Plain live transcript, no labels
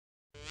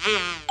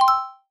Hop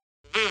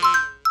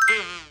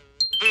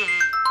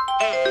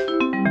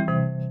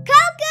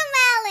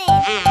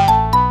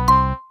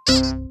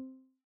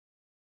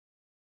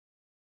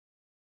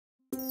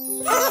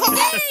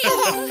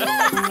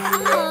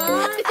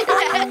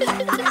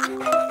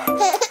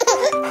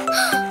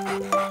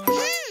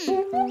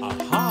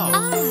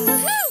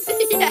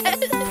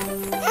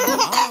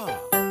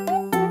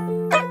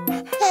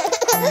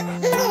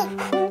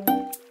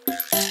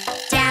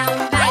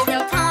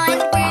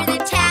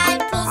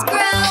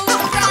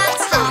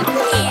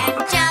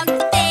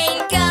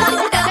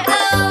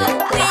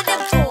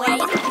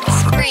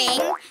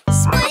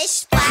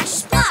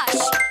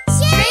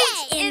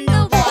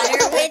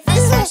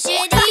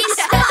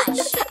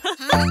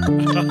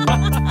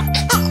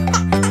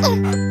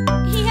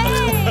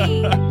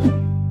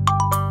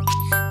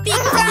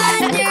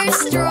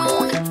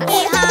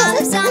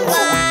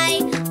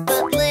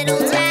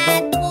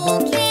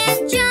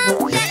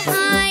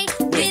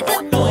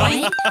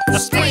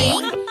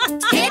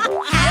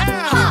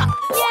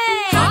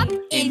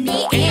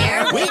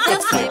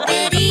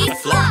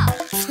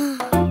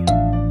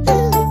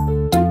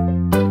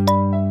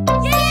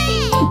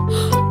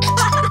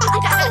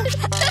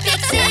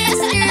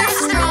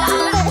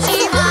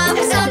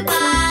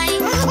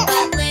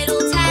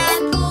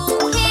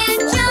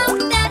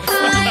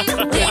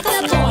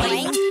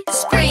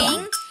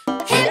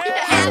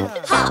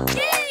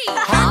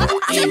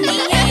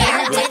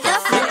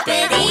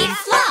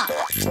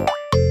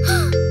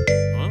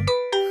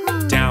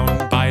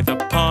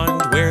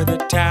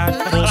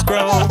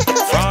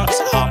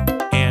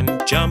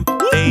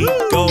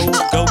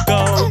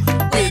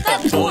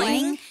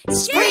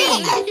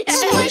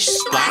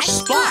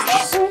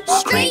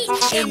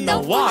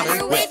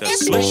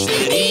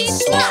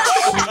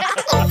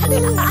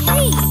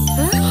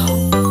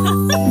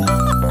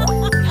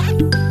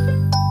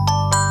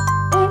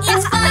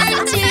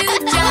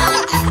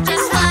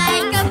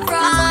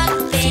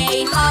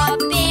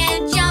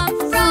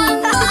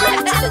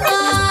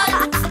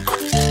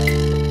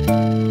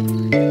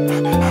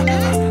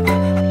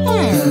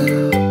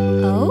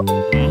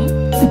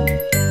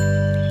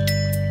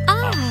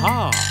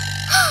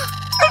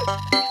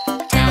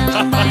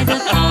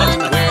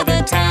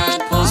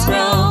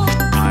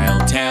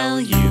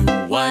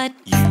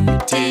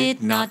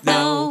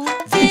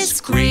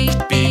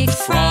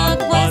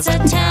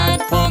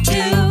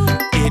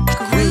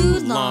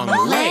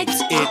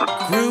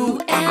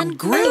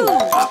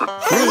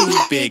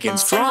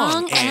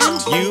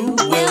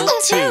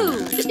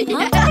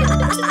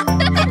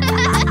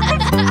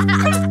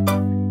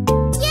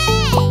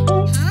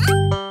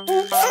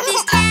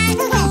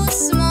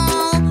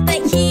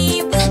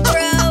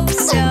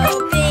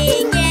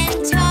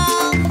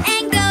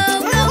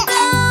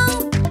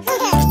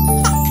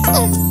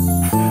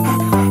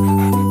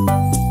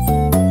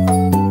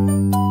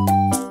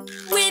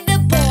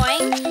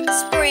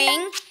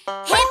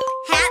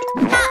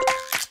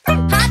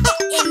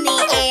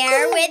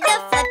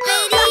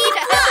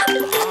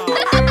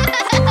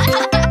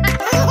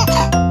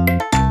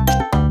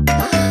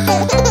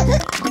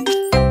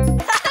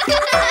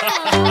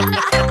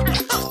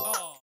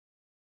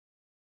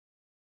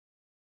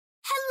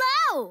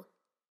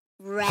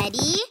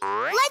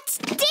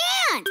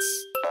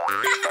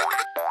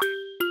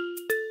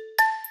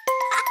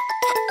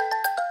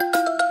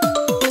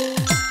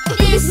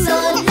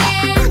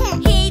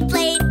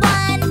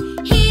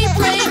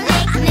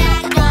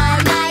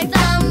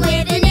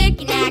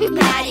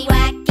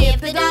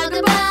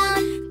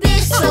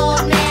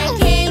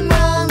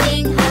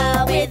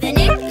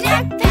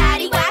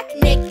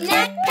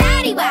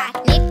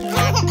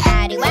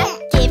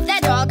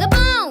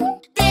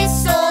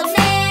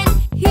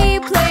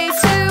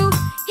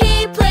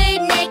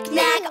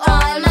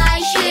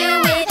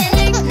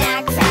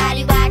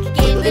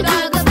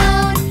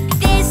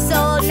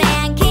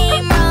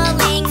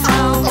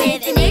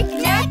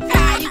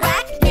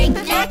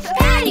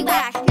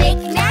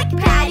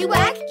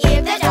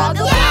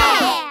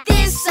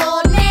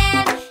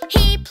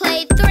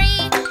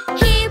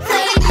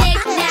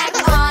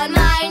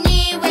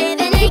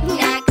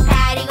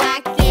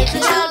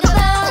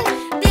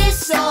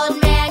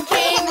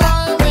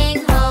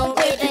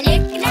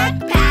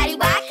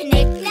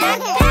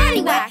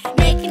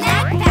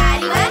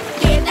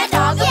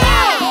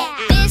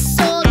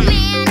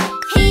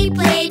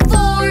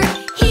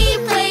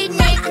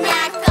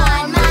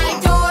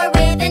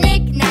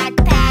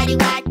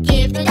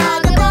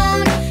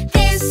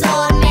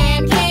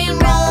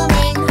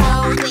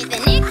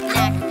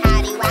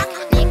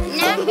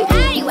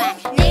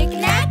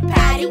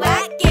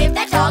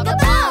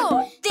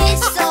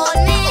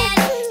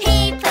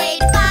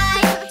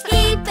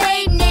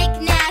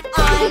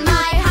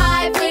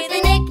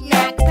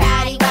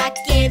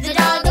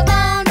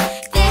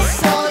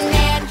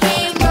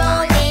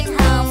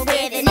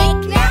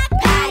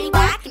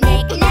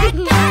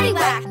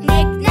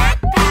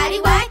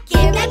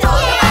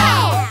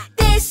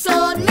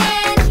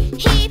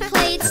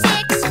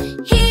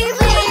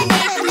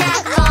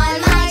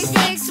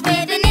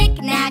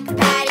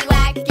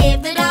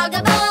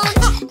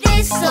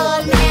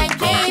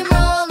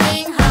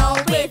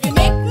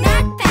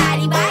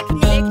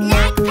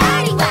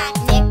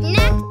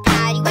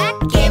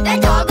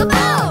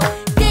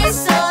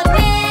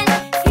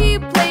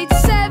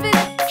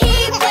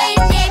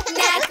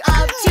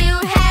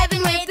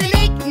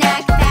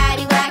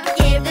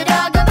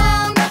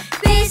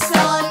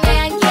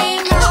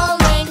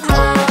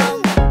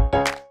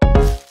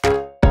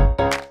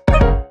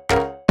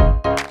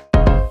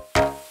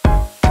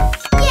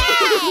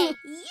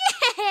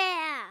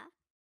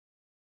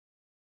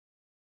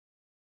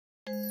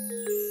Hello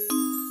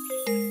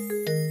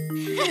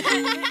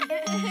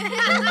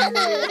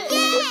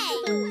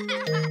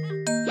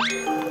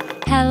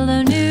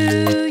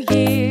New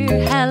Year,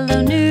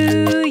 hello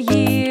New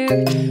Year,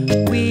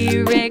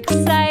 we're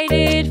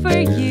excited for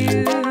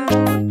you.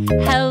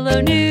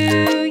 Hello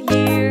New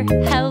Year,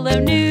 hello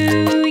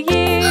New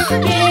Year,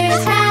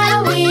 here's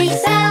how we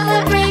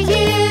celebrate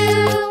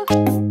you.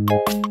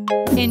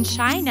 In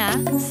China,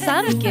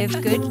 some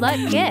give good luck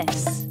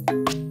gifts.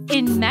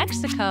 In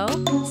Mexico,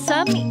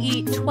 some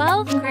eat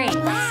 12 grapes.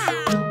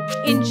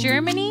 In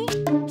Germany,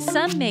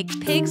 some make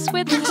pigs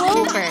with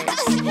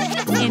clovers.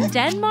 In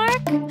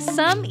Denmark,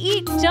 some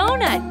eat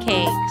donut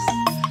cakes.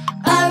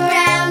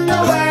 Around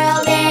the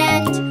world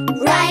and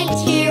right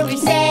here we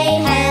say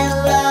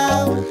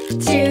hello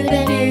to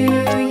the new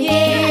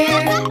year.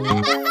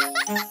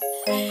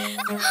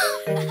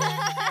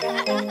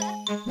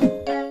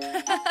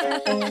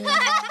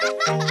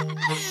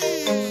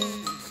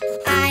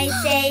 I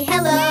say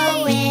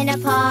hello in a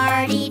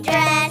party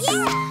dress.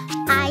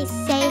 I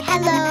say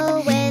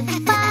hello with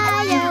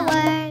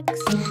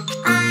fireworks.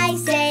 I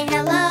say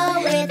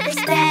hello with a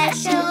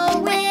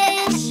special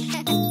wish.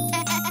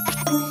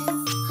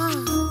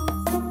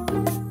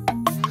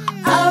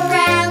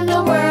 Around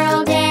the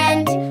world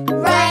and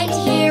right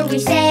here we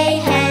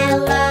say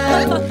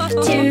hello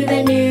to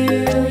the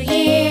new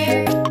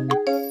year.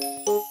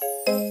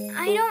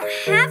 I don't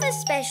have a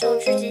special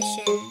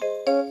tradition.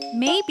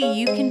 Maybe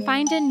you can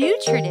find a new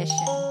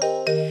tradition.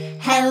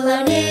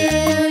 Hello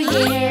New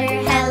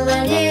Year,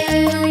 hello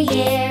New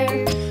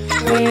Year,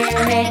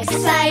 we're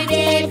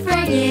excited for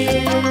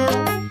you.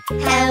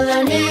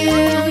 Hello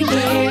New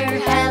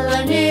Year,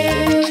 hello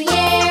New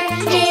Year,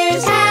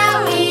 here's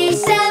how we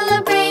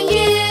celebrate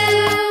you.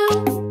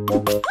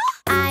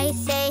 I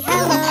say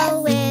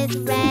hello with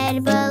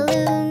red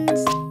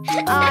balloons.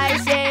 I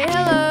say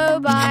hello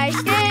by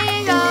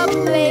staying up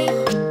late.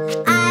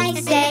 I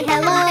say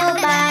hello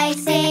by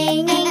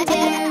singing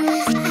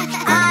tunes.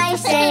 I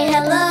say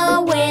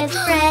hello with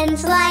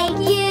friends like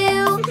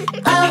you.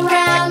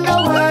 Around the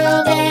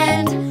world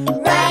and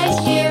right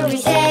here we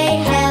say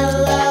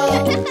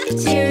hello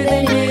to the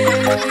new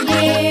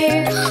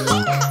year.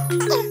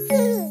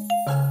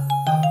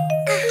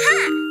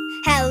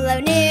 Hello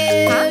New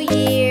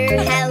Year,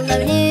 hello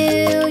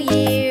New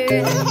Year,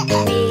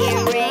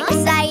 we're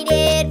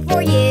excited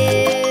for you.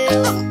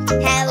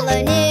 Hello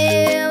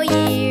New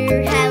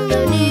Year, hello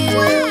New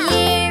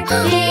Year,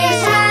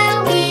 here's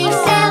how we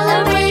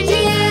celebrate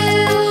you.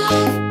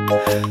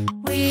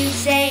 We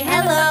say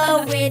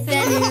hello with a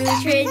new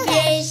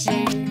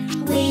tradition.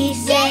 We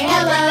say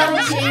hello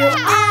to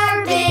our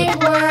big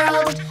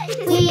world.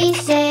 We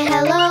say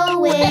hello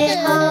with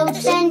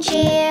hopes and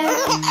cheer.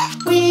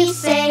 We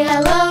say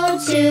hello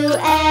to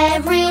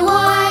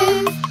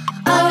everyone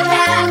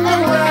around the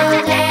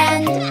world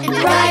and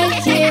right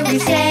here we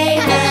say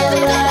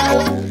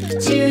hello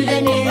to the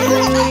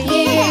new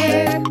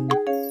year.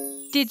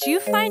 Did you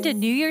find a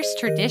New Year's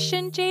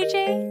tradition, JJ?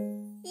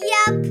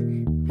 Yup,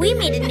 we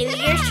made a New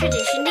Year's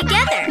tradition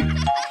together.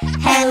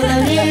 Hello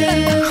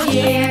New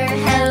Year,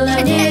 hello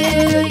New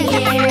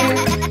Year,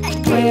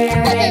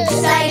 we're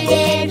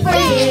excited for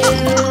you.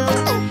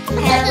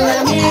 Hello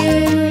New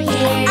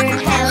Year,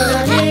 hello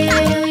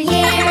New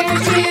Year,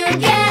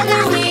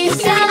 together we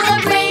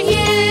celebrate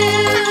you.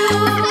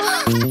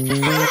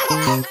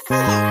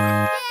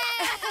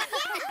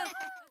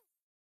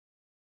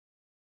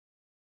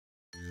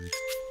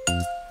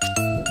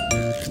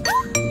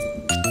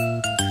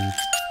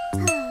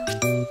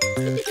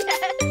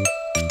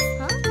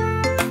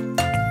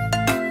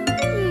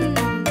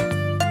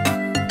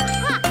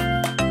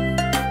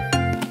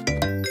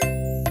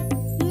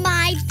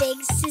 My big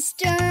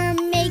sister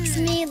makes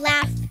me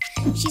laugh.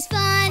 She's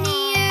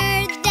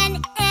funnier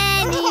than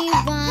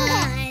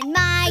anyone.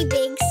 My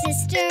big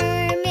sister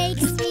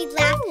makes me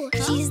laugh.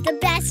 She's the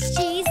best,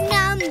 she's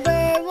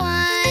number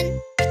one.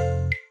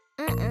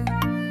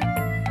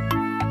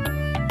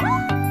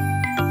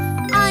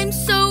 I'm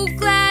so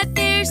glad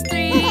there's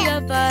three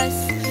of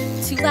us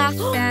to laugh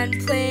and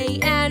play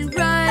and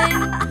run.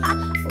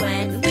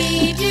 When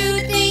we do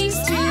things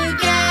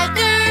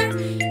together,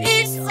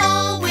 it's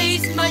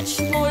always much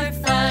more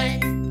fun.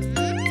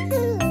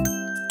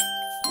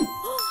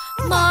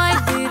 My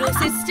little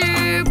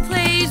sister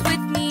plays with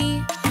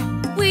me.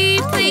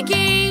 We play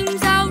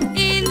games out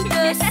in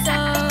the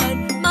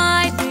sun.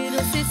 My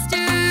little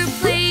sister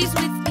plays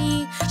with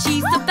me.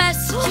 She's the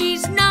best,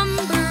 she's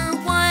number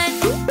one.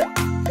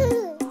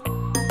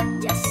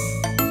 Yes.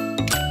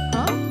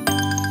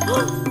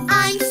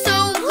 I'm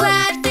so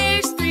glad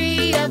there's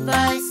three of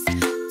us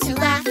to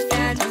laugh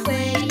and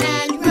play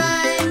and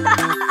run.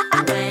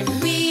 When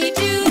we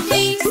do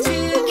things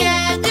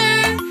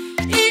together,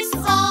 it's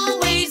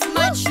always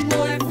much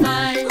more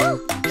fun.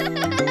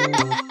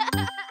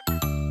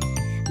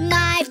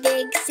 My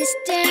big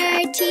sister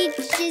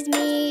teaches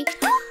me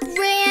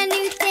brand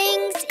new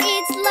things.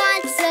 It's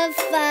lots of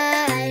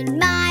fun.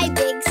 My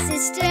big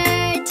sister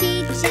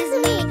teaches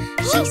me.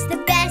 She's the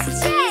best.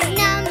 She's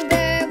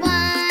number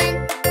one.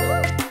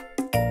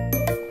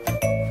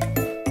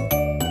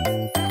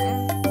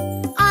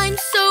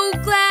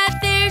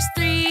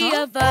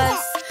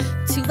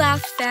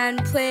 laugh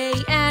and play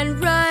and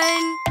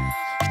run.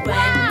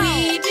 When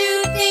we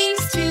do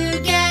things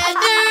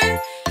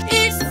together,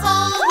 it's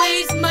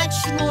always much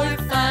more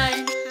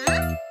fun.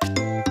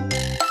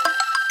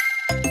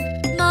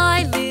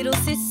 My little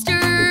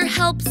sister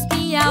helps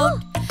me out.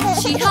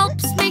 She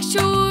helps make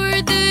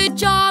sure the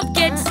job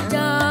gets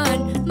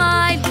done.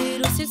 My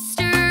little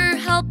sister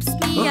helps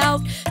me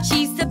out.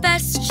 She's the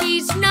best,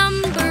 she's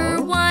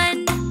number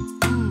one.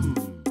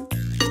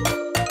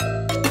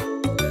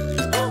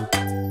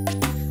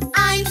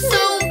 I'm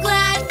so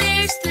glad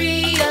there's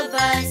three of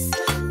us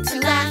to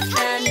laugh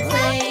and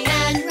play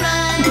and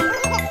run.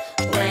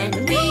 When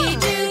we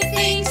do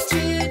things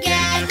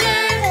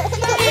together,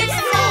 it's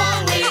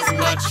always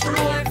much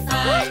more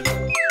fun.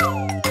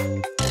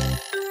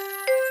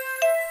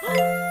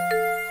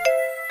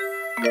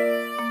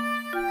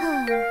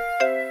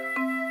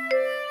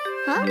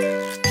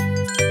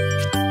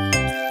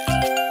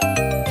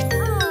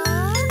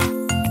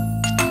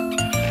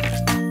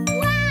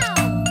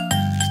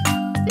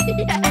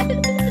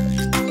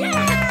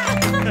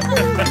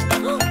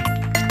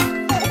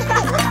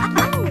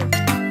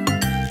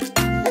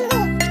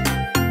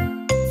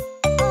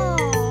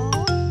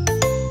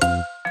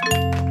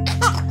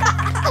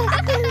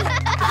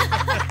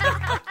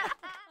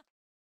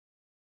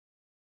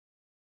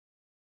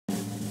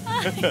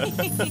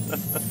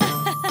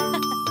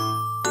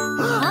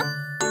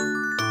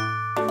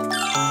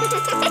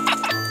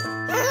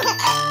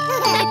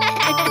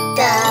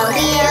 The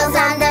wheels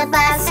on the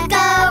bus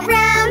go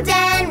round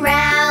and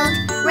round,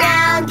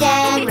 round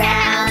and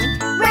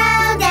round,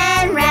 round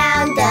and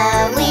round.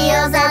 The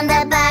wheels on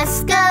the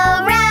bus go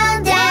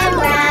round and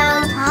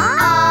round,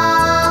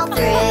 all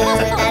through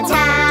the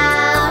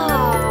town.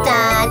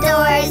 The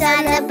doors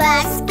on the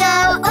bus go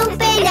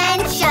open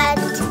and shut,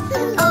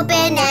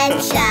 open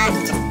and shut,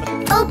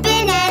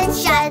 open and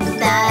shut.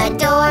 The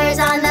doors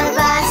on the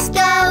bus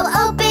go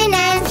open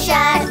and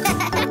shut,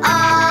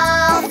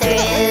 all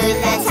through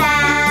the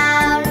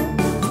town.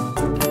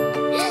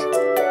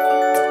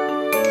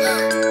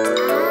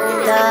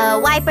 The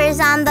wipers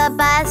on the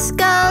bus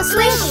go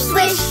swish,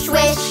 swish,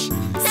 swish,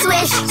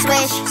 swish,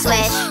 swish,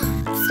 swish,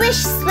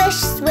 swish, swish,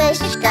 swish.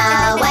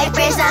 The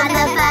wipers on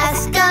the bus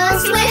go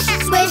swish,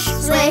 swish,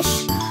 swish,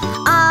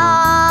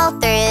 all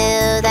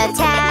through the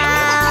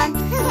town.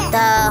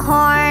 The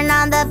horn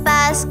on the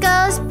bus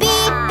goes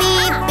beep,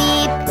 beep,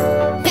 beep,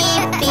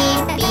 beep,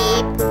 beep,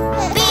 beep,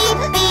 beep,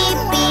 beep,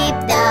 beep.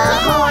 The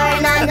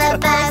horn on the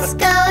bus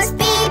goes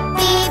beep,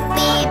 beep,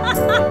 beep,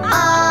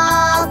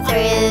 all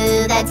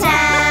through the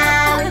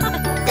town.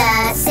 The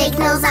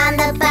signals on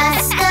the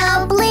bus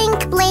go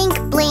blink, blink,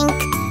 blink,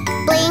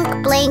 blink,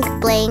 blink,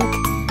 blink,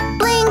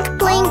 blink,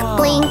 blink,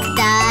 blink.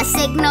 The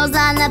signals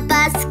on the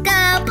bus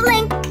go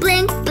blink,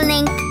 blink,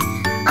 blink,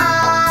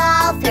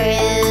 all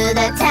through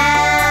the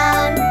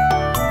town.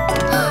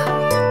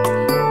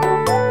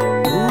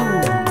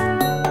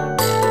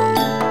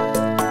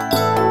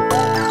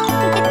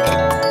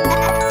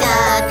 The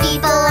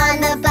people on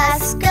the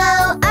bus go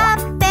up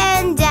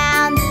and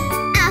down,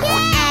 up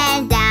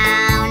and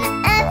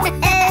down, up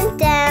and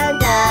down.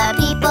 The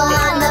people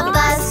on the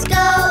bus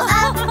go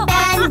up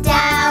and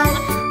down,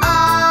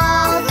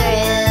 all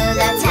through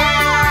the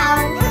town.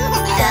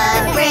 The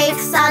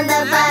brakes on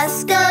the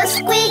bus go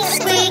squeak,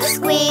 squeak,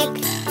 squeak,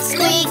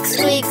 squeak,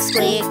 squeak,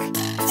 squeak,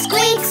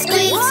 squeak,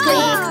 squeak,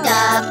 squeak. The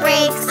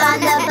brakes on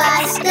the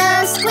bus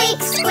go squeak,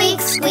 squeak,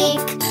 squeak,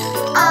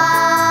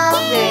 all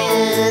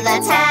through the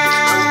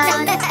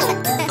town.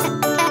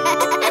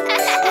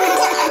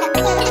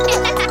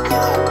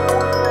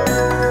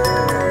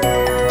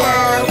 The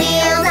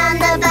wheels on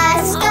the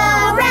bus go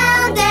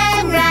round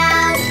and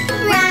round,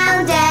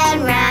 round and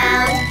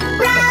round,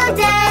 round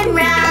and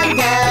round.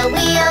 The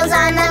wheels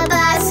on the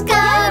bus go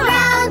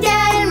round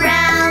and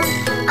round,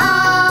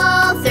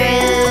 all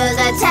through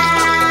the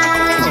town.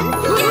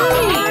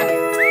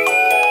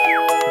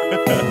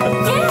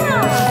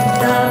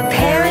 The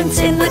parents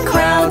in the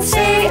crowd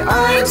say,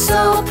 I'm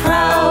so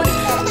proud,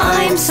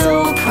 I'm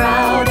so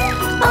proud,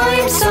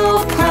 I'm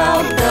so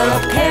proud. The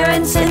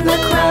parents in the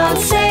crowd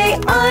say,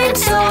 I'm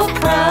so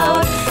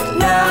proud,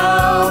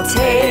 now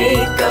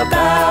take a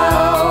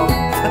bow.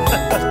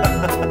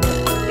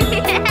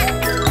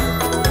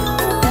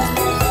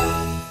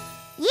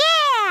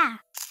 Yeah!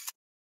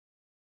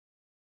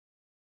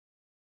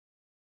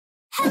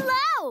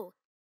 Hello!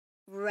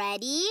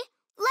 Ready?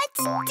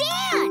 Let's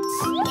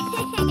dance!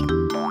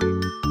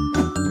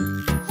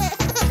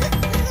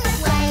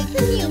 When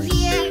you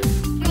hear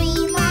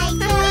green light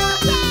go,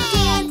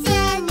 dance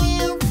and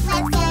move,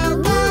 let's go,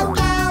 go,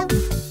 go.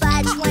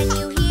 But when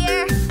you hear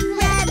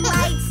red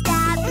light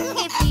stop,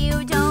 if you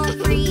don't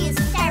freeze,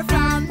 tear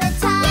from the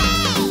top.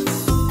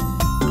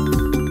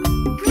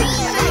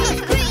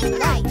 Green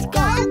light,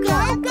 go, go,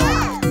 go.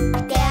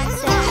 Dance,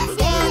 dance,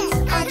 dance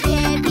on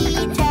tippy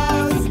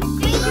toes.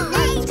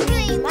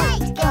 Green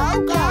light, go,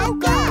 go,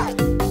 go.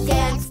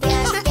 Dance,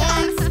 dance,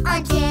 dance on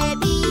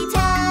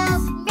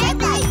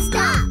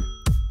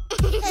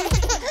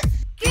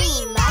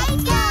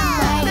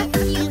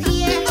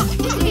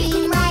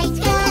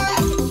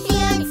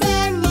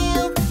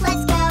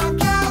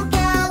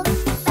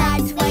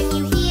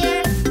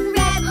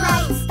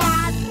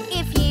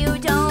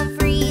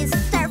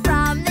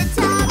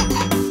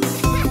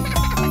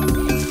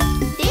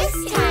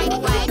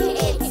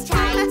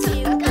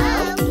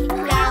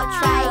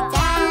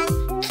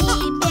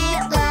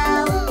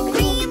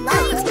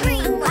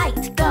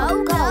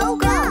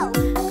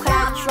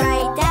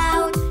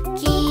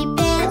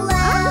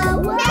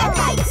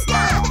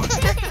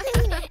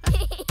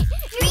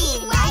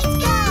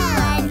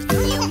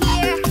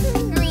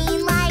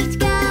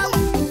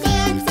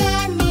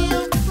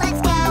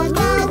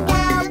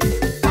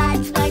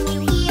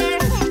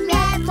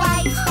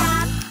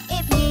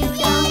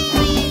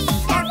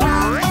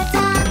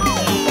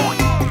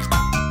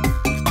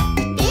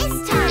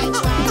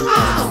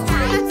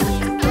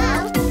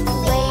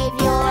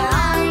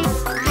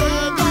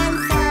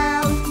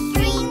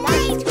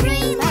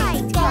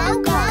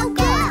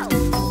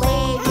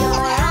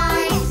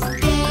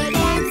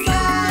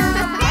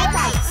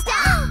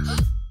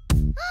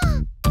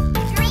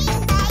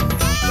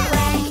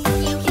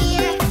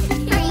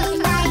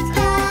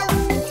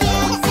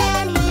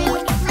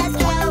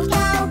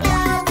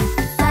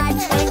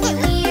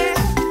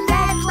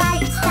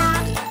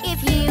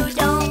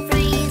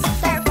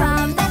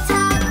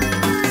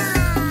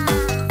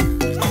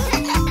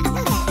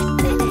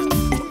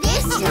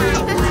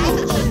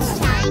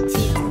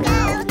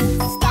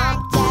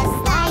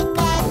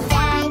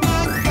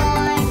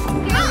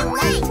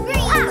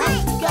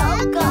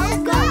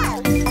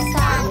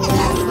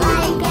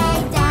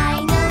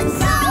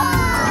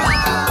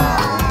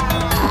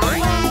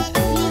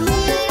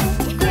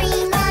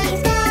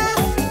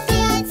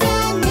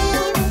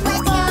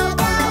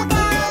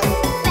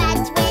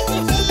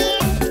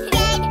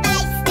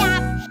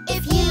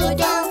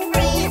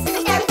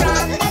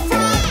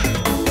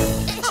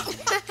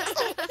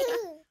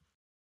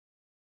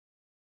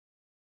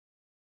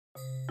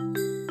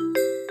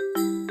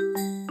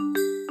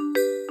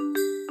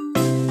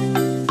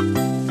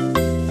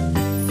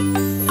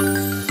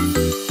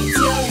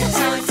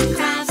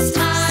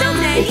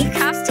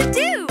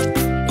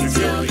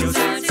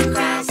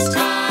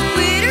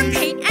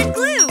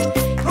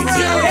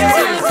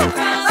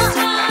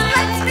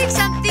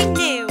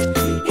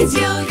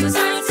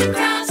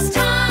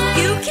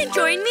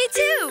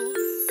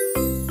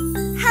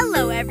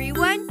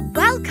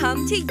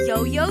to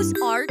Yo-Yo's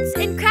Arts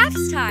and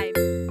Crafts Time.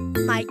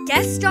 My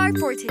guest star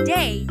for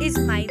today is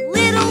my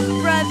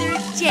little brother,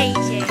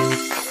 JJ.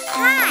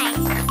 Hi!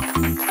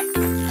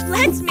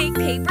 Let's make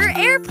paper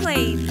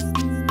airplanes.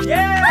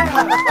 Yeah!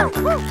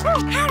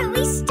 How do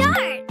we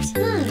start?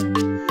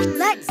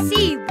 Let's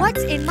see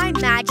what's in my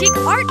magic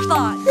art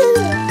box.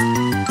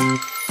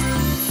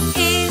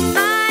 In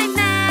my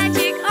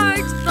magic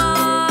art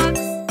box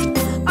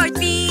are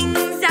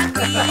things that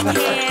we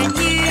can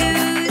use.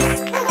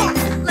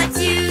 Let's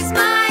use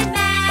my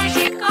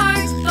magic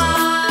art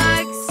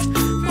box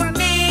for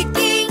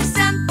making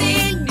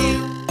something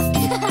new.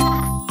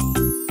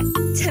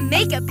 To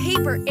make a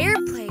paper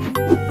airplane,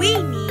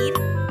 we need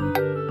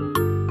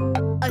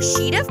a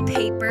sheet of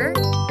paper,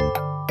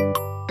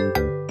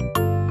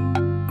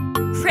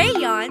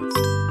 crayons,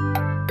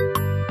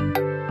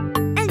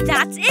 and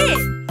that's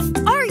it.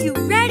 Are you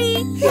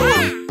ready?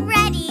 Yeah,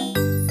 ready.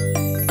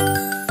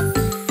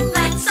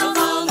 Let's all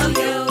follow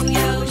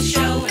Yo-Yo,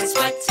 show us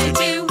what to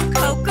do.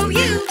 Coco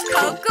you,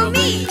 Coco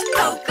me,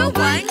 Coco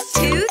 1,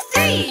 2,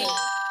 3.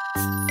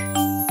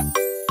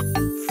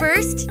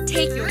 First,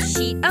 take your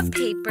sheet of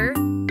paper.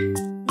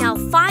 Now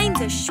find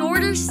the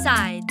shorter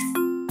sides.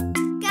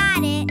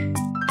 Got it.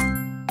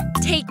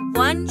 Take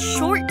one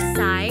short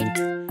side,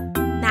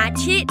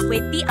 match it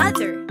with the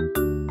other.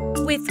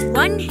 With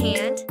one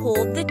hand,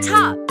 hold the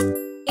top,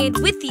 and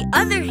with the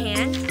other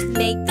hand,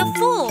 make the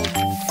fold.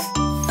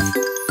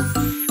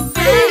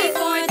 Ready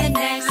for the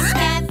next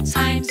step,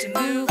 time to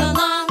move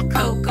along.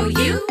 Coco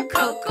you,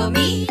 Coco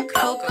me,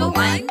 Coco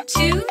 1,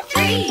 2,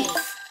 3.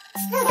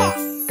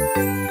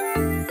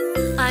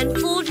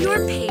 Unfold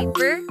your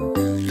paper,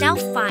 now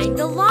find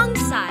the long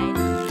side.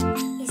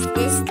 Is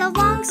this the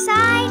long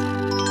side?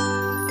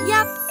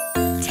 Yep.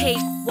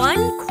 Take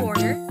one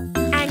corner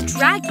and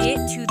drag it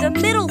to the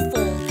middle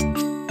fold.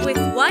 With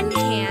one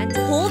hand,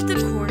 hold the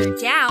corner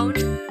down.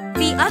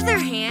 The other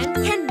hand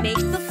can make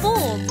the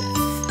fold.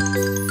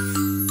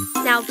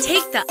 Now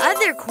take the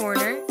other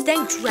corner,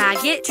 then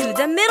drag it to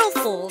the middle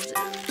fold.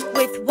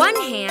 With one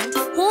hand,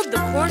 hold the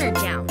corner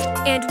down.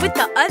 And with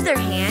the other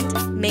hand,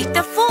 make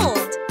the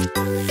fold.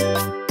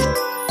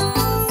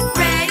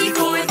 Ready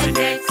for the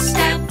next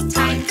step,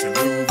 time to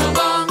move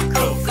along.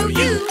 Coco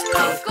you,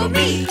 Coco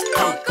me,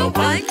 Coco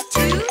 1,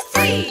 2,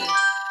 3.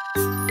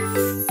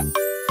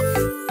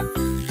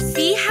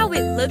 See how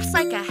it looks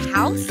like a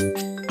house?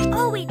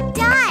 Oh, it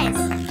does.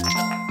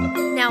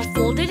 Now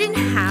fold it in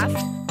half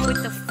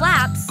with the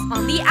flaps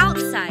on the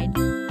outside.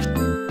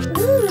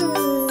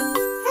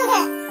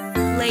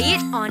 Lay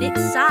it on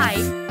its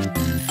side.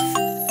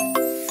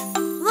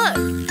 Look,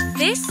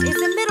 this is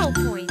a middle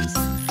point.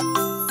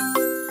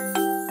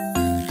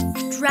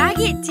 Drag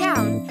it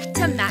down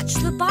to match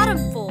the bottom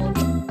fold,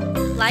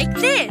 like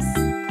this.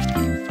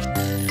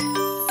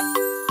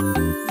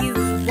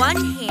 Use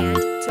one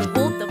hand to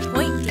hold the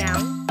point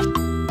down,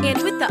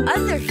 and with the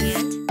other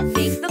hand,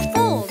 make the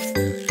fold.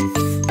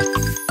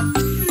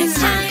 It's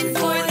time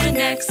for the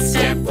next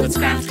step. Let's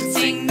craft and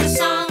sing the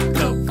song.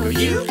 Coco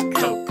you,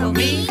 Coco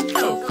me,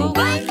 Coco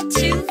 1,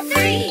 2,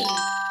 3.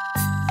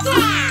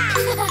 Yeah!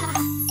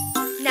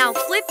 Now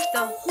flip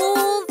the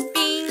whole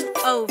thing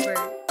over.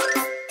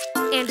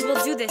 And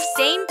we'll do the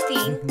same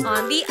thing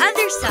on the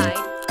other side.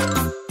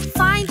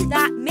 Find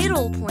that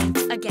middle point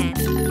again.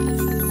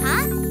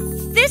 Huh?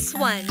 This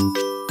one.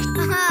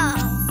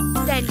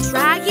 Oh. Then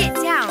drag it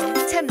down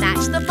to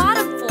match the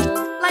bottom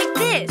fold, like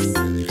this.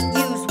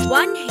 Use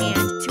one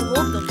hand to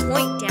hold the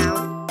point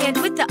down, and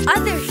with the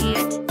other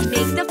hand,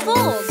 make the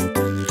fold.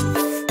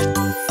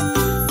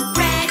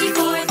 Ready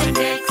for the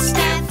next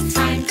step,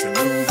 time to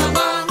move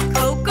along.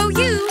 Coco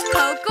you,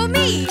 Coco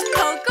me,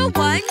 Coco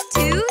 1,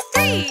 2,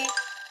 3.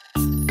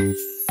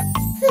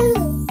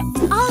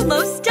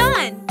 Almost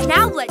done!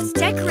 Now let's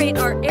decorate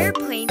our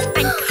airplane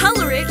and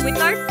color it with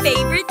our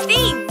favorite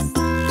themes.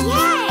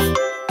 Yay!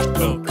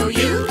 Coco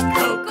you,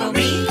 Coco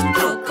me,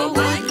 Coco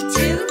 1,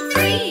 2,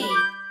 3.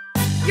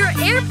 Your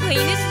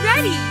airplane is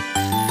ready!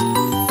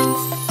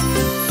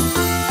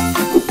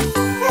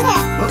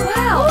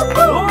 Wow!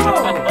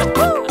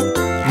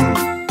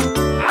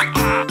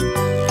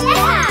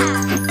 Yeah!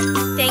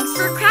 Thanks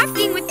for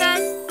crafting with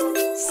us!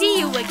 See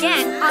you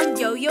again on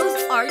Yo-Yo's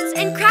Arts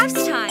and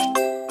Crafts Time!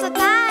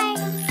 Bye-bye.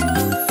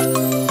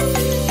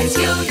 It's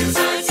Yo-Yo's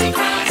Arts and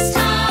Crafts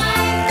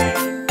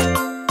Time!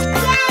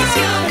 It's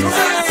Yo-Yo's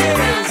Arts and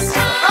Crafts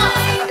Time!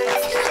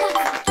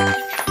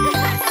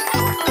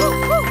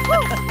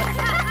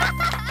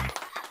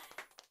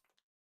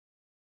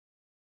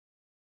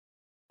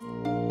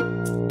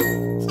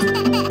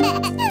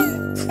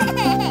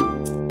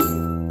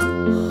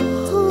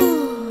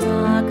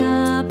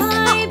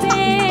 Rock-a-bye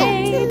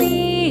baby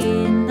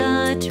in the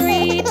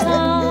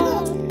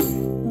treetop.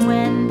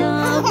 When the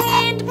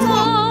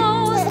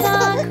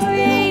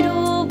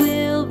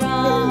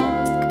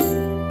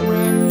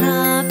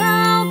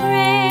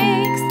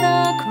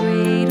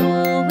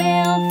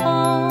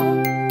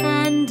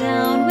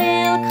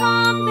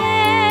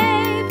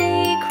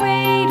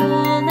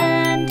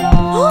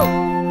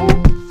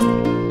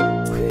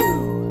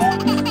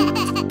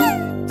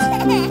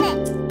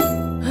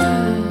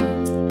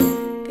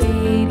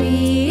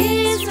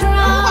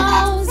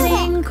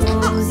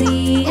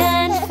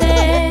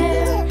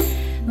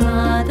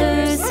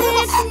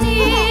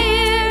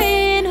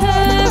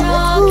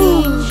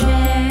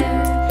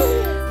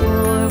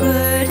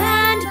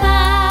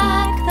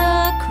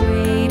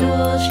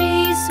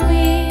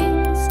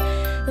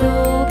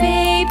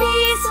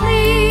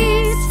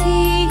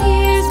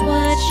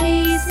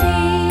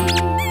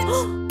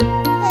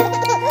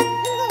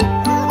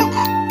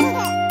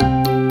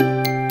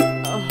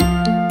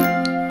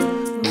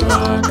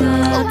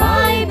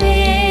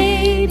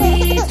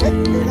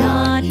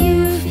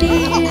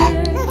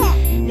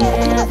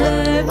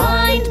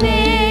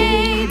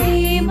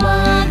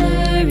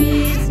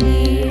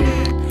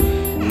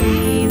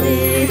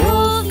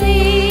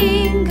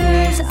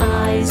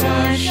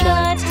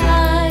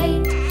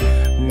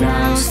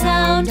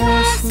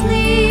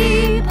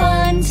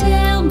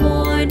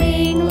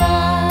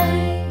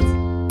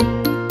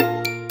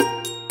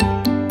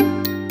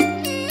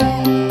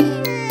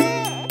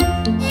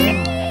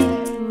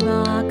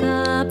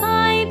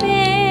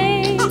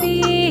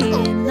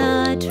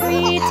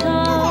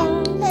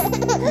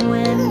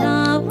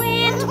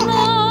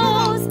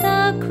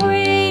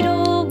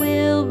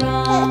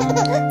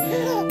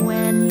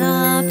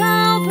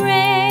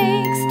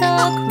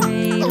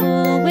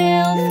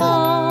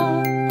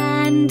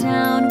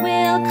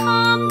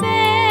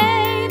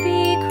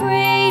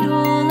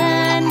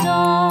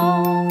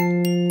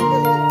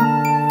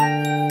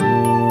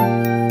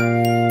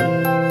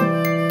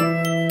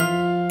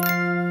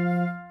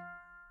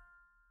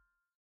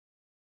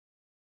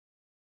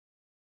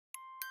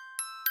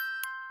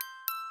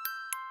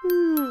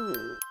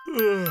Are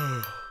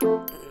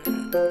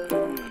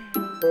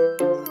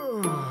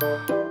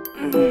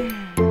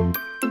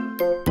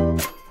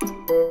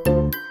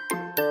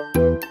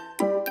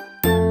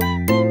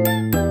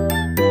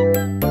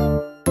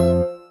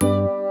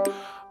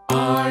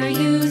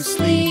you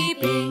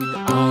sleeping?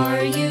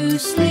 Are you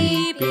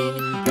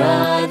sleeping?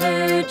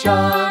 Brother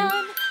John,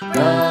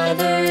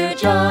 Brother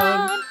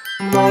John.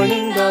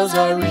 Morning bells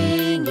are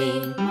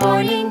ringing,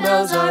 morning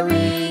bells are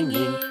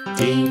ringing.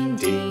 Ding,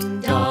 ding,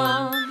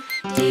 dong,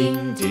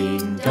 ding,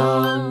 ding,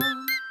 dong.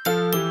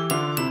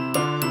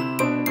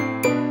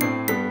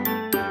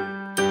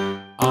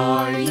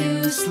 Are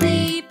you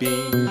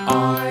sleeping?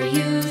 Are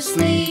you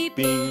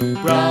sleeping?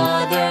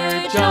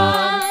 Brother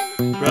John,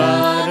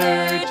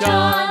 Brother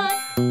John.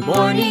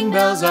 Morning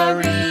bells are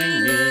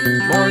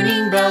ringing,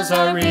 morning bells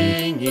are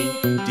ringing.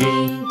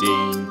 Ding,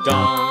 ding,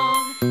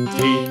 dong,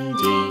 ding,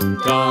 ding,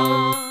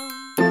 dong.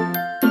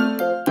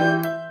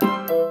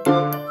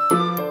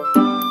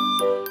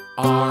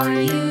 Are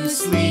you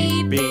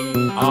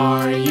sleeping?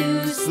 Are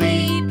you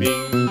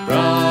sleeping?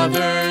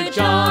 Brother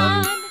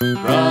John,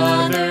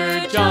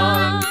 Brother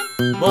John.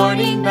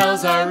 Morning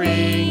bells are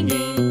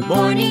ringing,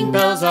 morning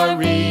bells are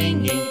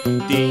ringing.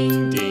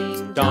 Ding,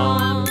 ding,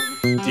 dong,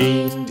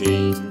 ding,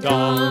 ding,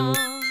 dong.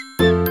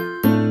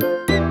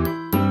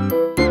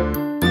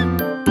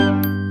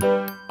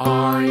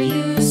 Are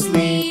you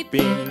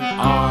sleeping?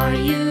 Are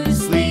you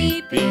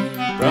sleeping?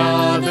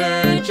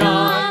 Brother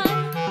John,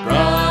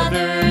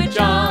 Brother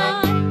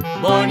John.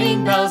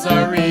 Morning bells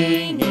are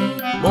ringing,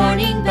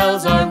 morning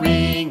bells are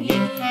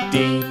ringing.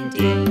 Ding,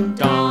 ding,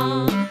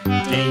 dong,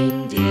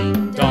 ding,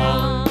 ding,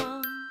 dong.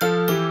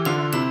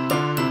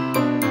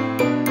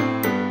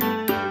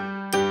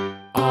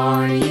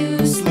 Are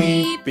you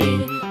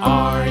sleeping?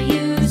 Are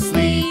you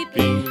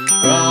sleeping?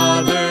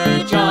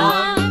 Brother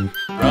John,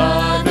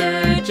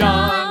 Brother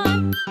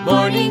John.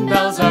 Morning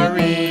bells are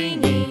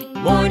ringing,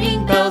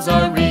 morning bells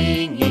are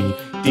ringing.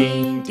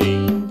 Ding,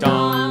 ding,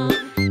 dong,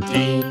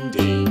 ding,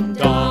 ding,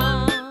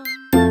 dong.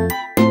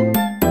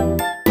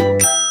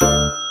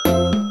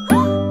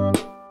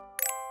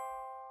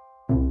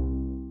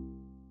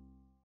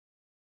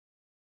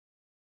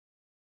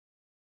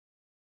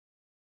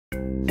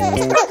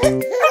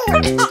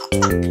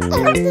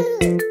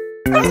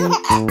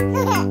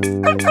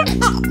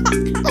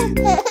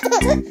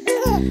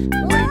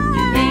 When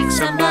you make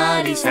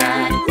somebody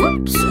sad,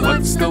 whoops,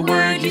 what's the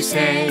word you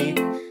say?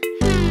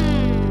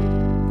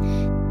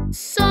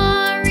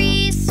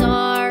 Sorry,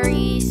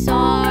 sorry,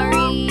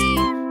 sorry.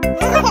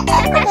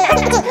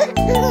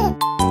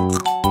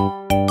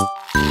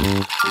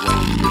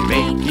 When you're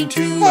making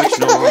too much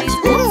noise,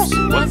 whoops,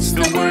 what's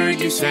the word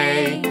you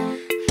say?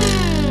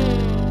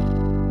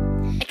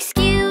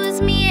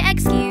 Excuse me,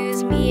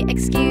 excuse me,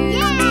 excuse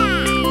me.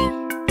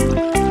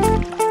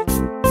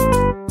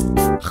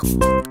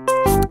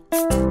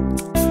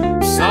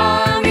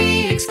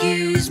 Sorry,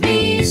 excuse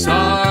me,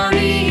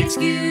 sorry,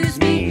 excuse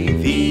me.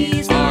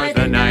 These are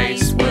the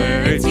nice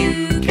words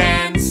you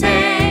can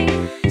say.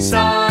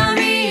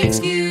 Sorry,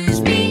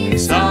 excuse me,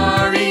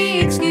 sorry,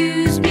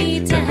 excuse me.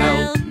 To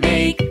help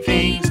make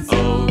things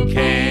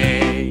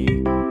okay.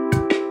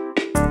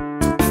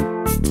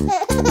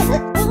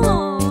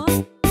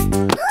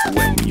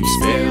 When you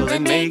spill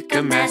and make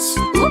a mess,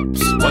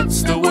 oops,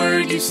 what's the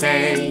word you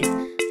say?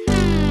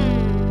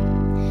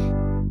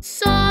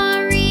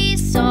 Sorry,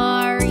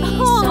 sorry,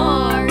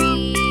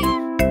 sorry.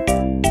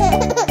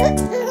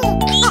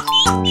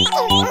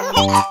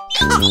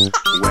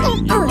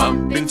 When you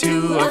bump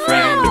into a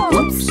friend,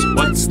 oops,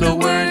 what's the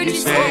word you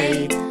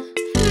say?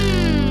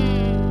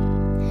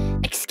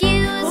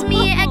 Excuse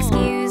me,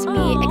 excuse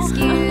me,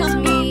 excuse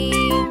me.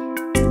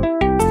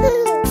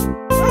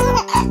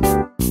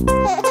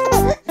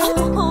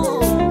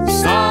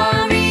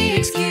 Sorry,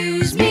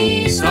 excuse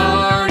me,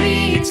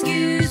 sorry,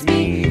 excuse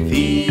me.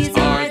 These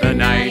are the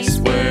nice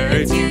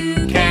words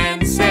you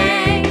can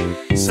say.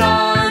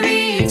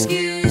 Sorry,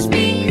 excuse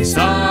me,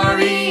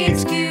 sorry,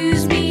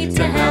 excuse me.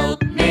 To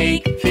help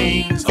make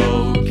things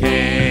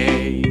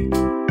okay.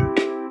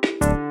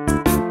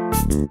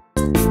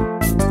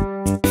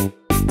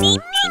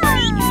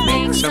 When you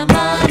make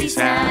somebody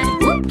sad,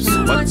 whoops,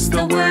 what's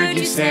the word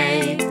you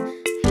say?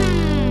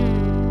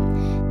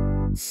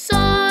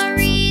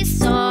 Sorry,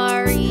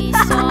 sorry,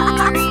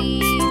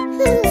 sorry.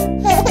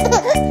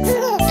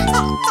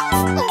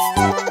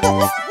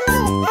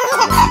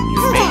 When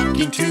you're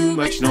making too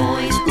much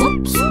noise,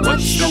 whoops,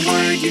 what's the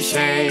word you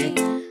say?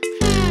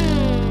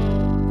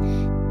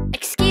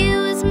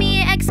 Excuse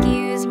me,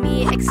 excuse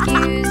me,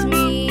 excuse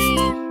me.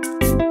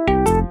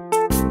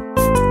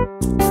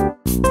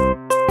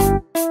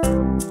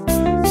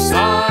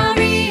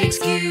 Sorry,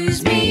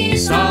 excuse me,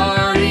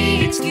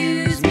 sorry,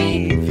 excuse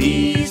me.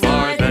 These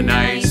are the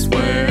nice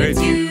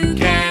words you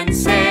can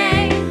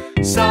say.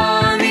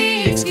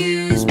 Sorry,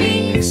 excuse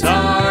me,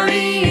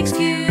 sorry,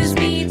 excuse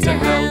me. To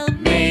help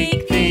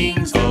make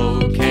things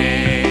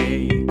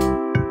okay.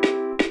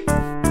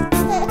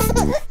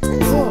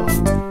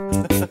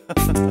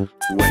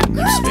 When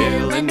you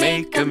spill and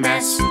make a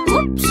mess,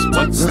 oops,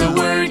 what's the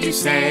word you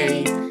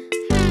say?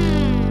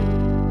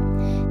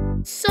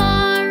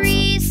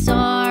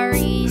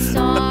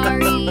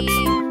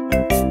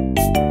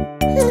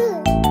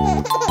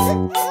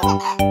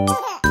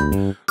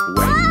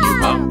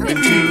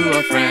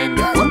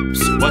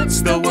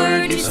 What's the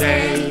word you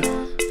say?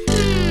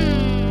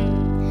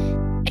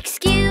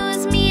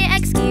 Excuse me,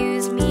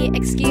 excuse me,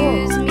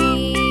 excuse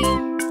me.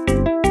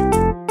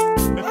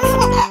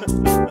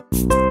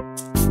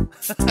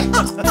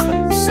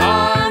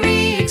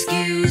 Sorry,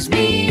 excuse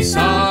me,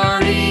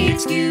 sorry,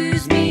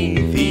 excuse me.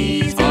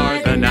 These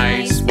are the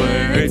nice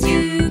words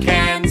you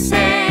can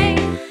say.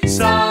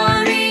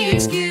 Sorry,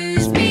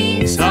 excuse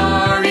me,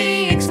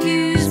 sorry,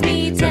 excuse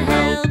me, to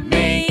help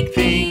make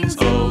things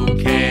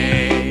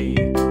okay.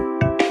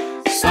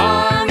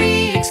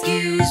 Sorry,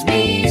 excuse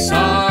me,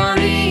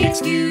 sorry,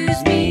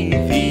 excuse me.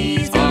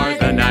 These are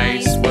the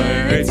nice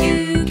words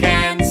you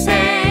can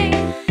say.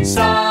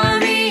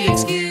 Sorry,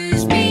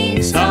 excuse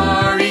me,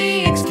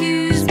 sorry,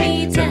 excuse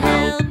me, to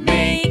help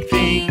make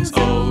things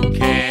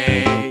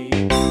okay.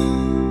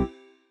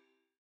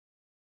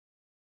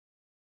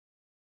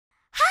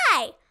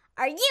 Hi,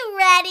 are you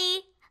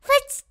ready?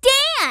 Let's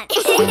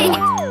dance!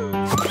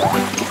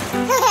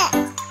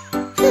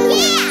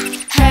 Yeah!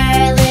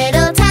 Her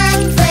little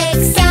tongue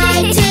flicks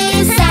side to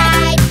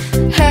side.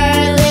 Her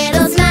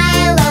little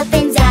smile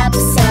opens up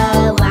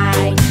so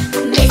wide.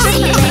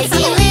 Missy,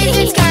 Lizzy,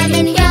 lizards come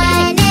and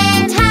run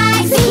and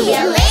hide. See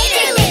ya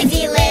later,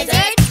 Lizzy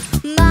lizard.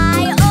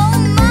 My, oh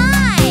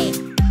my!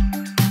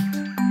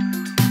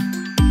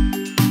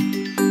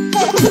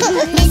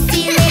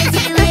 Missy,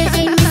 Lizzy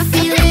lizard,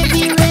 Missy,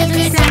 Lizzy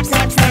lizard, snap,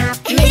 snap, snap.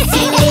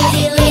 Missy,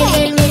 Lizzy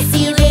lizard,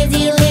 Missy,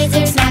 Lizzy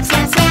lizard, snap,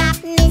 snap, snap.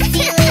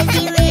 Missy,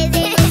 Lizzy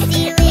lizard,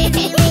 Missy,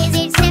 Lizzy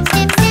lizard, snap,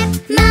 snap, snap.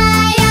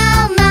 My,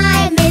 oh my,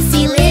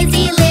 Missy,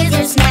 Lizzy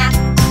lizard, snap.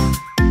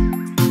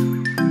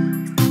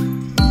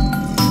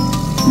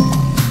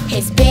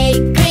 His big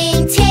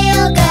green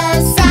tail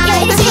goes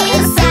side to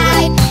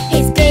side.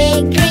 His big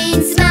green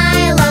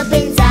smile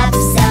opens up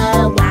so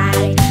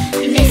wide.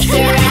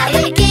 Mr.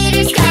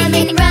 Alligator's come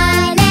and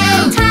run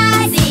and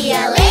hide. See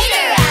ya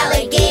later,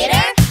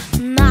 alligator.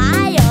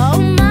 My, oh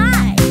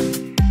my.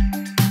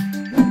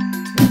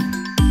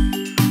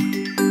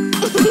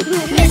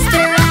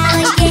 Mr.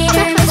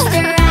 Alligator,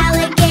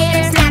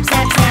 snap,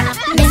 snap, snap.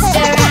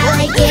 Mr.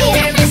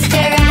 Alligator,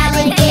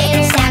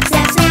 snap,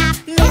 snap, snap.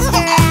 Mr.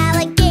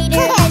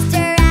 Alligator,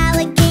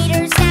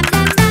 snap,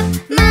 snap, snap.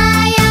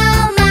 My,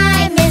 oh my,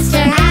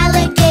 Mr.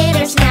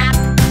 Alligator, snap.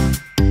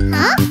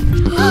 Huh?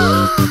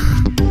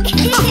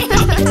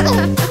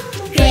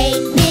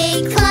 Great big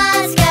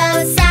claws go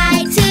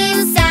side to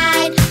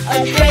side. A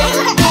great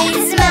big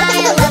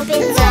smile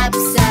opens up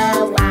so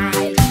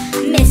wide.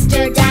 Mr.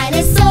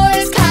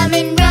 Dinosaurs come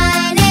and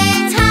run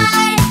and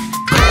hide.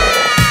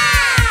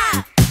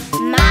 Ah!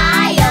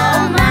 My,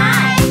 oh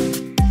my!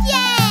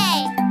 Yay!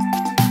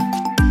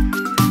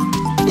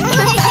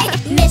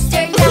 Mr.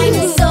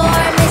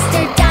 Dinosaur,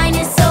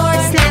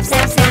 snap,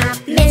 snap, snap.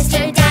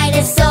 Mr.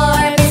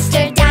 Dinosaur,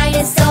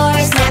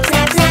 snap,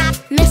 snap, snap.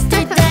 Mr.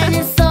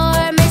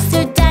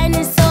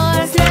 Dinosaur,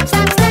 snap,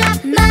 snap, snap.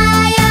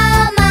 My,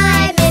 oh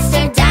my,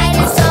 Mr.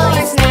 Dinosaur,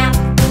 snap.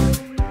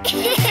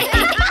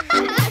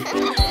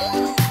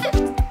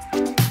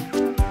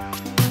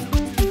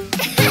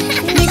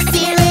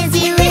 Missy,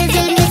 Lizzy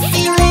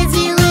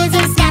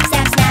lizard, snap,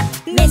 snap, snap.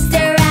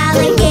 Mr.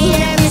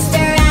 Alligator,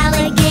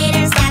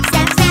 snap,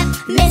 snap, snap.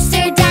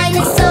 Mr.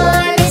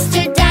 Dinosaur,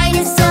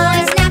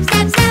 snap,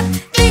 snap, snap.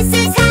 This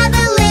is how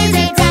the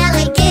lizards,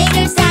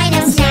 alligators,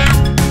 dino snap.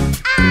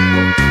 Ah!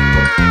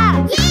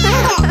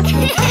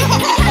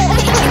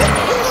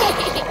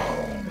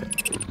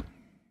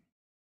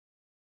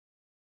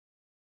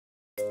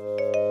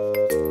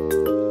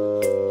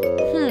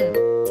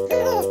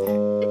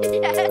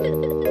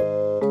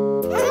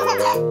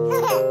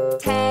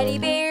 Teddy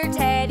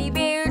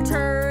bear,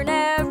 turn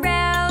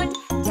around.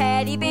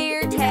 Teddy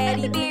bear,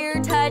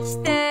 touch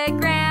the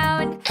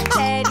ground.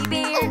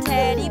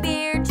 Teddy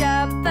bear,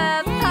 jump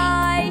up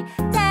high.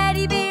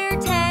 Teddy bear,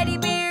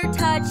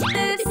 touch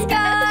the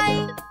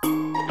sky.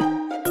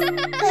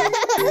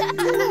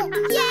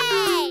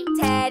 Yay!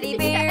 Teddy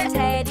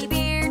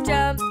bear,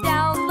 jump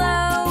down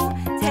low.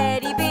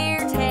 Teddy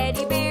bear,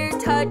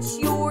 touch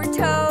your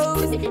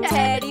toes.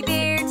 Teddy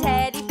bear,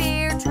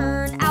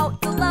 turn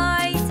out the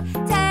lights.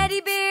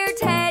 Teddy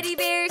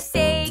bear,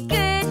 say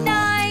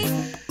goodnight.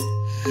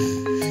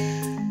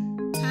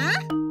 Huh?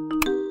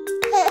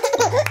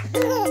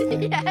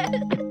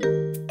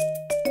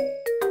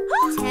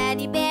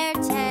 Teddy bear,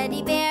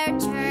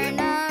 turn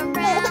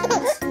around.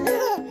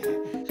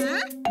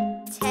 Huh?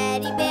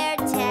 Teddy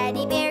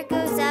bear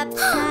goes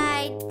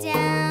upside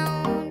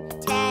down.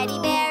 Teddy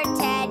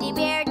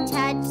bear,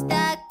 touch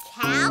the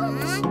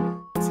couch.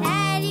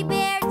 Teddy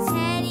bear,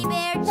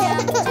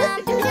 jump,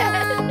 jump,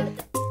 jump.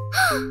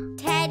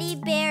 Teddy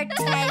bear,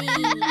 yeah.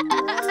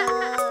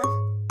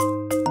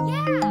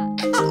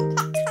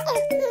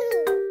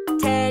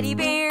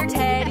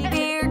 Teddy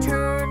bear,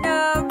 turn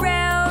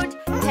around.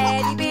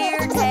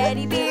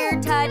 Teddy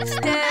bear, touch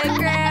the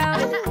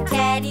ground.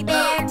 Teddy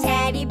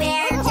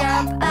bear,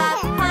 jump up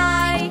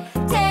high.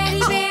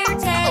 Teddy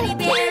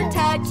bear,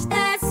 touch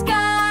the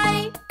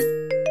sky.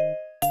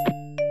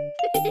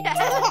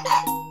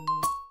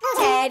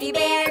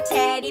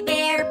 Teddy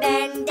bear,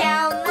 bend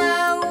down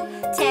low.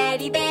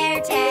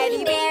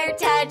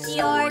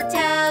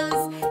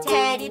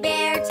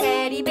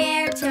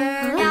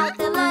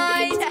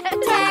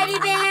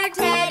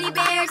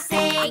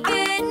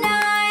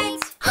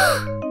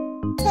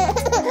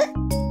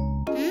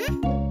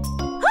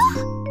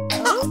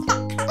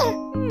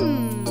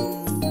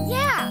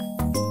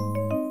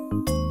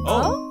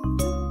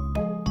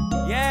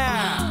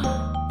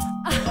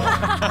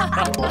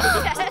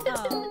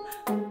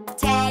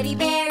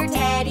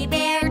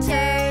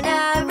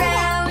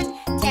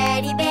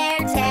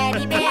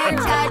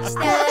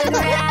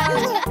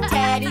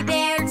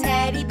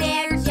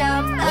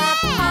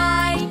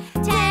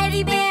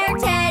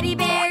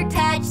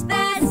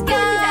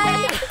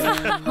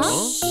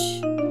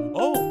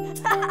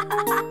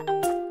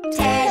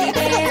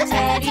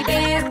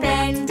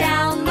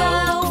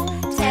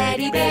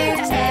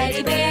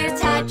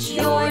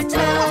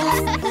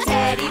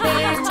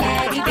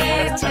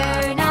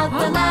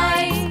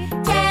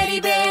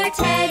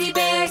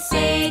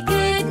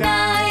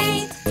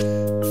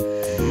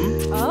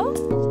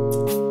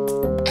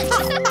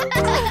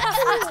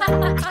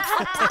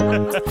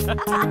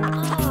 Guess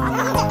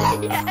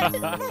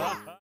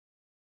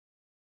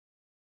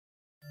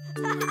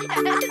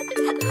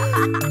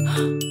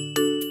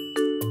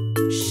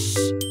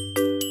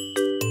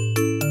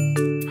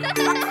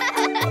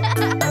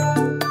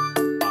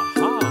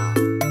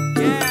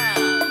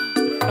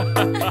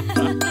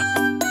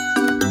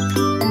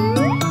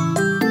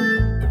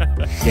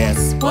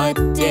what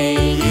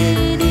day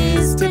it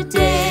is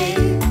today?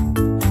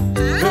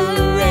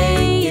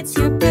 Hooray, it's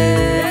your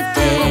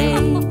birthday.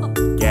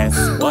 Guess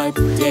what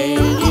day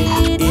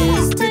it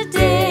is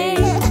today?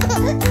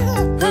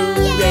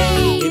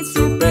 Hooray, it's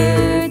your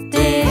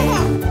birthday.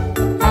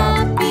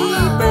 Happy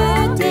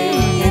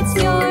birthday, it's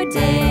your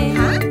day.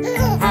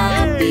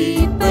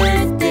 Happy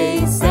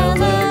birthday,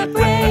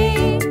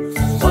 celebrate.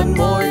 One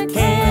more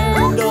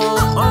candle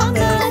on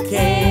the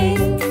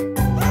cake.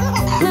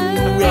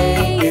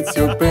 Hooray, it's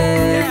your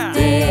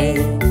birthday.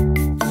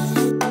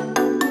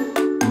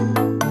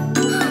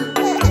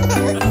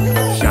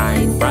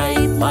 Shine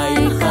bright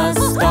like a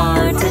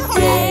star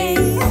today.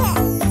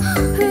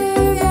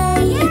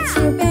 Hooray, it's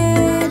your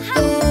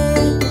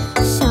birthday.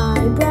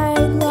 Shine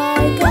bright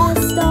like a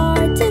star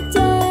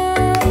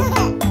today.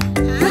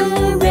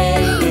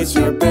 Hooray, it's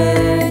your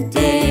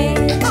birthday.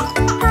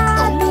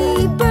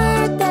 Happy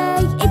birthday,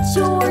 it's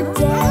your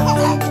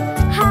day.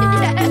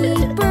 Happy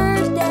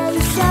birthday,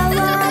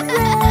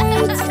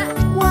 celebrate.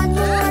 One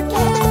more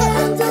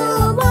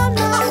candle, one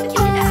more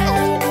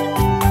cake.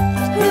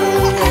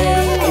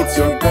 Hooray, it's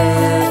your birthday.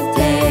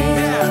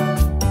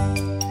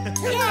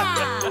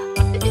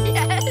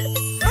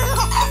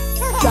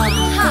 Jump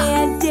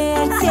and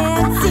dance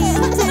and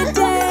sing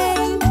today.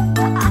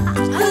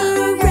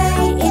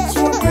 Hooray, it's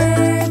your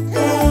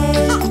birthday.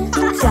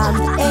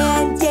 Jump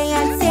and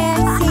dance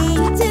and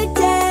sing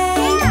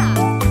today.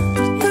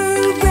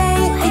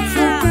 Hooray, it's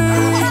your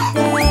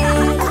birthday.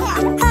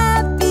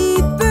 Happy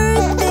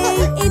birthday,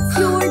 it's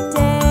your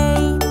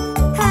day.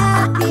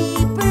 Happy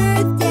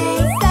birthday,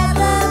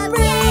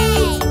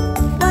 celebrate.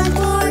 One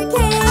more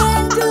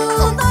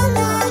candle on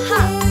the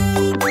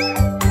cake.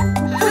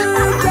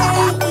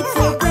 Hooray, it's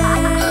your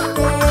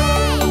birthday.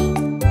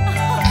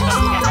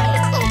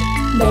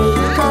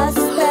 Make a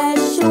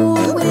special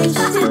wish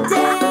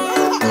today.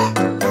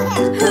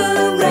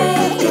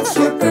 Hooray, it's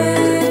your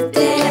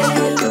birthday.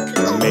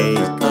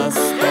 Make a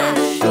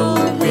special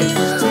wish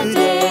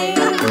today.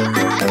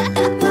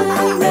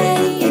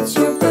 Hooray, it's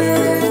your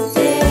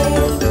birthday.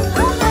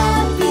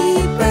 Happy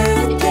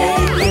birthday,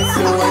 it's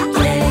your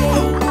day.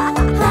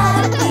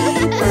 Happy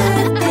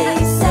birthday,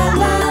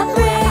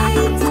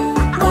 celebrate.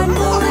 One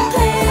more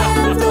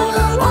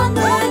candle on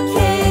the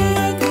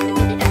cake.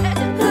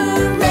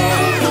 Hooray,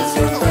 it's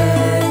your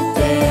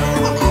birthday.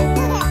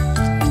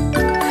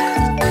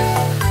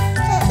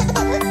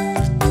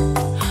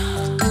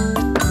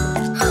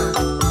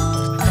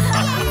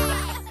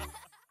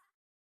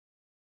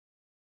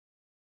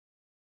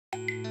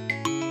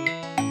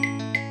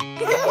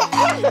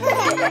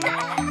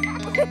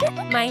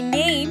 My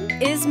name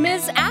is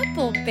Ms.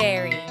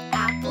 Appleberry.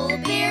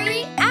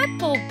 Appleberry,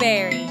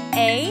 Appleberry.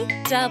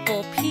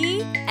 APPLE.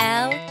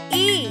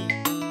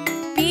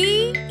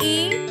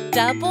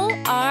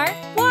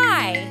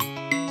 BERRY.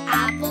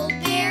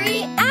 Appleberry.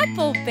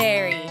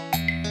 Appleberry.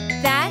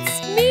 That's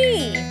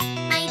me.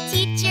 My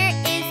teacher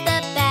is the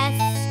best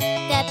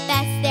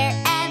there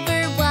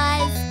ever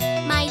was.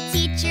 My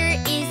teacher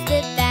is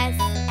the best,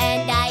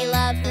 and I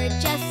love her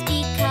just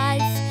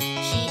because.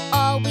 She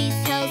always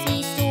tells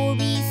me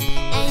stories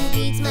and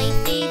reads my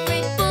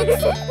favorite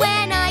books.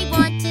 When I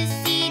want to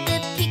see the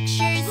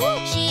pictures,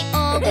 she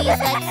always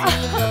lets me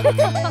look.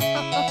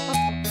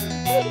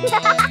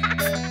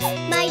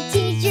 My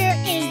teacher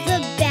is the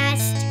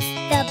best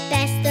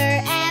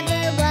there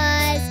ever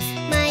was.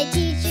 My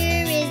teacher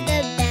is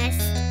the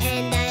best,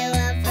 and I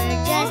love her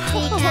just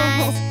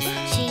because.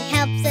 She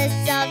helps us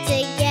all to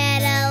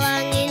get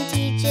along and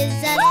teaches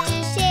us to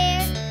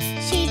share.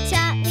 She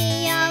taught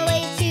me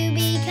always to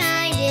be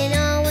kind and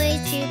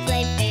always to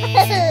play fair.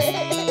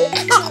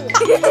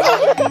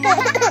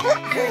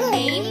 Her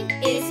name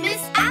is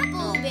Miss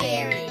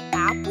Appleberry.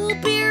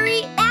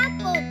 Appleberry,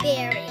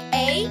 Appleberry.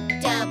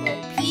 APPLEBERRY.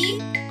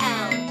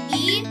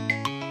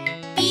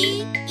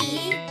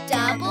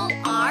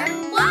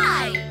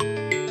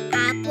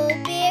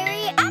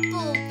 Appleberry,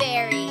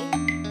 Appleberry.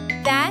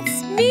 That's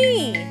me.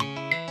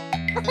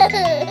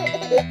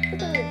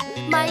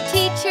 My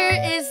teacher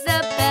is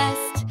the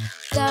best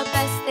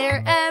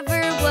there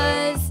ever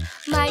was.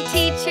 My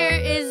teacher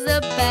is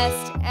the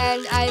best,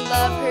 and I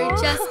love her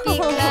just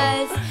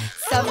because.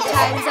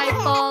 Sometimes I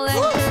fall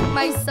and hurt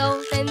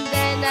myself, and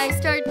then I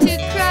start to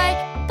cry.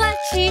 But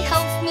she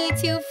helps me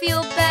to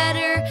feel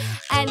better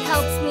and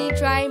helps me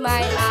dry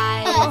my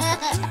eyes.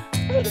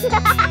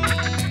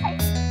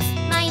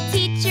 My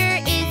teacher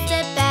is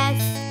the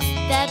best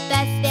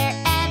there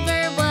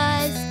ever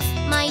was.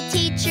 My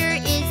teacher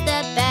is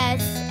the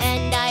best,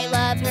 and I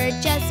love her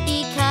just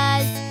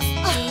because.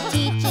 She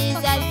teaches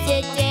us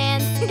to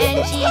dance,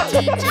 and she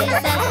teaches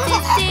us to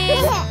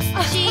sing.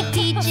 She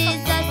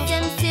teaches us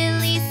some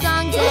silly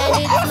songs beans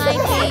and it's my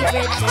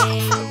favorite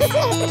thing.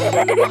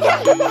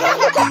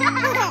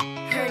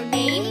 Her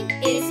name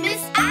is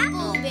Miss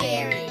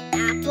Appleberry.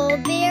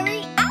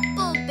 Appleberry,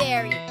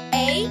 Appleberry.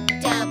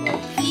 A-P-P-E-B-E-R-R-Y.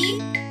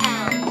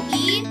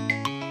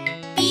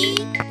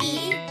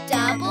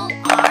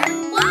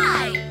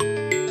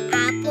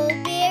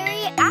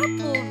 Appleberry.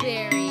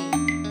 Appleberry.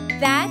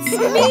 That's me.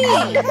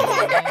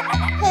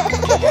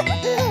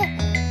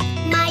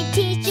 My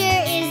teacher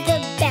is the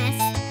best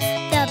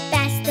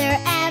there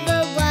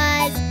ever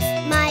was.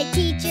 My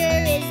teacher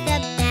is the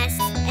best,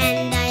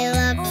 and I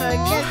love her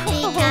just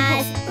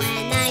because.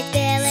 When I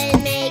fail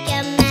and make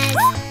a mess,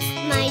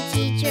 my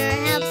teacher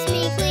helps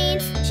me clean.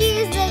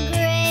 She's the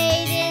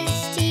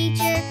greatest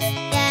teacher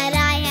that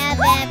I have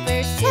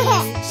ever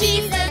seen.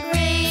 She's the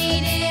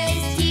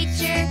greatest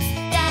teacher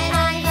that I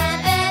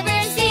have ever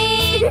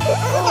seen.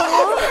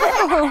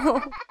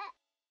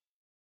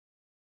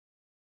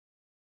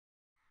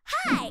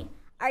 Hi,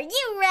 are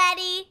you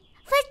ready?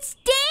 Let's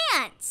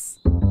dance!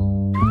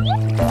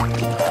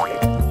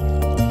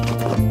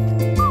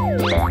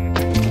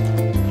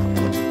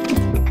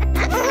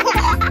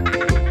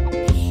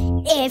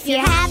 If you're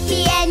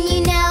happy and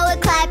you know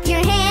it, clap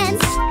your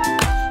hands.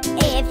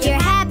 If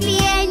you're happy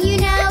and you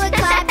know it,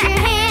 clap your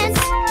hands.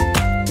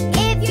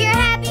 If you're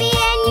happy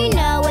and you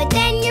know it,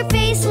 then your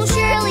face will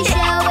surely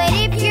show it.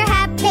 If you're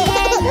happy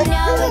and you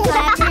know it,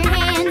 clap your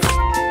hands.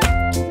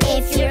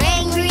 If you're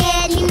angry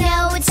and you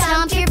know it,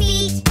 stomp your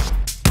feet.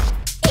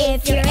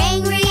 If you're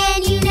angry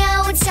and you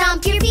know it,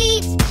 stomp your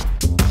feet.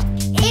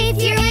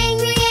 If you're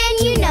angry and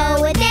you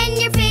know it, then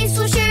your face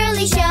will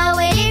surely show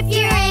it. If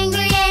you're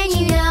angry and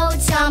you know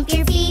it, stomp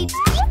your feet.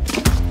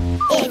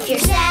 If you're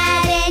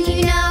sad and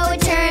you know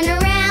it, turn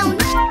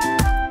around.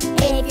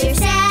 If you're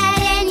sad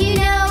and you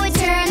know it,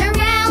 turn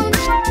around.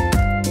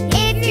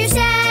 If you're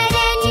sad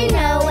and you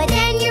know it,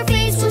 then your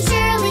face will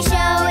surely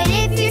show it.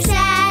 If you're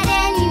sad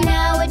and you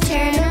know it,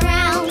 turn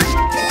around.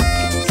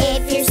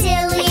 If you're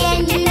silly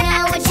and you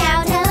know it,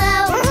 shout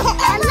hello,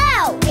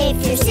 hello.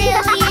 If you're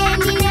silly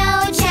and you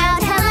know it,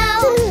 shout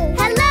hello,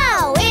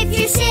 hello. If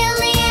you're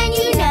silly and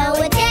you know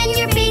it, then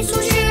your face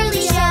will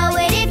surely show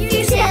it. If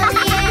you're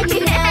silly and you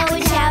know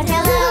it, shout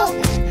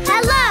hello,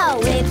 hello.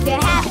 If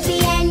you're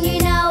happy and you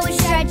know it,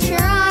 stretch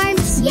your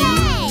arms.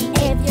 Yay!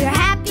 If you're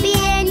happy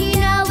and you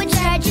know it,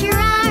 stretch your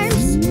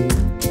arms.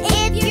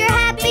 If you're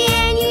happy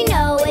and you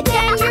know it,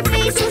 then your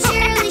face will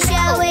surely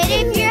show it.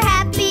 If you're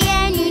happy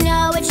and you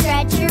know it,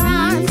 stretch your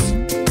arms.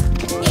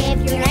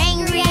 If you're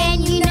angry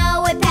and you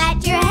know it,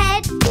 pat your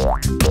head.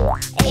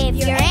 If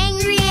you're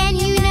angry and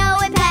you know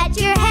it, pat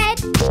your head.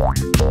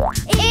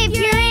 If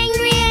you're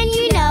angry and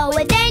you know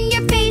it, then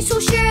your face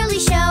will surely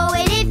show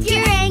it. If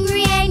you're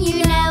angry and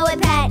you know it,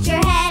 pat your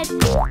head.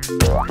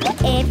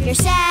 If you're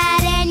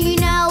sad and you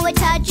know it,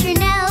 touch your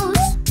nose.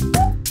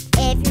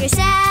 If you're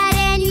sad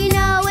and you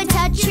know it,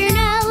 touch your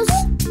nose.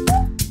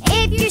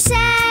 If you're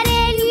sad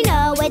and you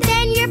know it,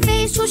 then your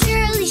face will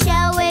surely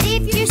show it.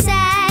 If you're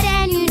sad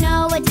and you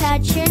know it,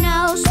 touch your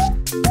nose.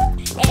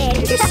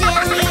 If you're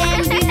silly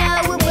and you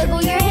know it,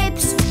 wiggle your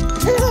hips.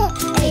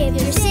 If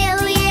you're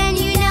silly and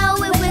you know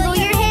it, wiggle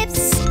your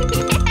hips.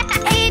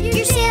 If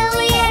you're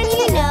silly and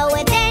you know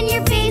it, then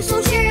your face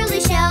will surely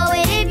show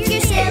it. If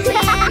you're silly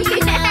and you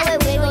know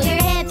it, wiggle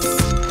your hips.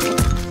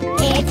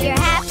 If you're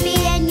happy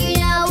and you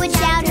know it,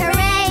 shout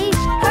hooray,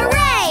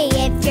 hooray.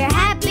 If you're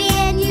happy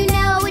and you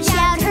know it,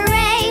 shout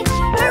hooray,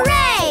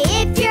 hooray.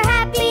 If you're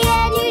happy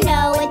and you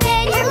know it,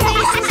 then your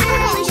face will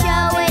surely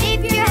show it.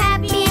 If you're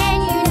happy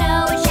and you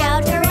know it,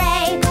 shout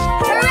hooray,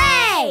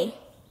 hooray.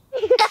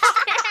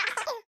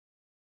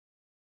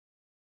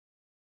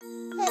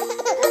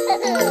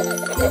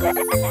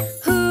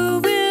 Who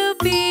will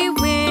be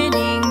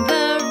winning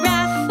the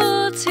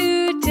raffle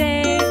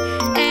today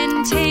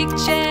and take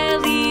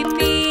Jelly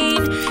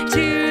Bean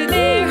to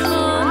their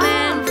home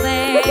and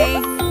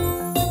play?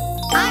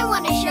 I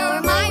want to show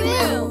her my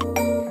room.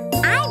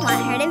 I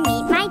want her to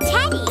meet my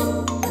teddy.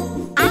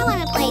 I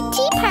want to play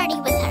tea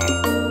party with her.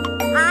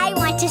 I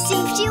want to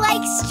see if she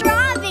likes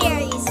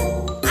strawberries.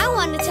 I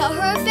want to tell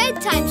her a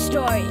bedtime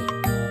story.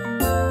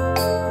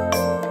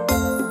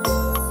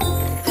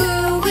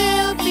 Who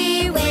will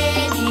be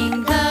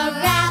winning the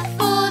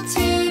raffle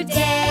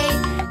today?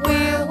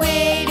 We're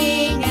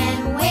waiting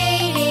and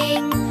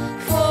waiting,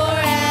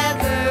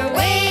 forever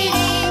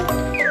waiting.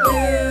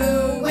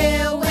 Who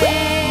will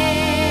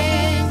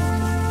win?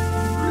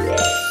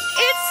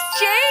 It's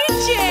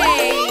JJ!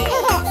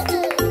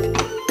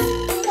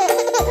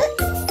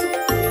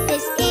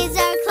 This is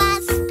our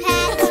class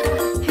pet.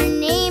 Her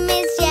name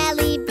is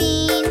Jelly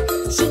Bean.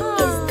 She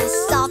is the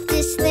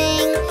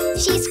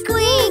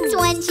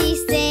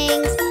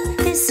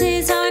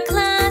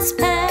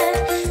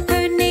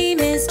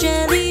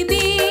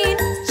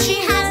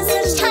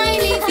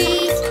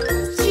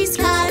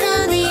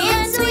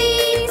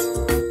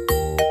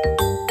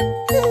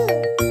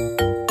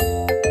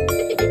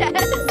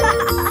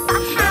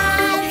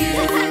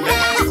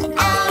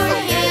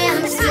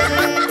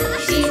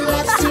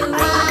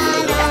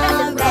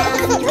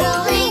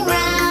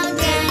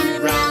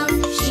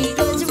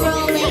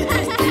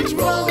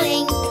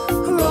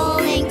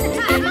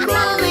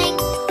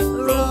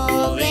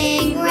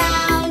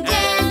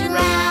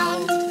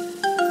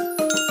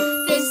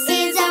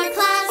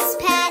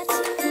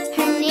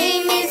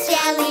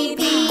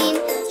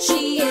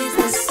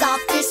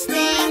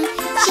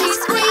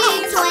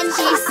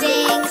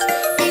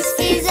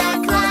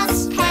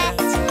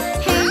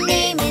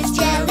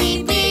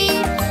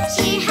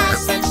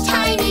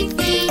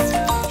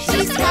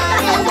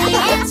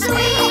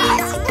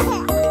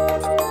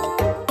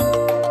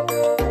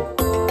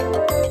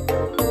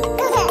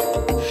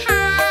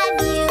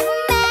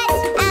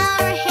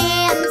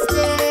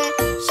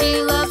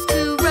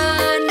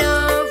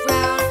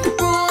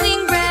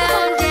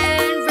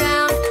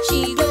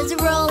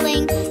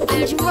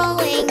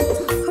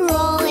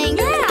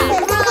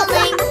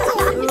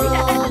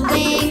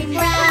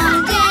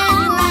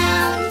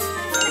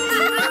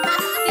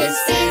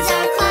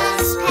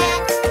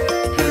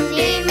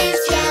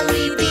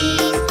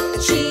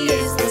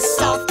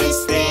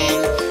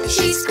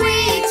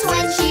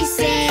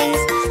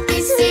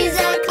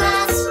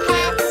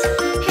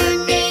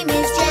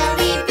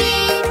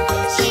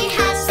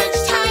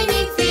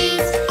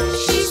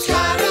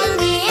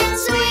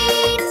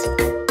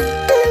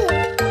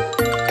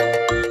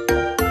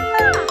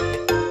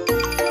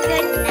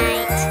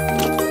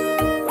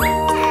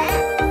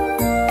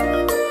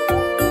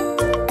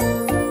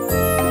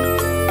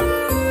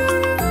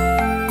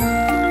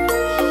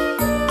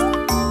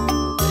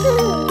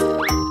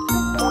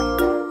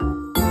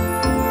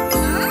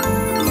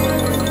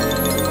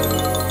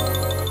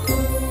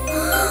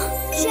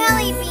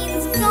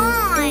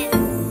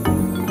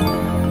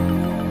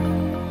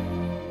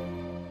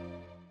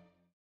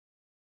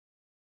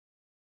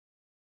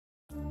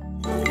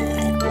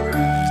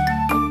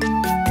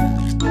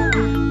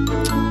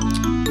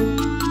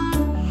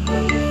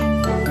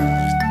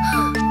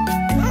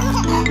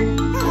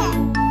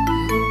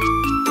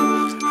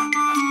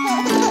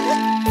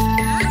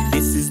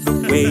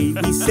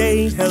we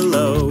say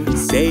hello.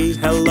 Say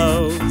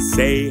hello,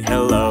 say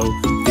hello.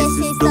 This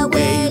is the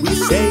way we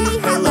say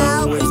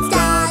hello. It's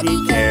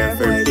doggy care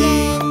for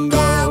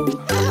Bingo.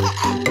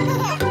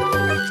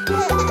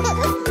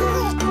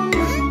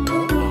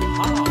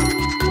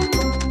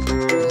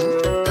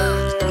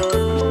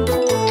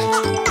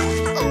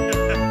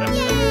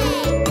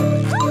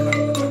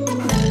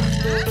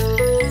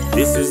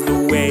 This is the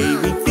way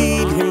we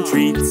feed him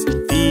treats.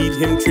 Feed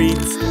him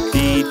treats,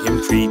 feed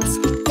him treats.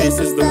 This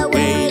is the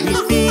way we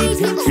feed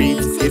him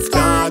treats. It's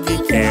doggy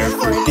care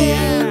for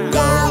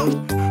Bingo.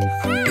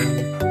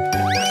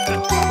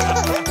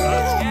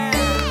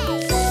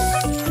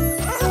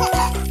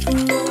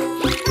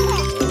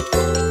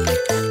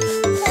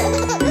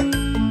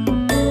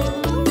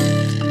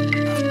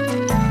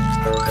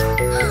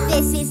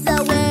 This is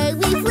the way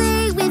we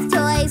play with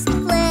toys.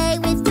 Play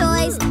with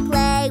toys,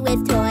 play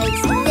with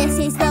toys. This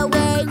is the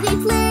way we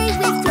play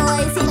with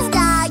toys. It's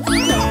doggy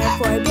care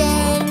for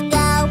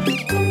Bingo.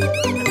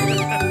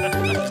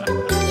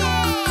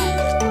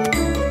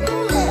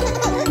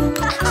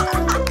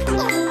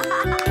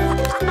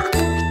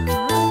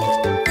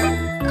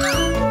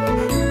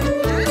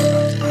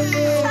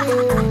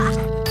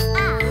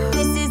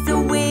 This is the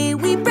way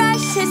we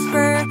brush his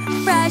fur,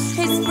 brush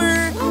his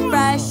fur,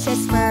 brush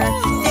his fur.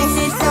 This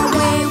is the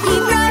way we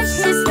brush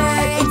his fur.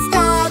 It's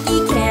doggy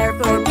care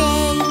for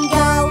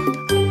Bingo.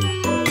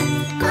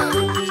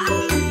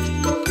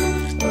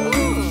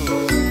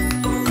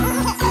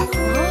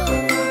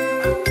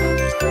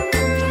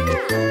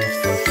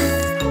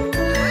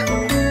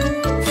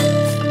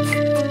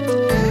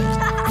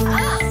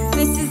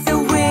 This is the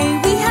way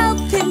we help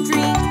him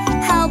drink,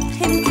 help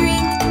him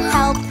drink,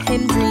 help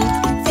him drink.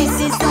 This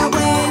is the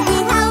way we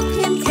help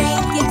him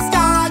drink. It's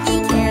doggy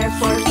care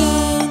for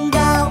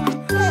Bingo.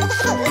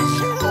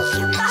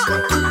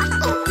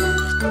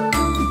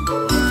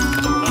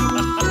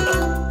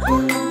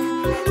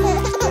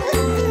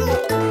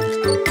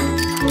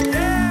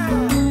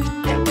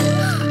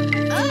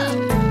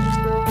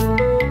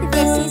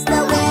 This is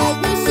the way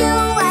we show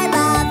our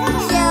love,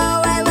 show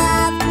our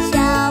love,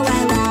 show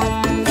our love.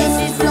 This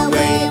is the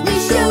way we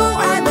show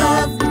our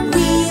love.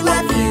 We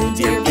love you,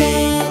 dear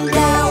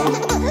Bingo.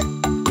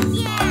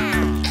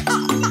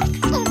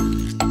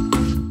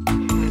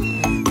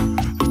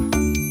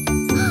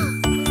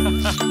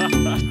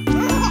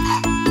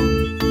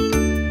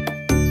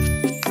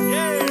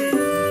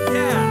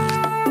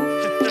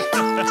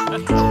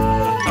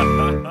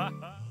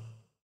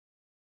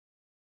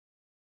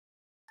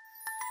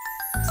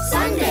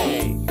 Sunday,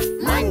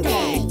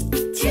 Monday,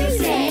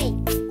 Tuesday,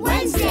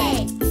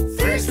 Wednesday,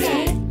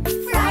 Thursday,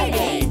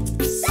 Friday,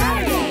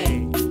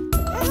 Saturday.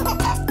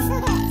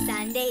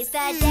 Sunday's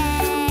the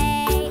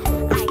day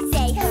I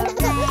say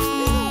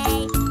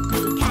hooray,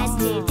 because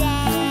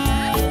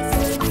today's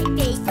my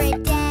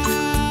favorite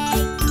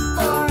day.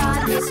 For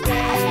on this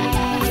day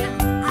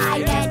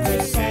I get to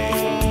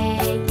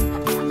say,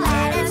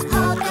 let us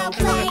all go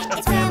play,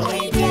 it's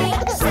family day.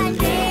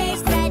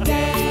 Sunday's the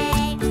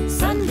day.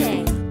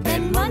 Sunday,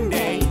 then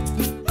Monday.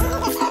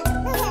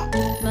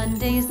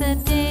 Monday's the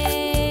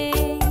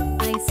day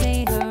I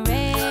say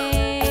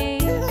hooray,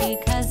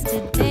 because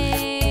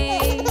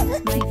today's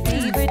my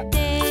favorite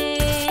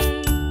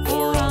day.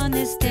 For on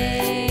this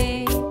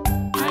day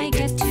I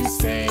get to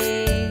say,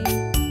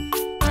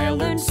 I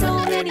learned so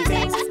many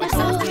things, my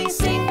songs we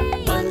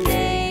sing.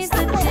 Monday's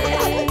the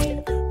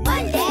day.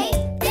 Monday,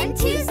 then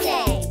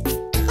Tuesday.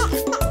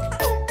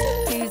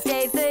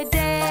 Tuesday's the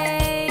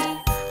day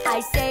I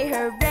say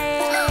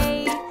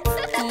hooray,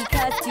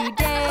 because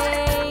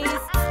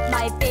today's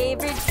my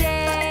favorite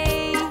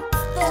day.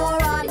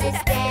 For on this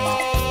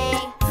day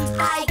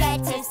I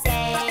get to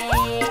say,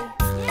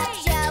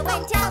 show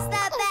and tell's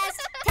the best.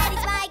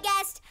 Teddy's my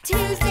guest.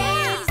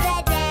 Tuesday's the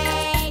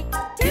day.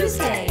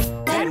 Tuesday,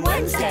 then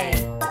Wednesday.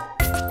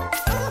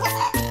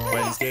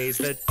 Wednesday's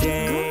the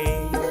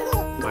day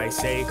I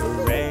say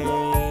hooray,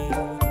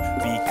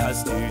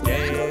 because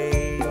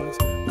today's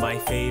my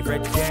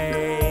favorite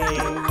day.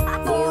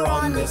 For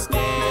on this day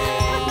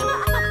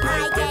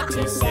I get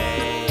to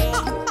say,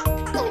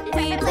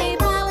 We play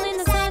ball in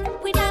the sun,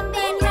 we jump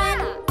and run.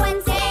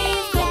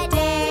 Wednesday's the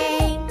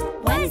day.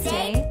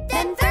 Wednesday,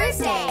 then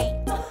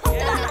Thursday.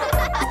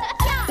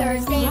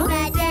 Thursday's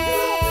the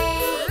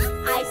day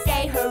I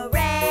say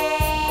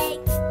hooray,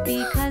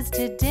 Because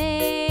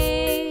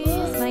today's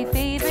my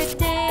favorite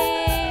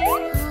day.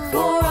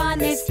 for on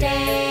this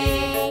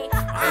day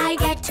I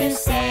get to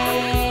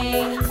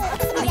say,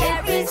 we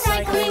get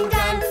recycling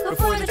done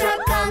before the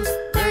truck comes.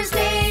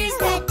 Thursday's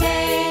the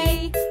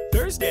day.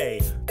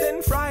 Thursday,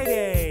 then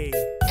Friday.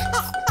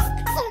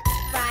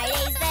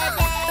 Friday's the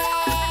day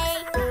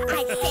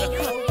I say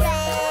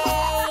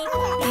hooray,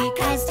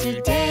 because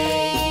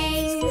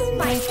today's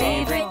my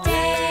favorite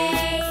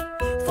day.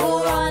 For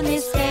on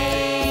this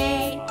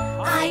day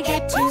I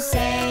get to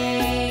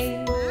say,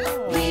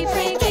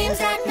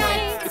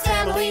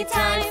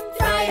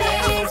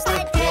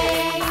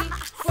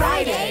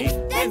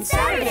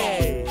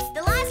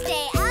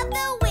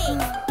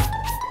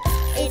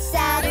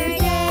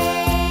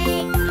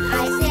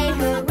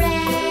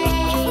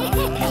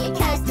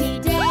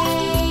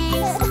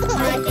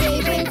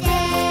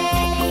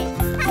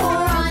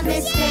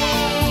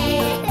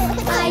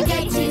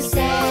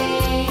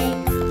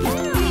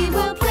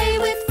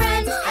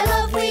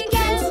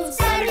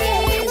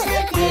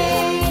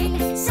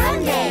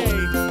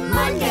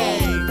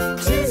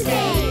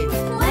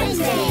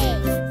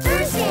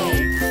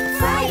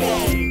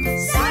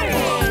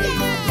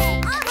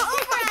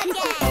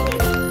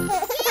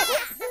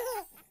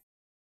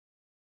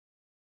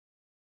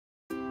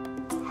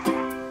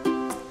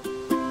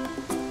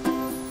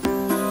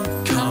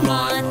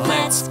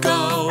 let's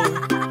go.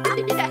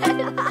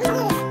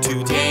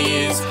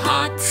 Today is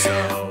hot,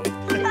 so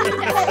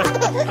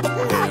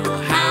we'll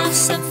have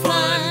some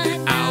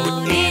fun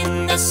out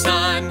in the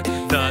sun.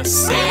 The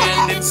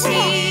sand and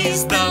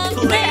sea's the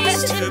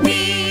place to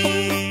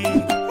be.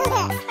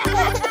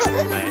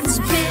 Let's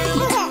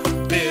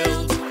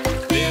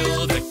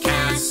build a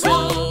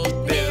castle.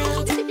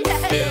 Build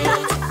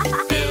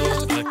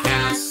a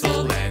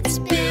castle. Let's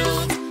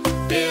build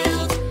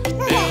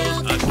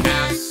a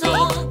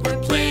castle. We're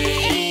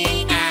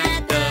playing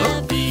at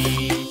the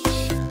beach.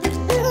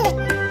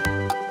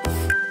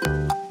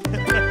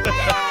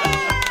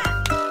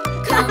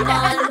 Come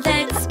on,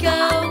 let's go.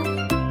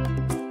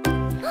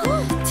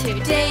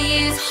 Today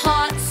is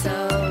hot, so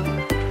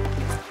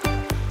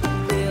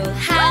we'll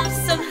have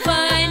some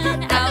fun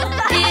out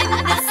in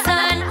the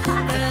sun.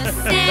 The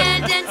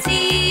sand and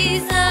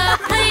sea's a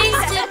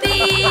place to be.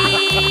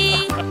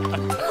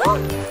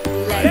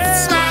 Let's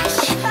splash,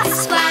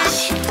 splash,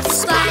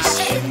 splash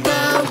in the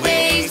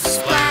waves.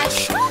 Splash,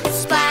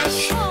 splash,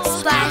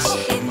 splash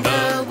in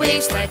the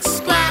waves. Let's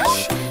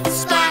splash,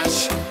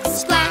 splash,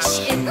 splash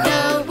in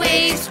the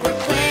waves. We're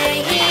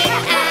playing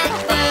at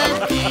the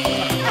beach.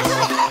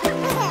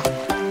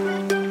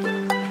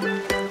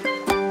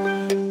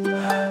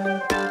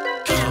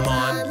 Come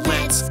on,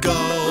 let's go.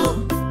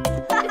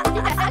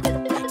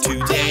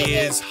 Today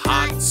is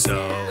hot, so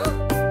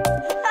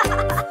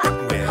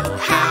we'll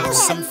have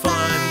some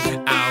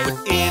fun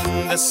out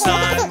in the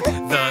sun.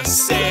 The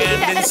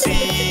sand and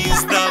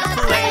sea's the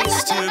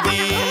place to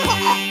be.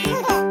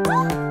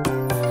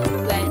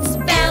 Let's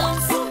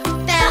bounce,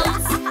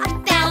 bounce,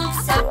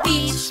 bounce a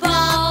beach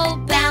ball.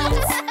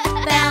 Bounce,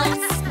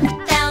 bounce,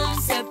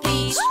 bounce a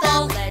beach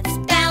ball. Let's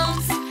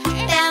bounce,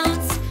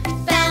 bounce,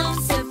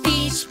 bounce a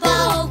beach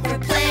ball. We're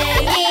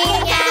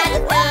playing at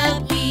the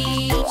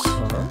beach.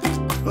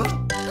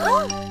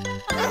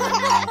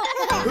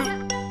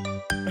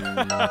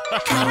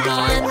 Come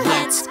on,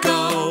 let's go.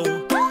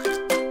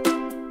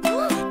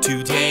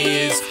 Today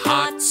is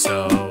hot,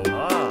 so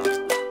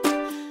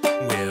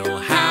we'll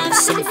have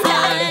some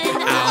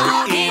fun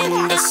out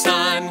in the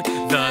sun.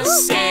 The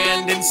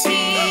sand and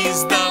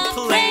sea's the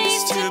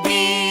place to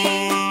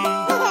be.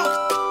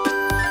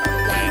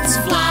 Let's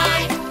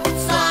fly,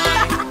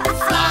 fly,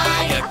 fly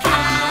a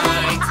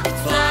kite.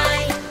 Fly,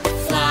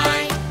 fly,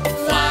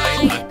 fly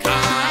a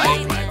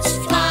kite. Let's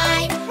fly,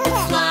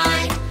 fly,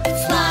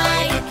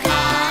 fly a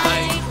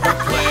kite. We're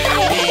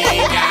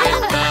playing at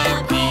the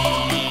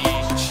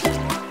beach.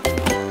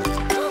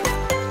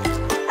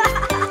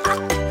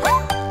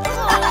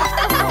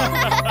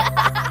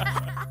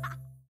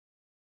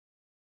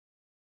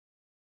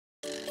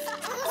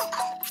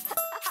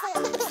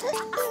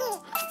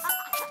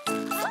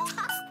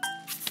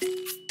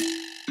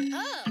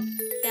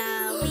 The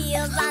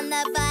wheels on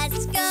the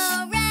bus go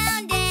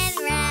round and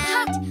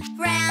round,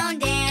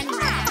 round and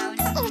round,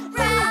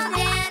 round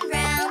and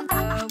round. The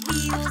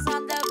wheels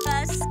on the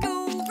bus go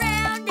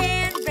round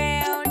and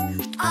round.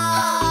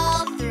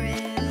 All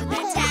through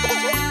the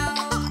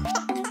town.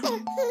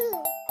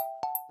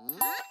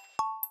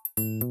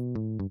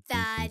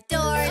 The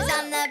doors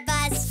on the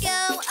bus go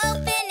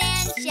open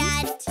and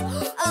shut,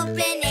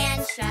 open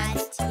and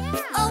shut,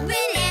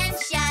 open and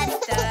shut.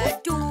 The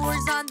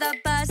doors on the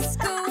bus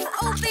go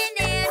open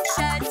and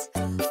shut.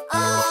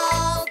 All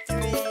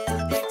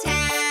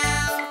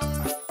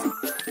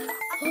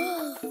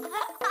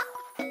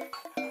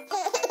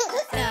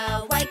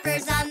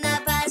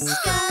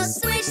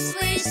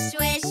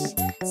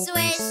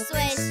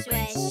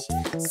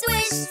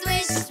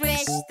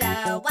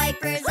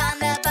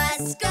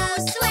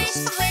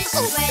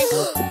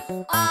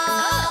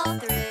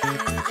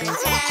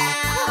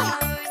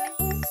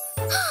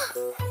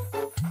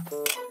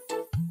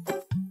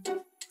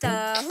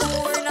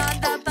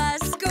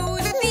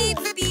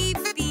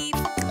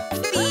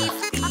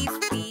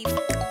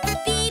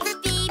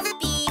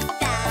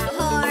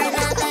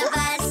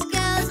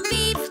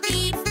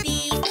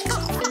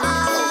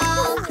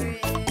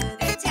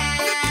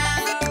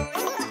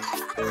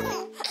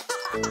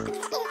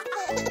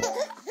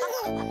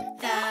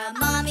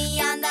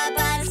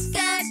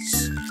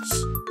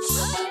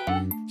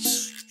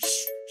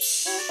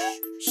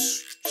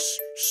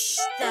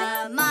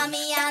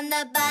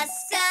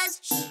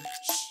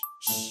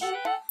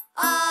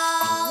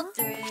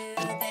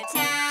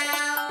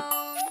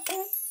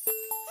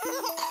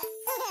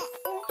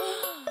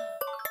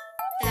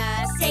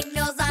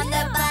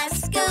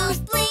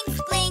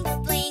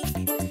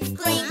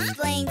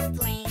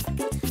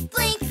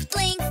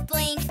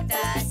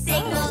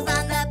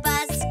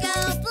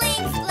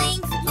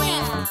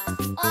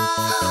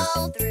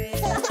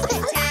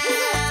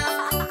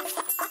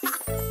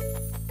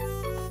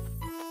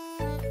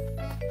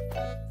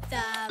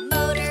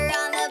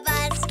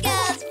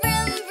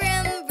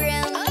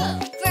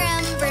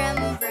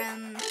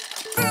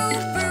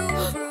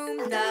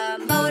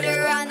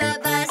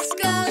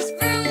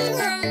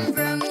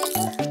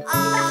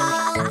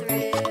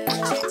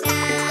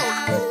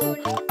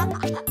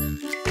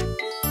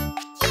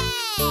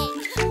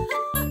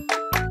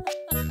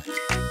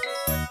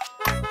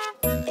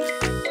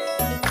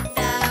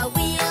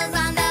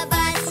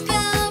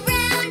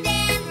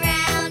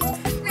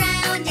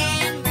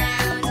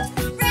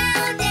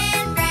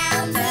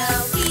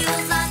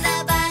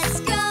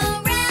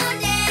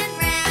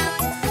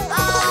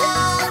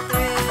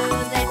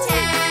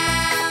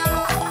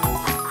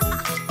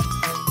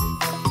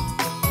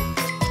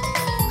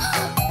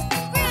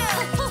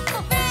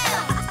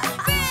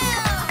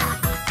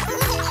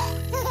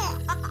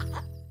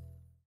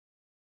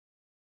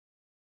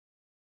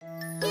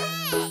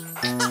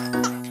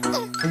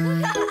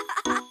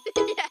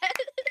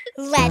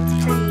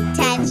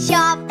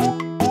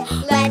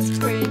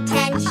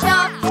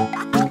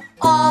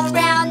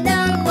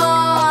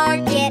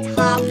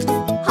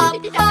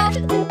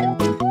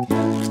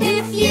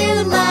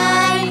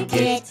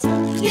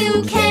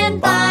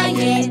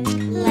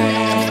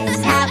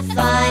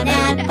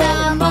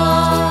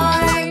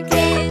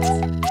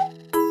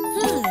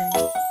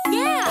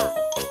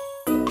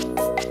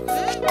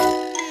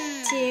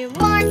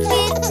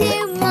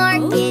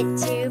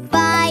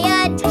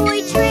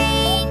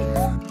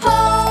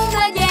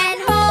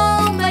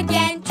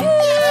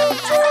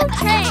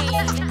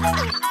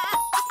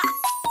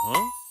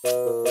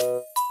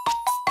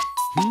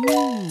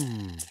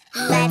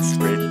Let's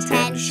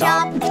pretend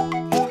shop.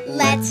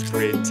 Let's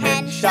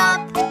pretend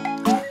shop.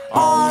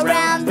 All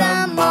around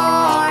the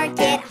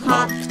market,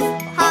 hop,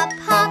 hop,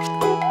 hop.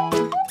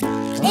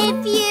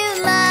 If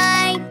you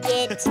like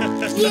it,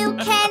 you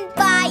can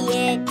buy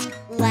it.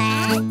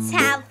 Let's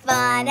have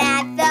fun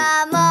at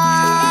the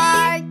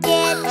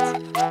market.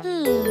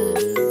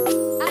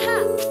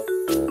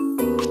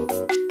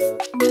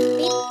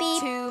 Beep,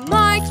 beep. To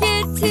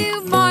market,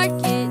 to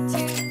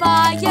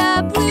buy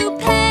a blue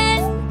pen.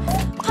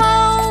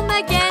 Home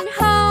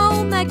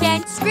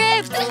again,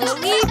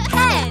 scribbly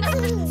pen.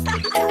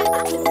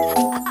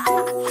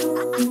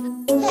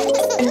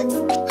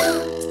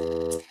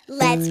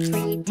 Let's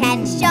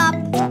pretend shop.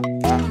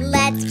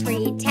 Let's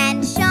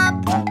pretend shop.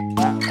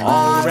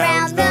 All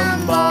around the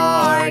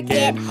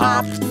market,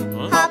 hop,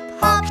 hop,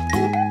 hop.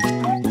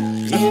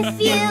 If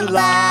you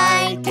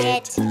like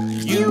it,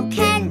 you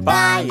can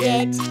buy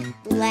it.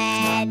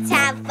 Let's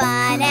have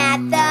fun at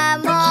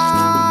the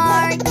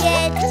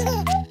market.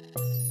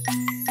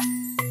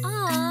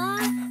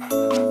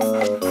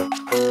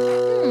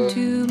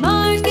 To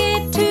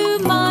market, to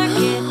buy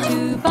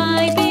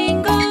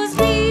Bingo's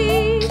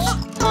leash.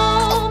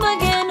 Home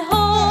again,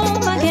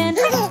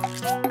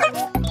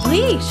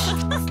 leash.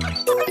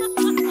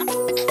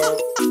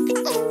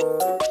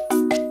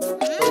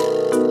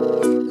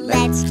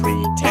 Let's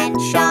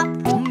pretend shop.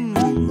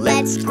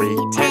 Let's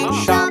pretend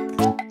shop.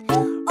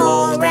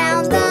 All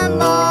around the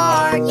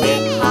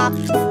market, hop,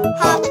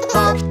 hop,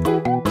 hop.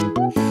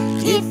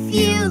 If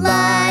you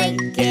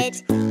like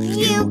it,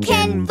 you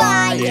can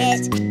buy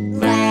it.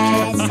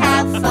 Let's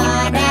have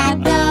fun at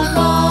the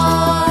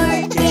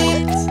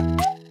market.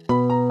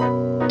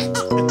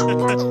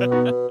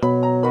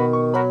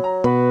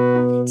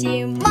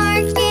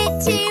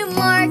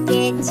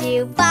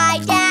 To buy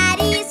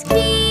Daddy's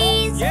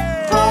keys.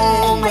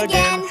 Home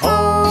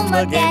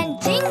again,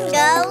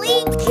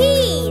 jingly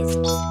keys.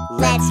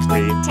 Let's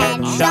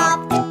pretend shop.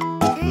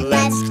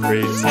 Let's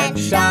pretend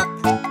shop.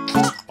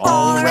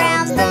 All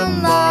around the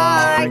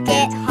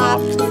market,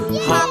 hop,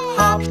 hop,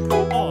 hop.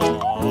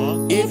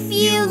 If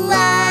you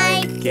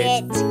like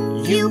it,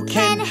 you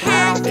can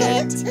have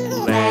it.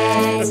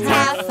 Let's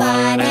have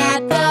fun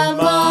at the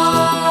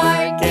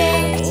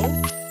market.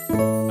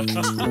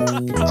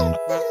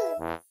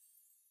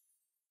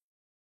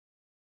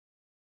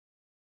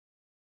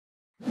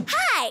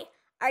 Hi,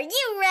 are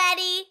you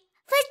ready?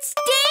 Let's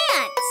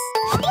dance!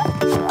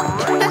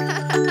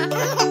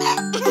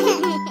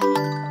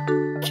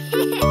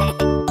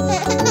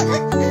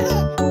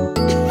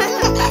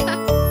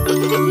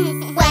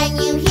 When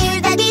you hear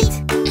the beat,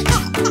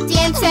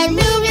 dance and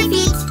move your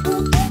feet.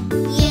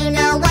 You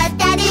know what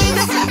that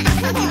is?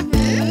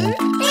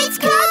 It's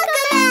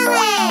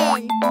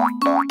CoComelon!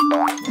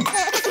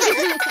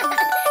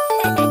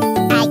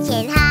 I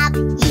can hop,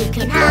 you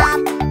can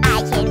hop.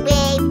 I can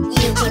wave,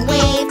 you can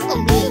wave.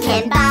 We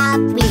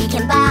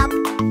can bob,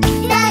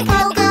 the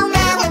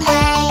CoComelon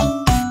way.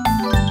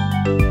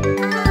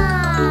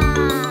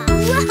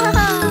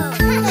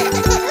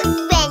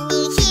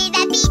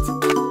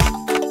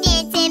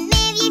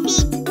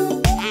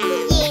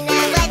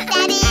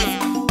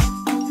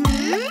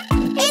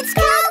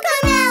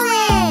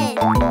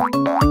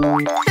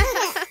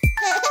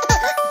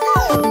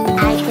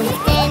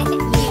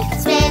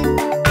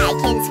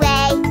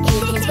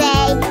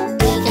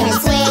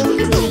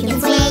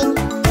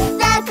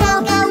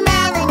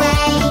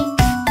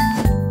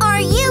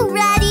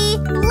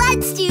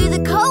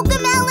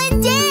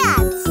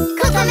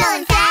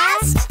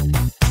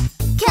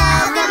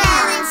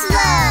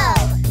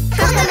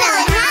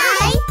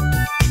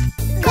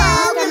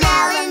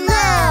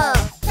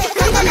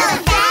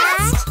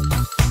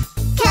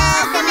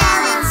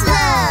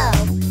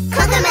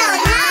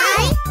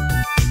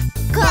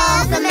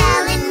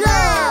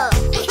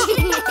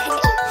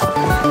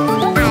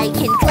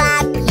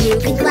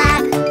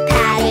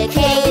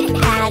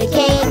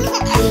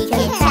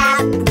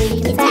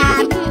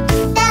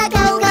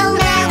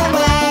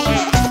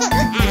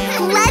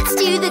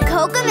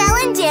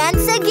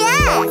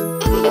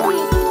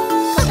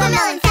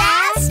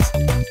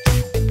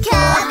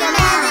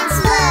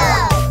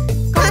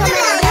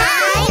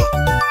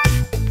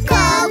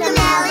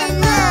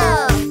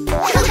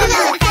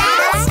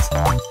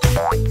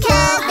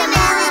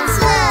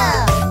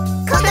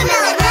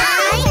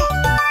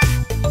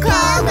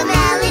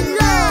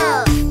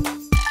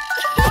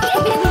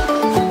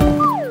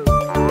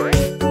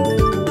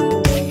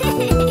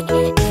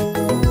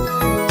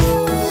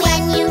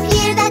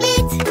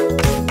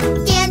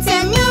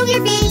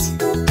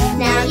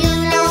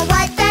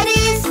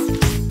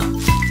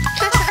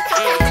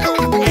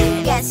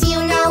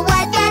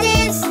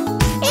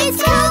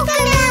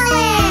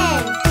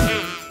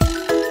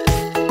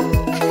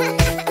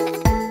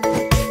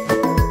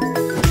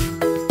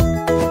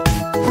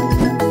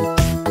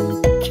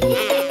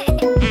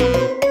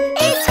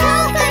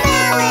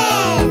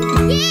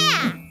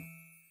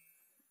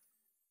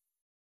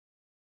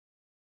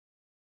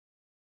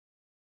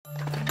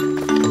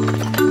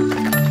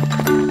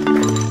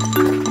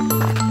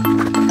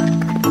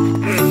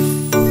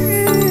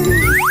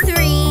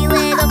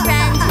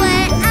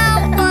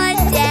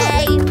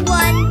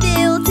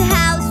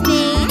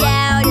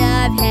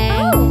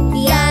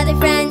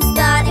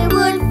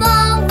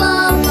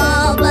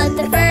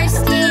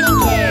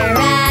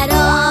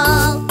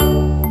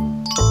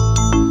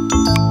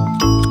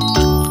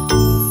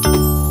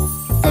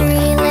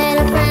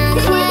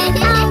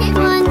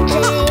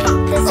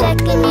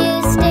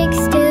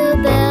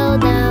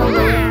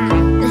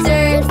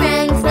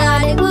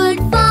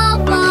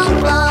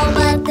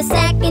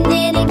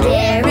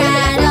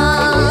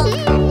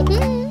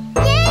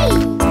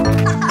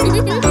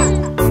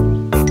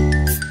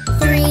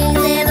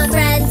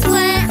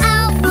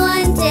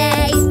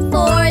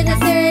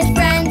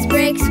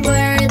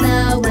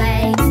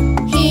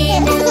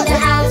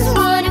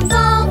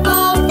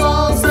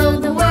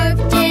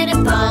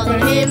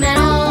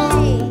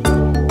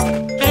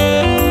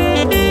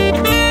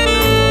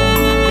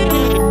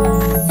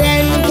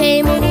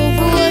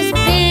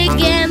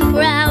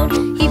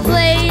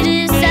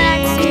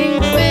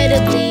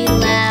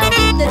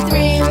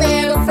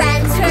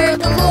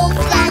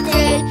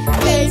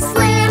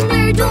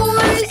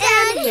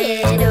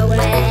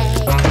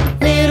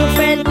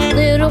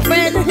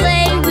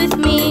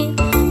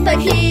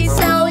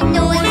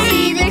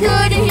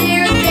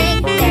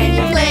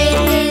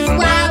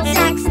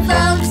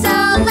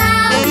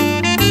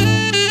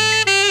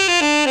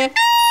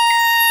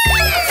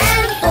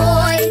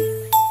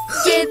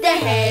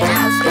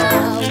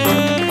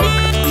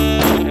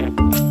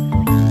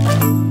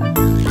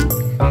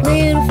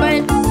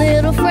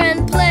 little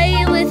friend,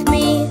 play with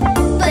me.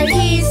 But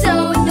he's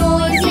so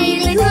noisy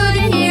they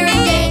couldn't hear a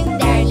thing.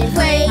 Then he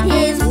played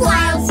his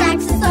wild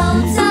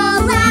saxophone so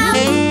loud.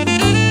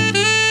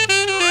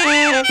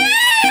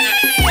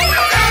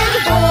 And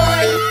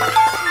boy,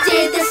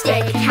 did the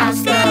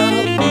steakhouse go.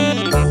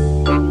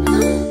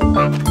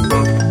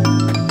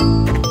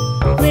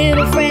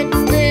 Little friend,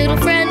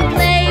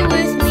 play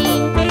with me.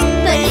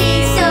 But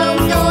he's so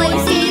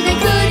noisy they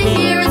couldn't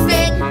hear a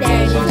thing.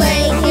 Then he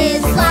played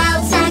his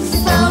wild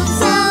saxophone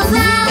so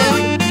loud.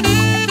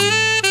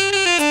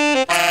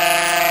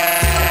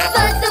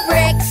 But the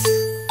bricks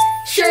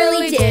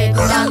surely did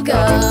not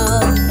go.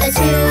 The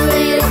two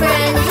little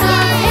friends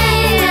got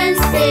hay and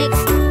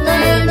sticks,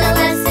 learned a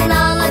lesson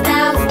all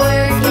about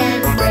work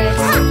and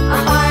bricks. A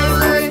hard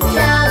work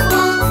job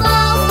won't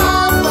fall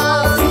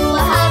to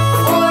a huff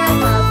or a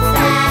puff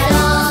at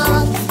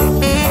all.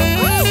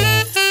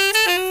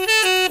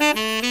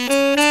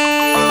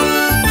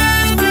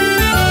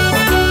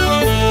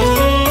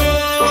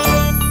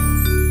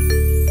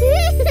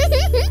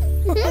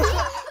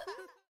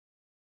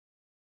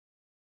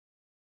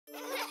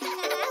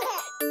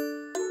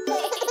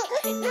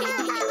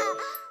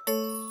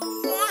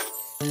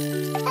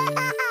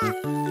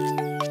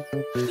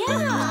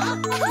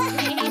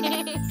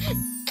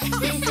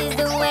 This is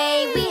the way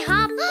we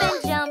hop and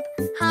jump,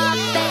 hop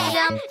and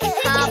jump,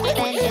 hop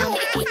and jump.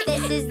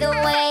 This is the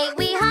way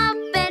we hop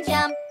and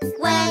jump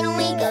when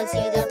we go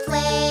to the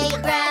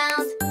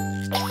playground.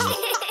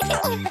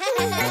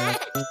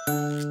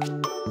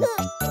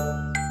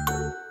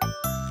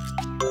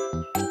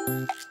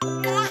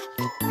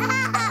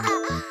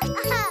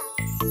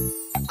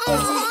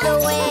 This is the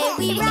way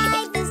we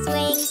ride the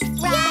swings,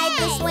 ride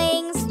the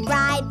swings,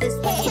 ride the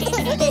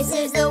swings. This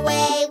is the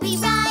way we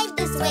ride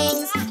the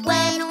swings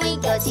when we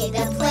go to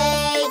the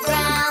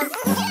playground.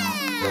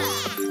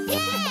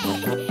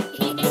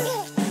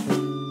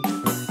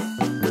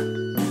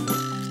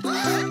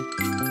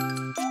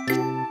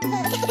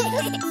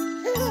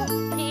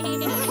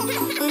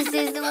 This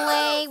is the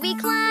way we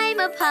climb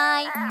up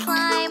high,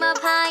 climb up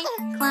high,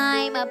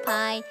 climb up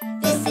high.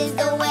 This is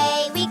the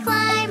way we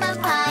climb up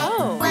high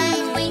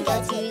when we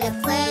go to the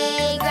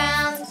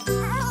playground.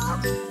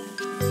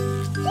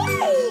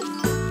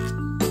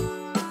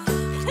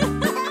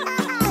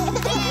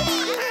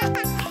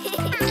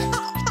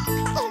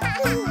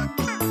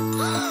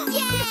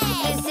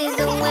 This is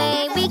the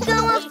way we go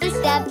up the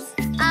steps,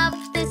 up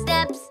the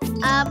steps,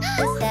 up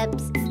the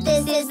steps.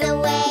 This is the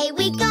way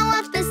we go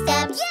up the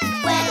steps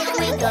when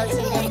we go to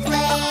the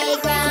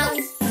playground.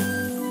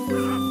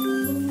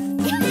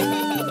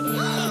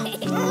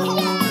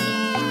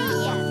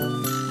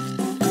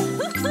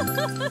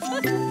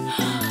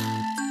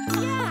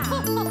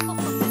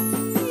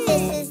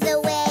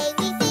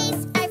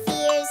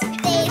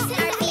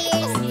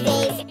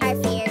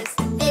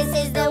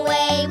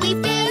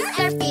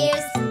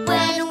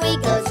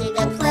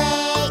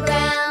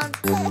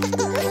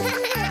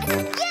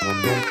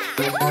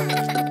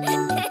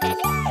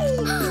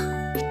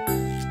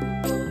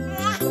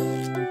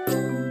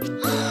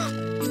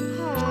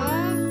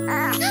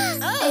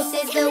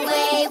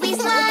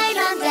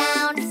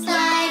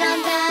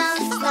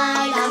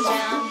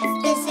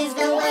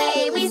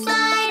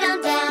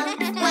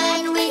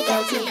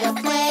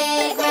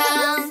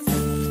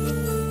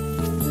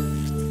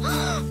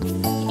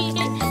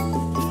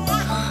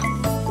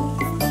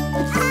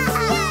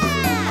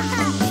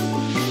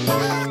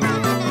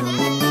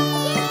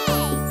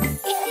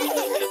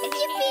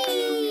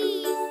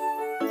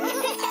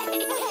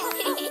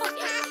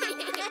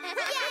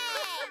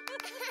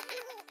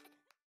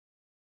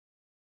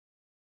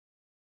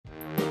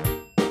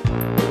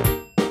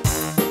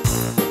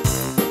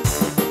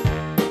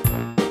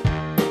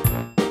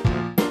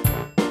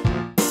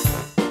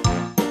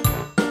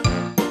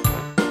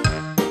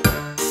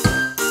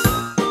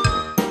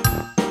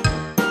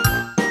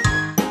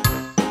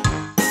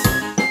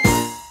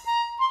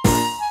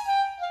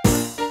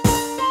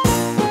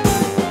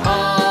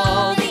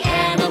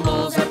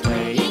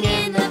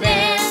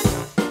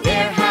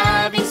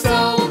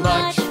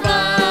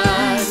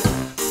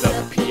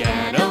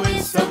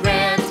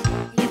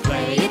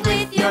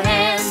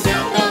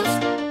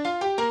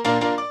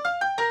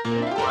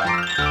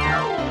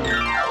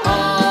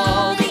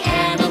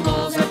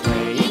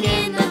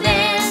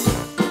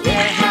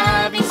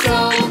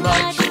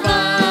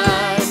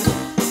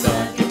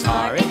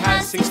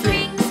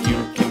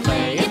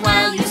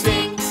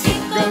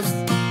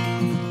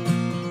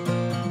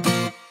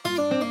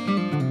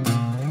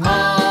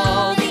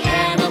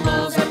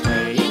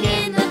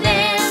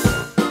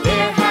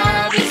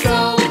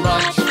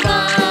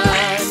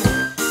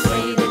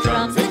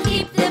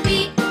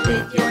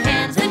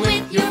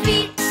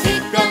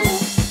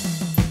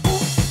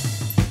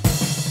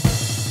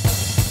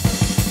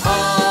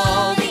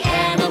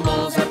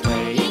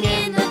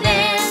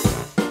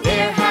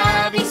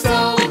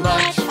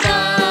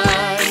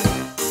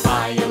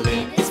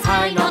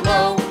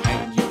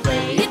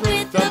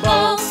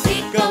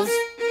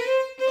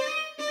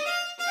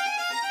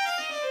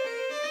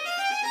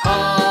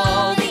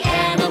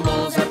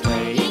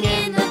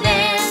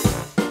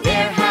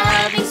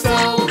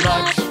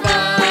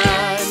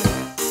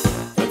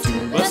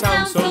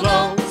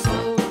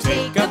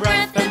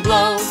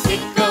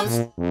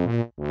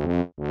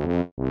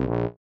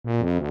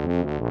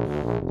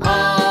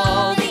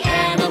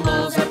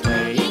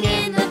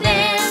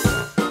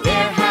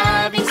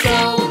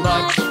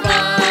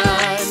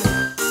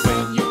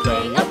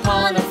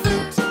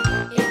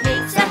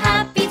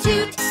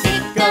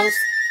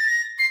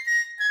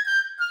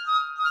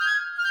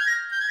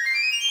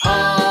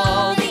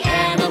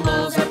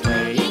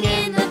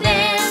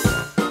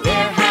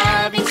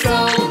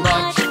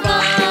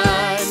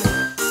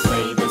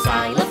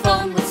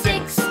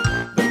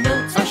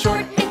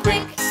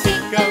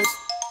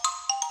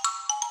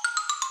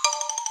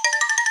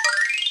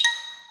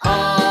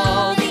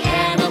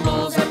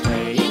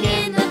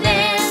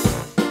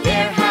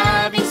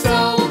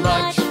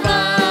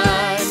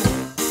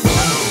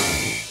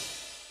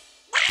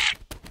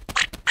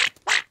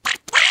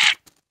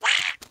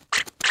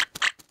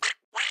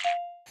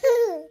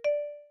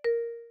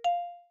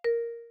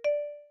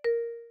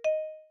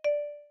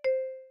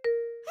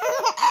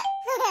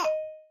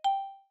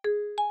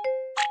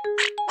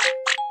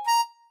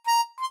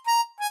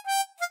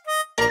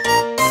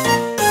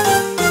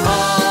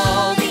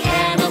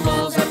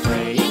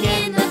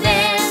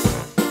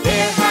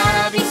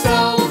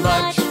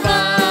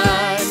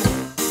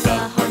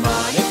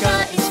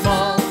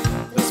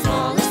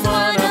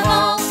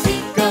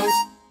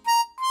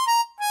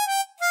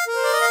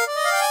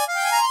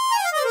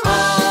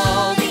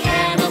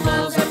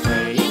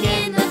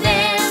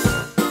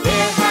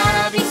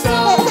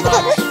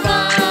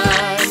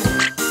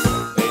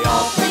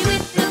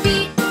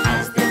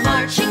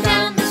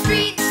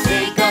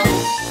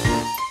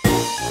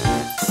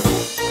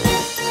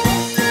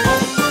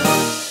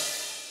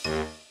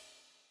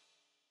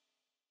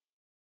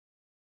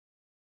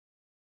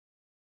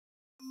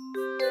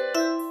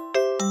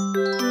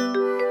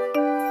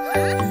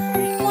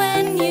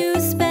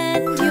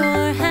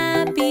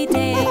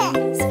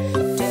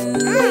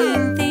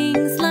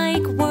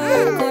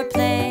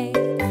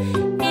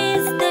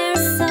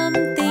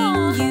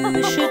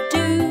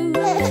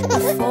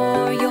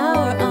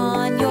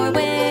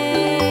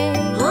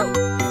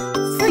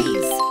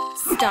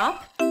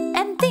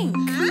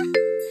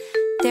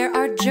 there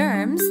are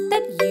germs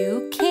that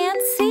you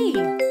can't see.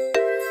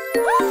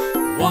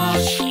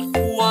 Wash,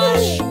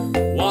 wash,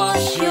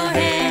 wash your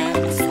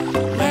hands.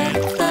 Let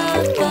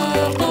the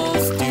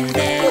bubbles do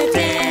their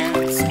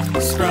dance.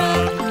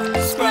 Scrub,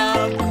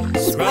 scrub,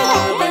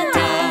 scrub a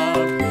dub.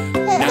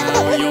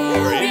 Now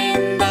you're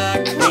in the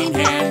Clean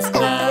Hands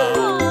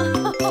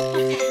Club.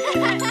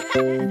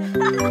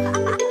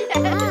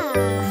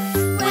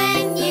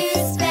 When you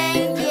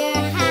spend your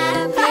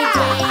happy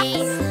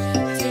days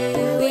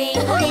doing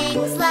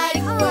things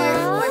like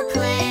work or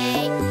play,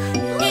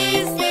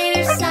 is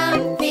there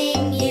something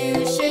you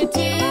should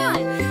do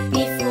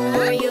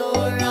before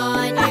you're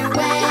on your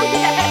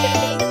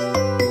way?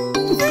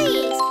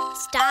 Please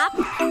stop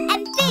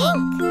and think.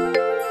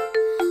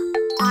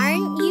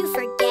 Aren't you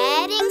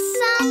forgetting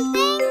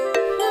something?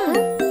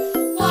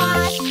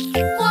 Wash,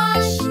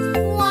 wash,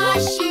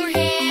 wash your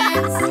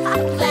hands.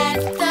 Let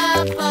the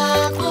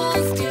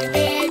bubbles do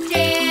their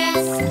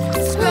dance.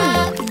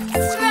 Scrub,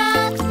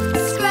 scrub,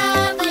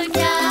 scrub a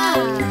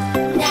dub.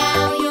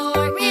 Now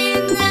you're in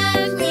the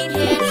Clean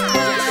Hands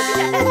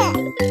Club.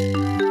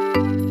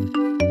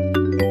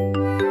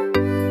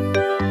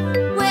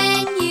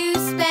 When you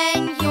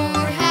spend your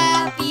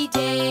happy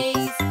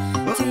days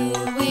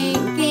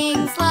doing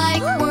things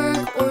like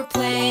work or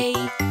play,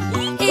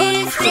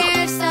 is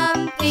there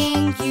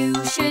something you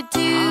should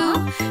do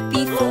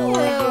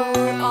before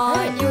you're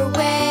on your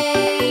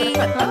way?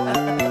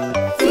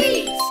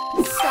 Please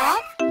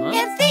stop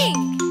and think.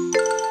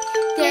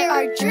 There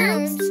are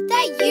germs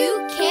that you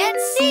can't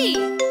see.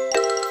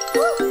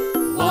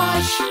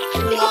 Wash,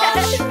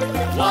 wash,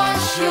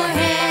 wash your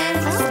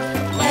hands.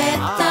 Let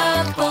the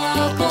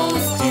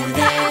bubbles do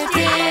their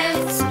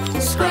dance.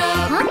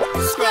 Scrub,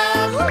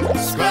 scrub,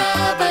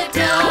 scrub a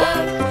dub.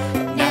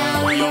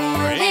 Now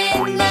you're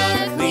in the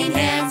Clean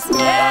Hands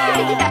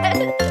Club.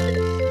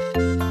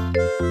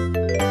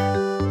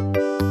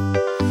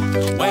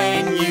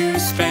 When you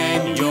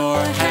spend your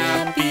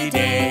happy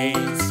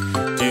days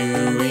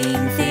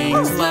doing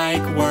things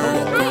like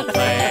work or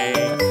play,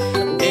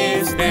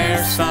 is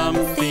there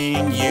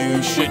something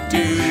you should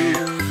do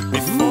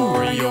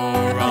before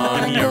you're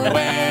on your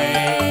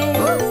way?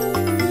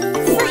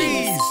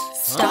 Please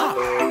stop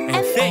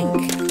and think.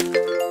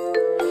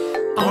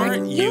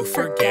 Aren't you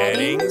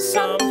forgetting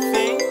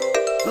something?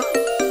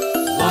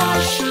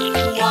 Wash,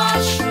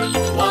 wash,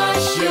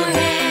 wash your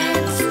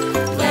hands.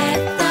 Let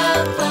the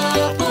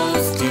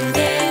bubbles do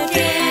their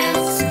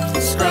dance.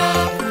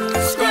 Scrub,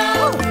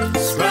 scrub,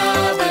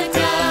 scrub a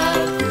dub.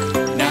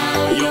 Now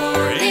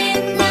you're in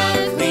the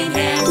Clean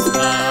Hands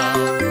Club.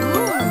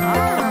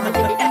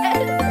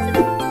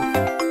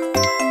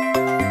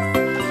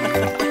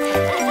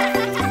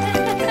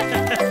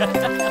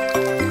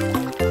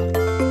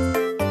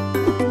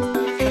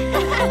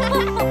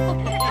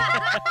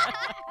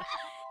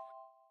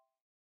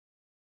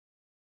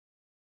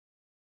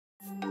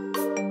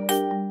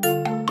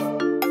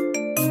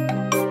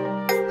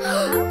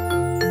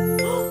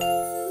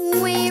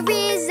 Where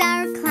is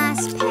our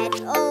class pet?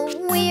 Oh,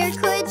 where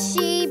could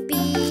she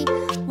be?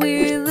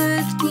 We're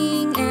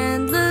looking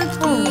and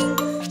looking,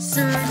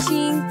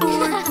 searching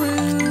for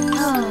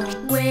clues.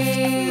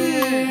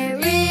 Where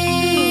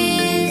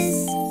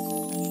is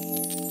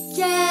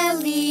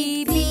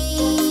Jelly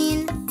Bean?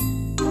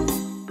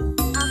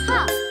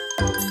 Aha!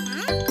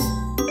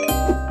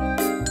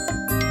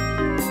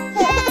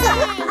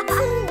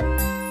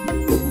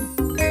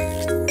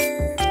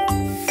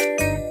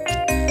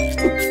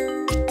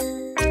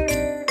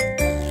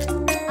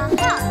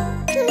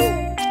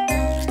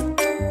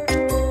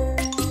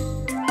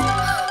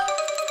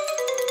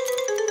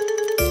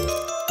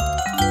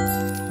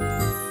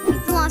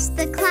 We've lost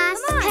the class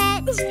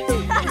pet.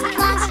 We've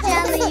lost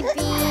Jelly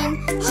Bean.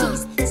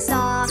 She's the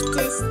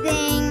softest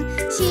thing.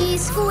 She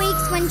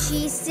squeaks when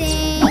she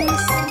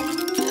sings.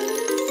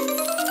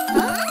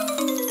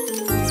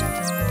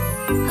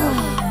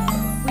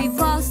 We've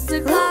lost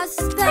the class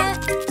pet.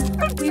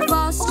 We've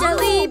lost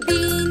Jelly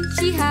Bean.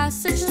 She has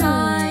such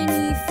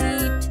tiny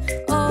feet.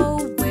 Oh,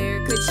 where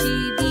could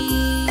she be?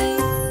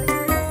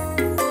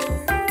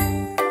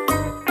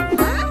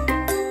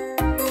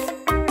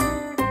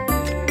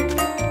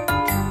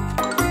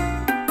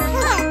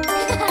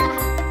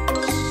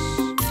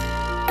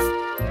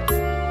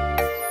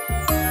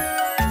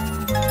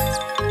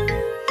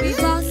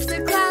 We've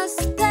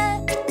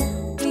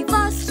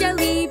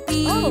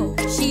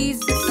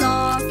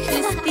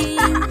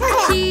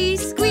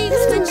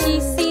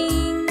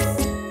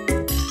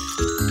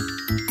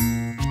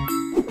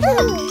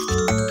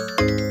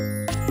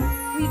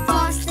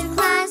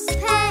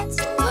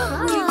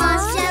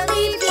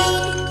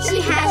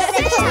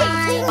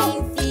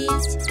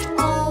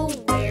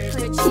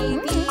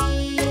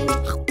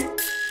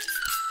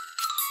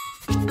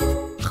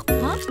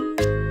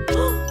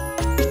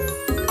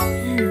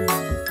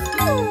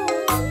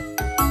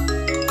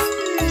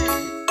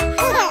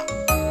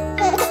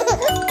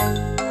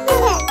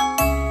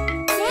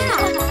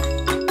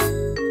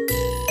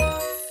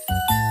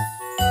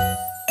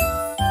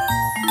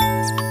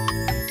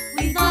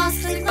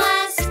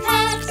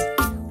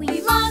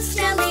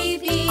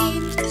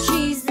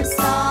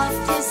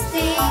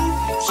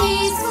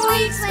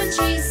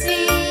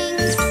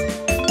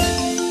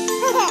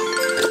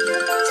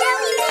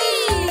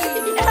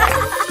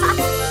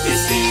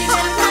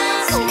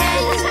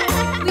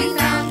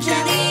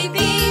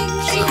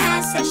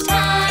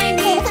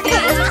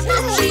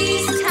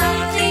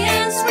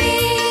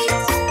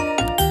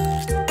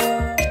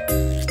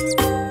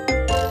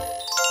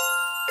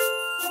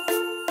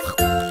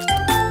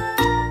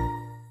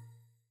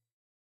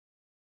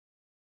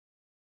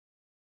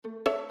 1.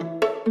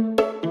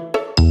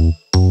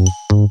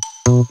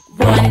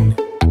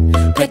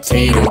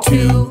 Potato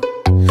 2.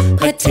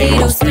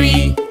 Potatoes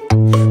 3.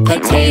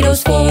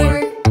 Potatoes 4.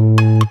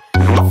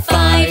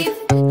 5.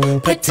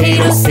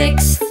 Potato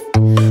 6.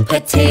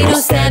 Potato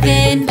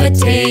 7.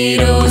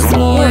 Potatoes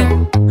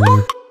more.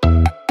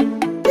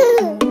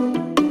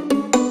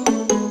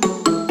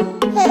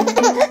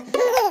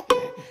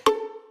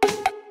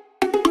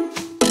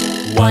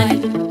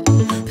 1.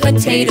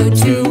 Potato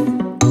 2.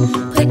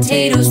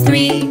 Potatoes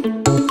 3.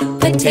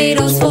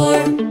 Potatoes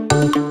 4.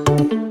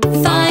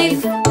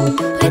 5.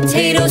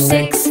 Potato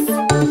 6.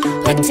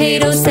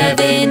 Potato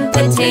 7.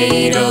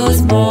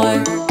 Potatoes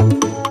more.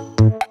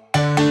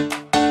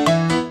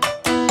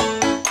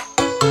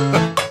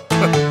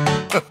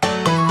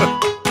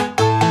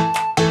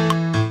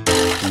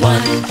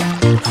 1.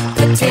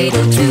 Potato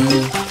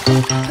 2.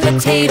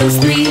 Potatoes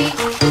 3.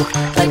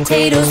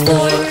 Potatoes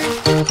 4.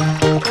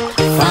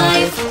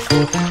 5.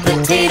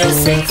 Potato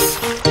 6.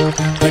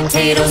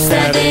 Potato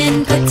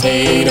 7.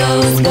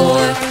 Potatoes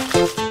more.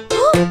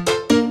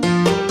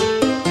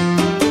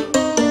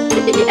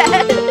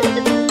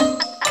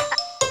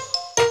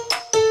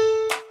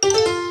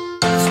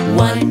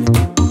 1.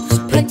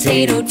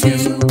 Potato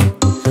 2.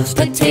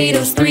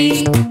 Potatoes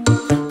 3.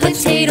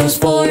 Potatoes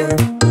 4.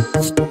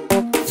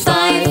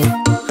 5.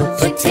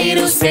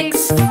 Potato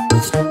 6.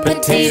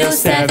 Potato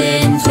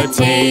 7.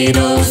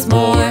 Potatoes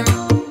more.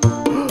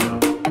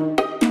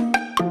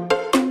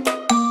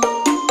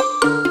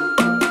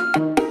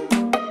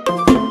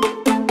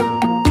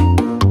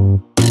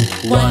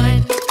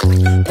 1.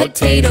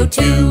 Potato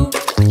 2.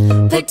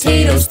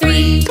 Potatoes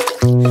 3.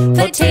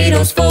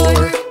 Potatoes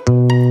 4.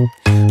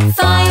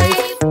 5.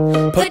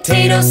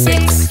 Potato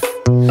 6.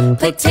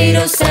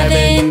 Potato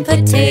 7.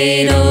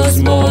 Potatoes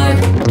more.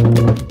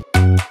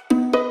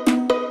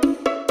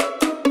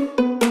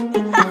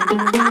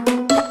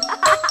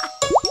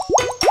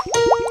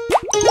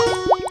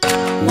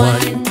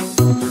 1.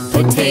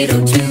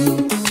 Potato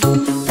 2.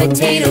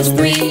 Potatoes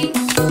 3.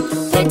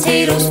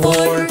 Potatoes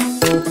 4.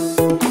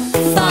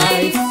 5.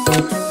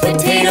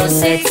 Potato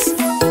 6.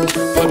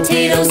 Potato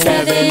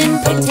 7.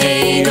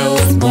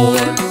 Potatoes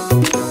more.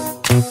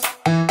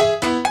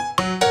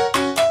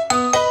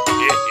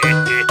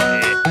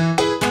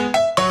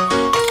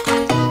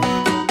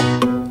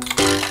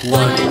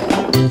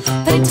 1.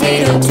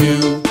 Potato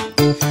 2.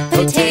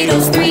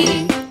 Potatoes 3.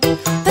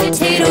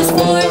 Potatoes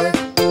 4.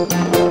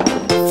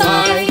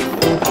 5.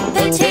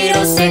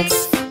 Potato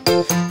 6.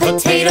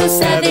 Potato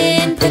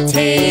 7.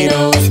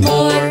 Potatoes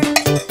more.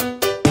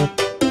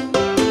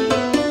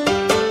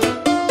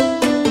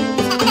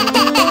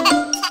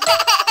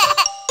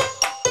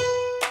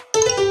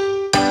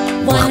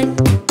 1.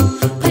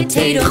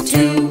 Potato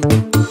 2.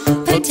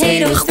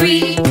 Potatoes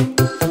 3.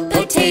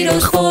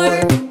 Potatoes 4.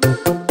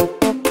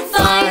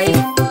 5.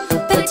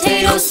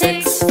 Potato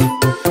 6.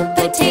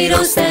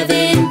 Potato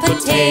 7.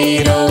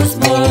 Potatoes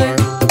more.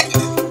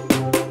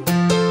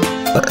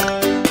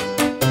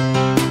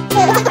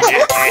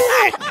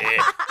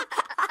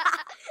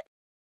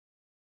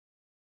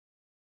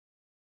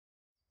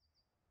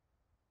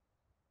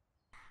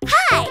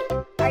 'Hi!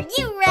 Are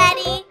you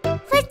ready?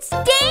 Let's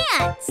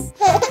dance!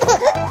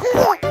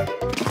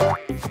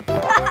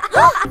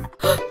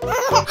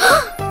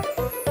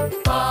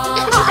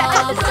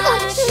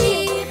 Black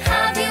sheep,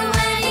 have you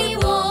any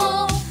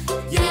wool?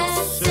 Yes,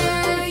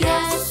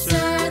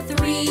 sir,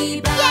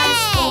 3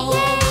 bags full.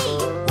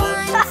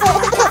 One for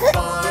the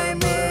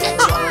farmer,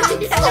 one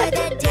for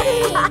the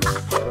day,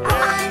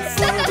 one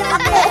for the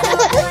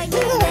boy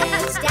who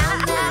lives down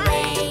the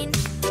lane.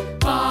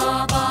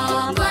 Baba,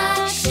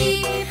 black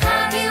sheep,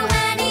 have you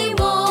any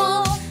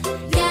wool?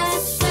 Yes,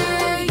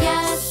 sir,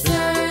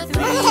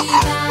 3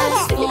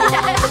 bags full.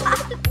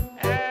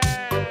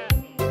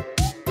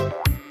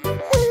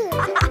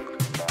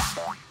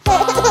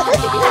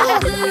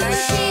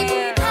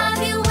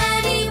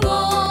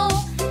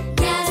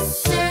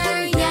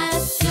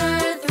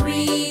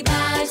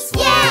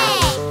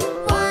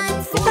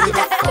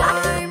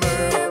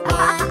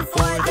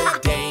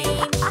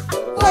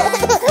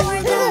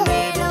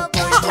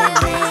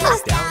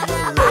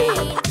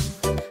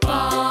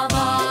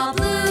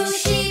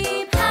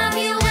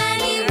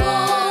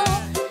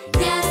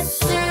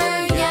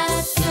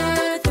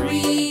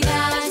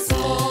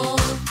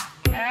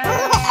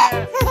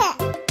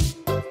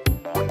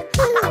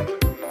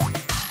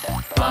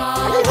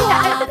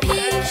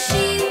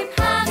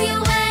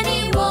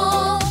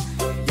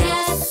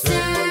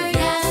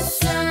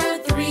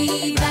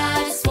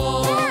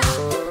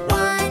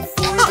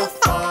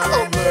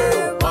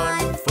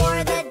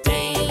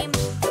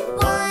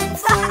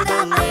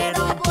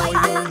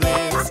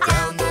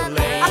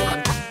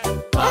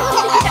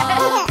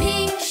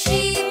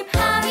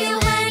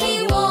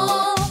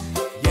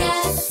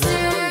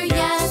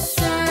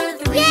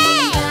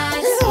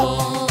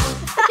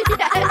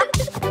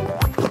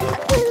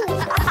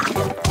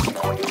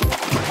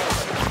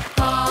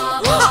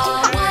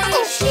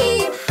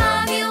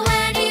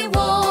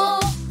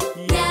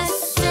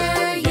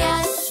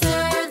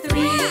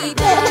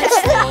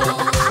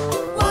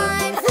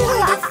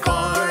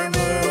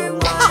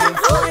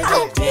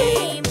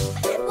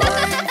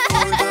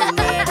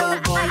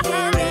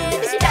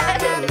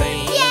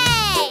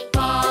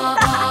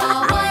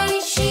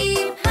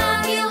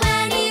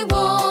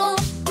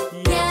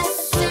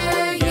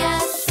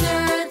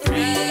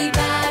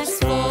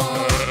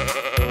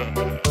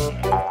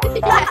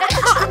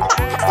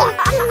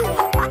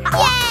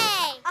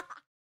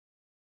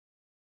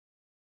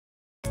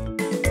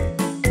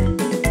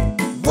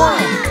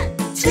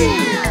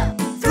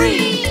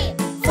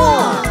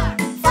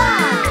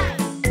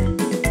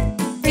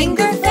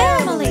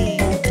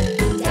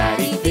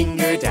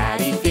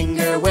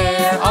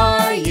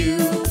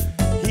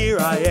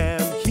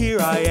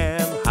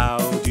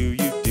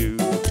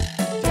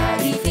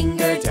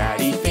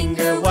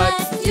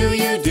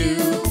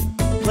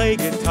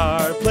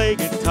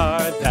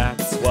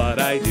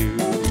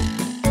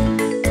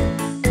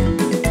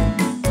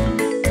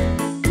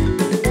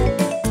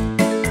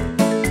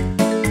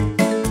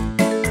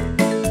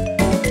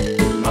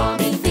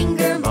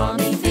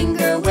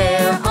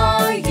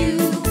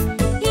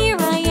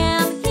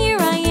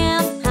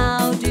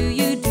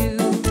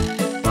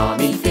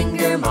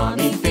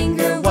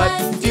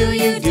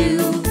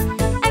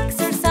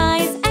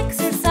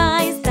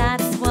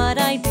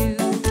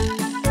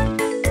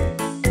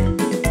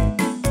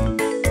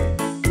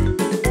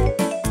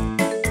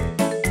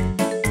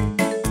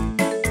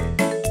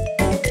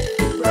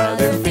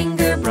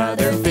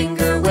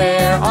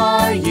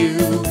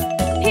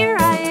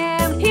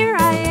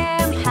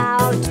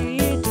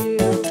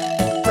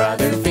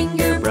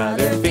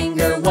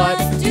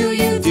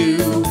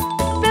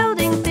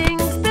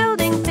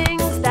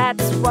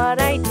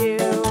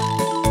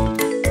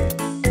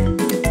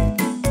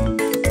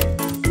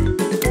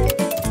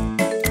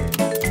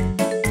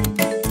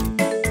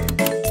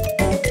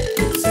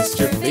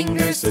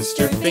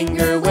 sister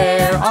finger,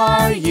 where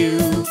are you?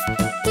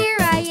 Here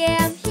I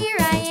am,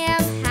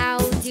 how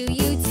do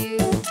you do?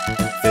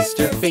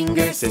 Sister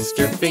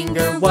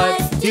finger, what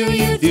do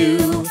you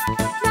do?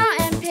 Draw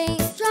and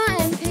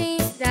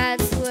paint,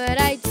 that's what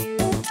I do.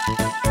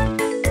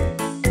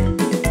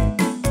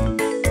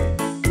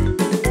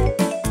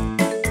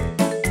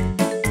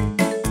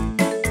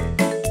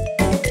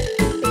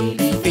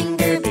 Baby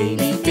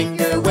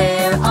finger,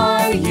 where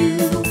are you?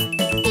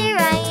 Here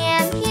I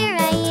am,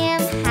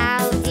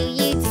 how do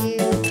you do?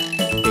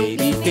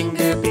 Baby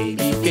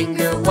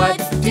finger, what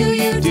do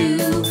you do?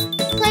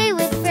 Play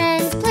with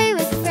friends,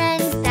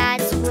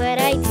 that's what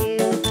I do.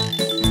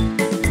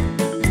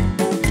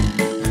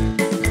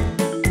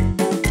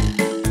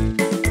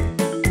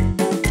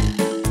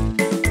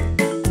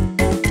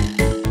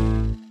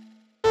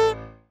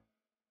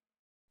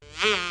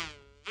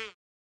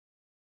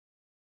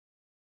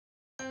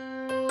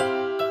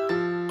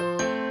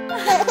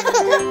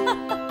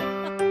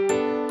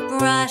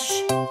 Brush,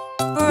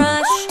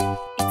 brush,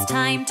 it's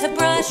time to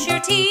brush your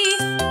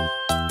teeth.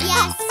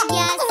 Yes,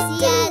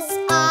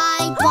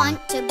 I want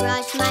to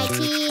brush my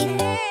teeth.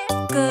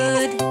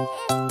 Good,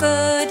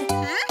 good,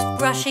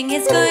 brushing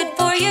is good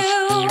for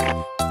you.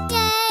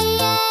 Yay,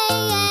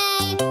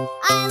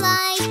 I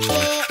like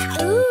it.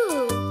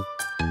 Ooh.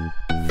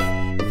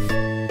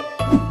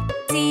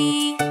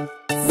 See,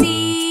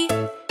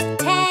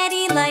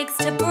 Teddy likes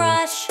to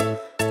brush.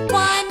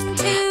 1,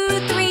 2,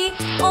 3,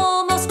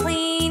 almost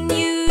clean,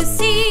 you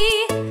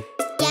see.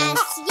 Yes,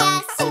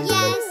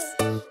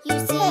 you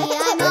see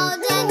I'm all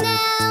done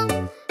now.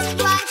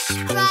 Brush,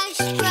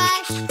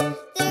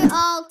 they're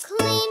all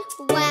clean,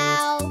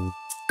 wow.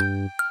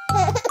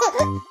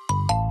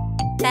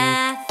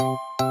 Bath,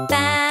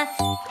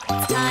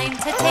 it's time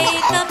to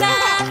take a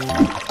bath.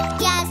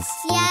 Yes,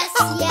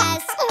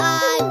 I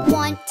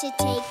want to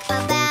take a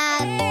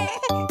bath.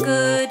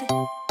 Good,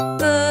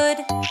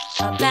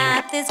 a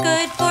bath is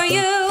good for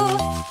you.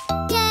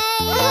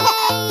 Yay,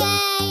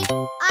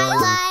 I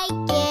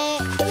like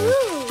it.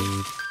 Ooh.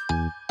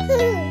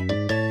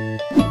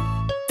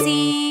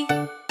 See,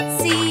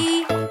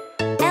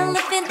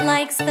 elephant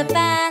likes the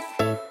bath.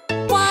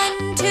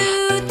 1,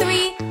 2,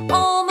 3,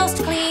 almost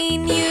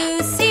clean,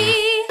 you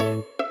see.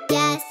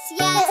 Yes,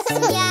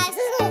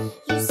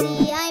 you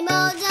see I'm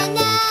all done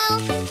now.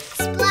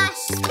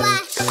 Splash,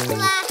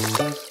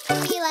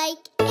 we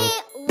like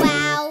it,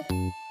 wow.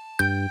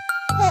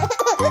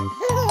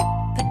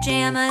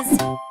 Pajamas,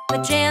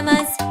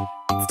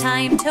 it's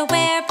time to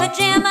wear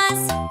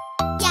pajamas.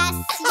 Yes,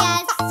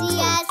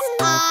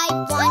 I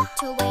want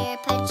to wear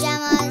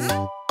pajamas.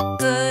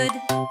 Good,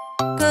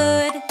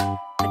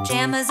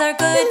 pajamas are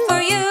good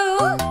for you.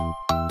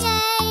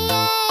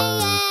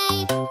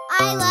 Yay,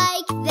 I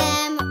like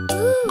them,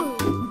 ooh.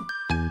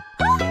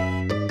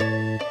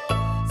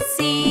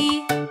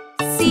 See,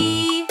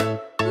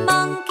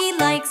 monkey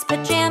likes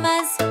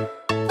pajamas.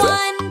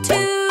 1,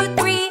 2,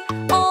 3,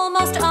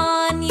 almost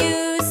on,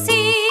 you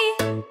see.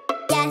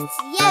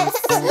 Yes,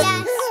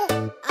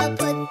 I'll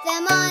put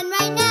them on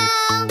right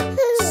now.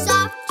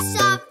 Soft,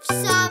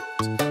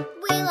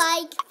 we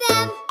like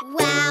them,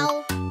 wow.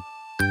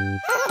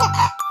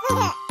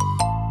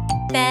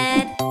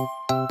 Bed,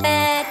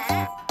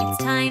 it's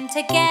time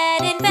to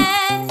get in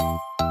bed.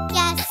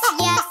 Yes,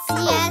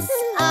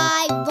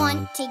 I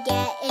want to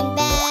get in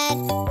bed.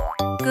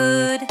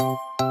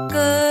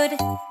 Good,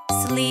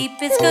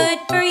 sleep is good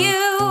for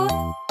you.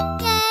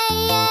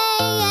 Yay,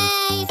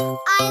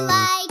 I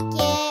like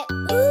it,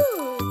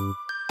 ooh.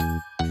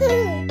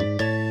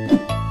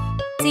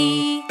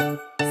 See,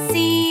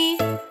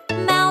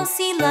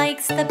 Mousy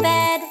likes the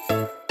bed.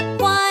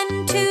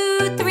 1,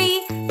 2,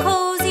 3,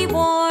 cozy,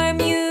 warm,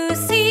 you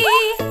see.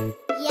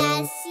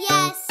 Yes,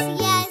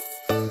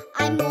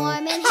 I'm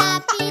warm and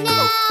happy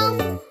now.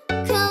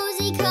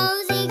 Cozy,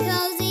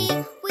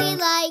 we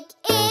like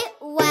it,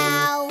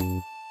 wow.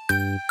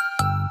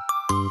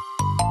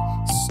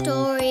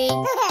 Story,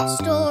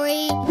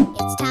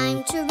 it's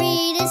time to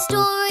read a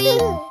story.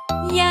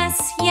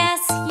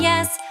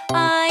 Yes,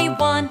 I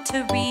want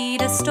to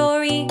read a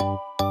story.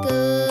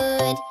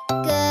 Good,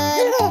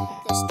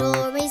 the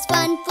story's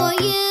fun for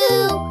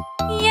you.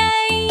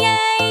 Yay,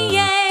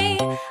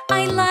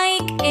 I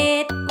like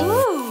it,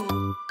 ooh.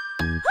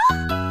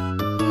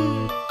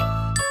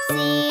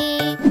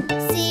 See,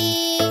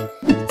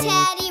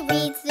 Teddy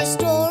reads the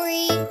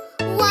story.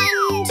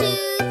 1, 2,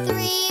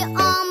 3,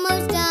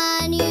 almost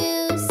done,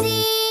 you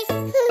see.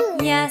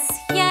 Yes,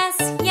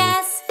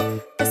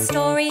 the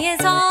story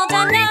is all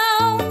done now.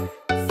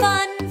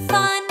 Fun,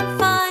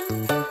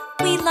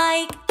 we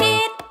like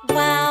it,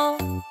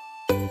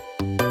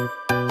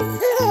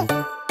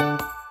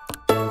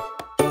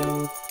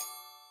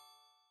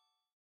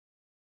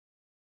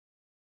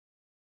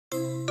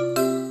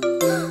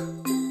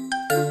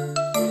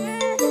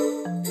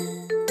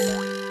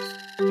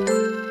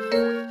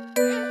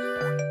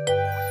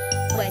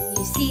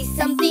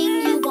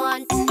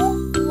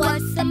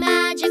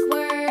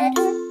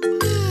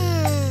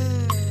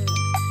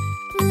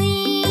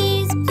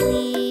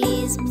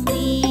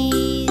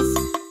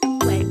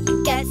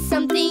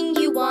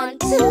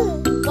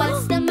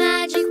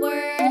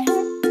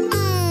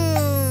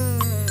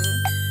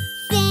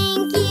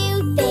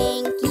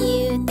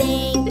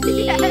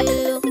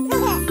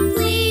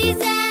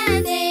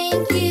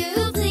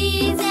 you,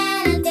 please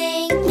and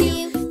thank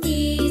you.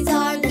 These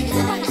are the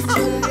nice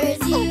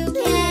words you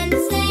can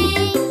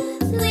say.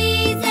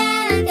 Please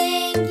and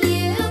thank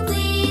you,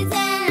 please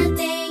and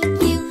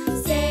thank you.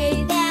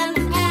 Say them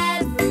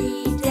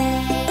every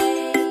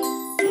day.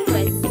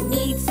 When you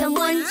need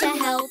someone to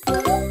help,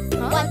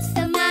 what's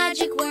the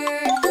magic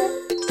word?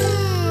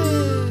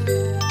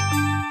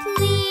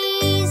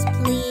 Please,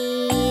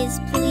 please,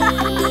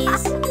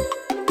 please.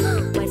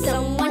 When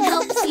someone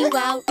helps you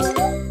out,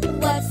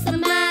 what's the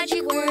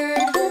magic word?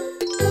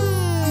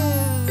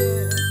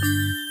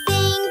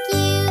 Thank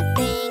you,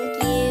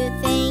 thank you,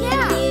 thank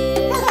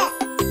you.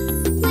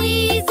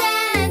 Please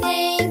and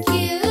thank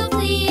you,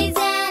 please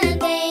and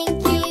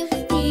thank you.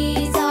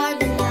 These are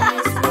the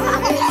nice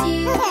words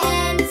you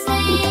can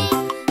say.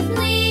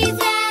 Please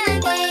and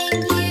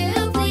thank you,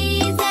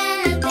 please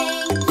and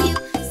thank you.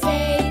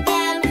 Say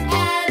them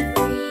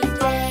every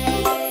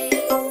day.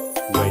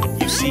 When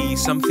you see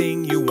something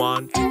you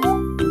want,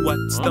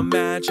 what's the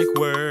magic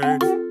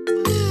word?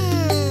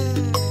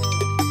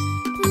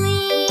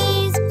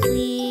 Please,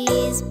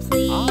 please,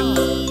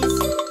 please.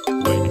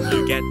 When you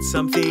get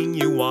something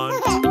you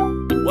want,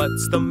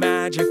 what's the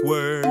magic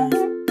word?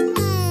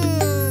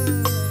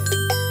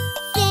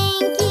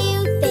 Thank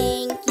you,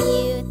 thank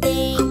you,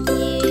 thank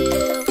you.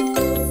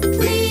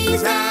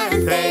 Please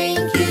and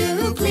thank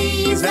you,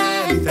 please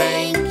and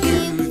thank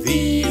you.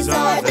 These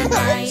are the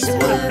nice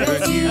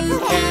words you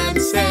can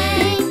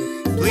say.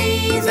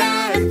 Please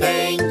and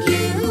thank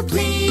you,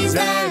 please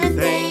and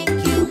thank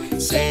you.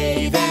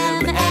 Say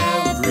them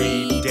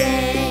every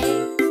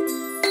day.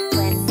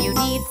 When you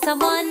need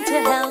someone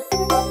to help,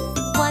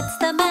 what's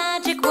the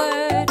magic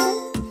word?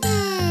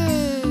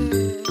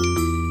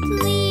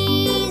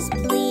 Please,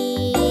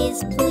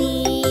 please,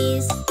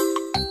 please.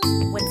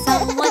 When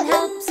someone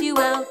helps you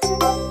out,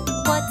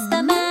 what's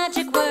the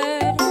magic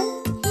word?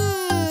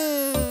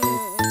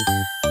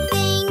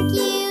 Thank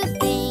you,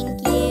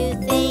 thank you,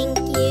 thank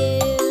you.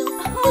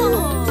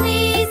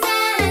 Please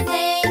and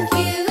thank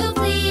you,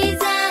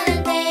 please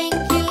and thank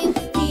you.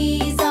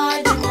 These are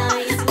the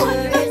nice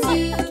words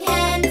you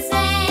can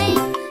say.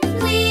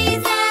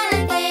 Please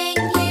and thank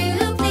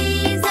you,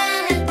 please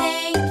and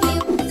thank you.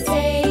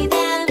 Say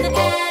them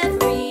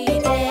every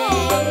day.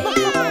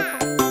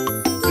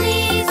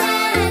 Please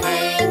and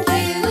thank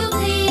you,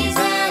 please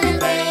and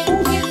thank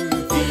you.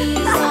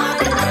 These are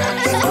the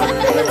nice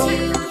words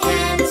you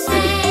can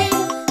say.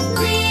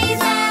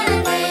 Please and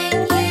thank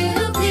you,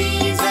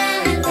 please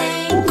and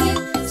thank you.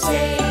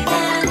 Say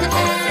them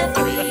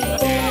every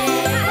day.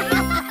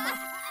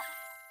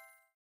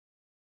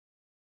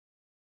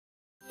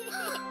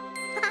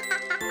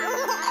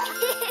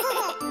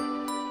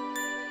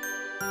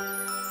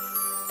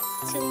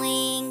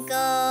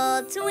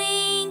 Twinkle,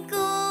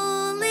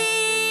 twinkle,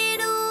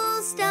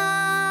 little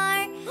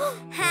star,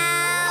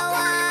 how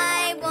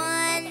I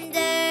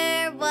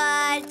wonder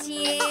what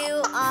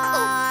you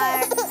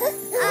are.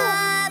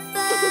 Up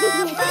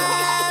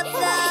above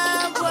the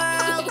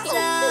world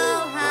so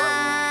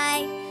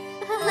high,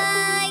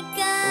 like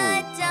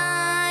a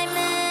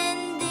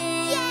diamond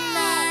in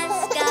the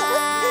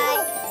sky.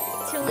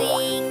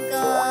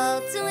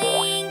 Twinkle,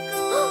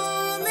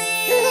 twinkle,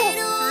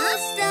 little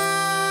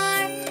star,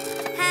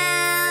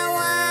 how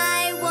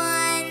I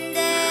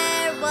wonder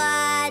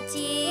what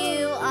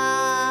you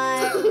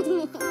are.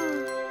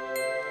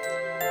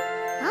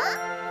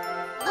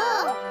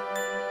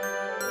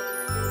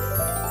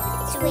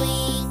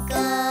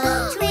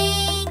 Twinkle,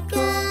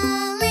 twinkle,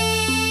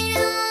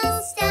 little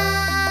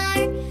star,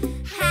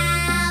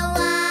 how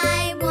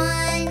I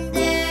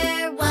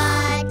wonder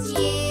what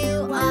you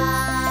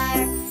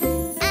are.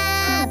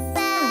 Up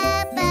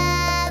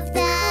above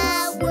the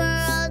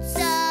world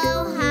so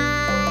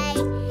high,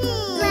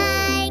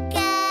 like a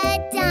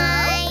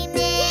diamond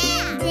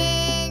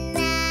in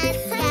the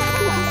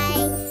sky.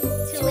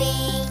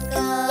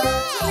 Twinkle,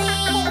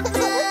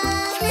 twinkle,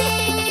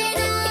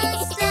 little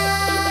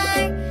star,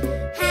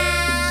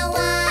 how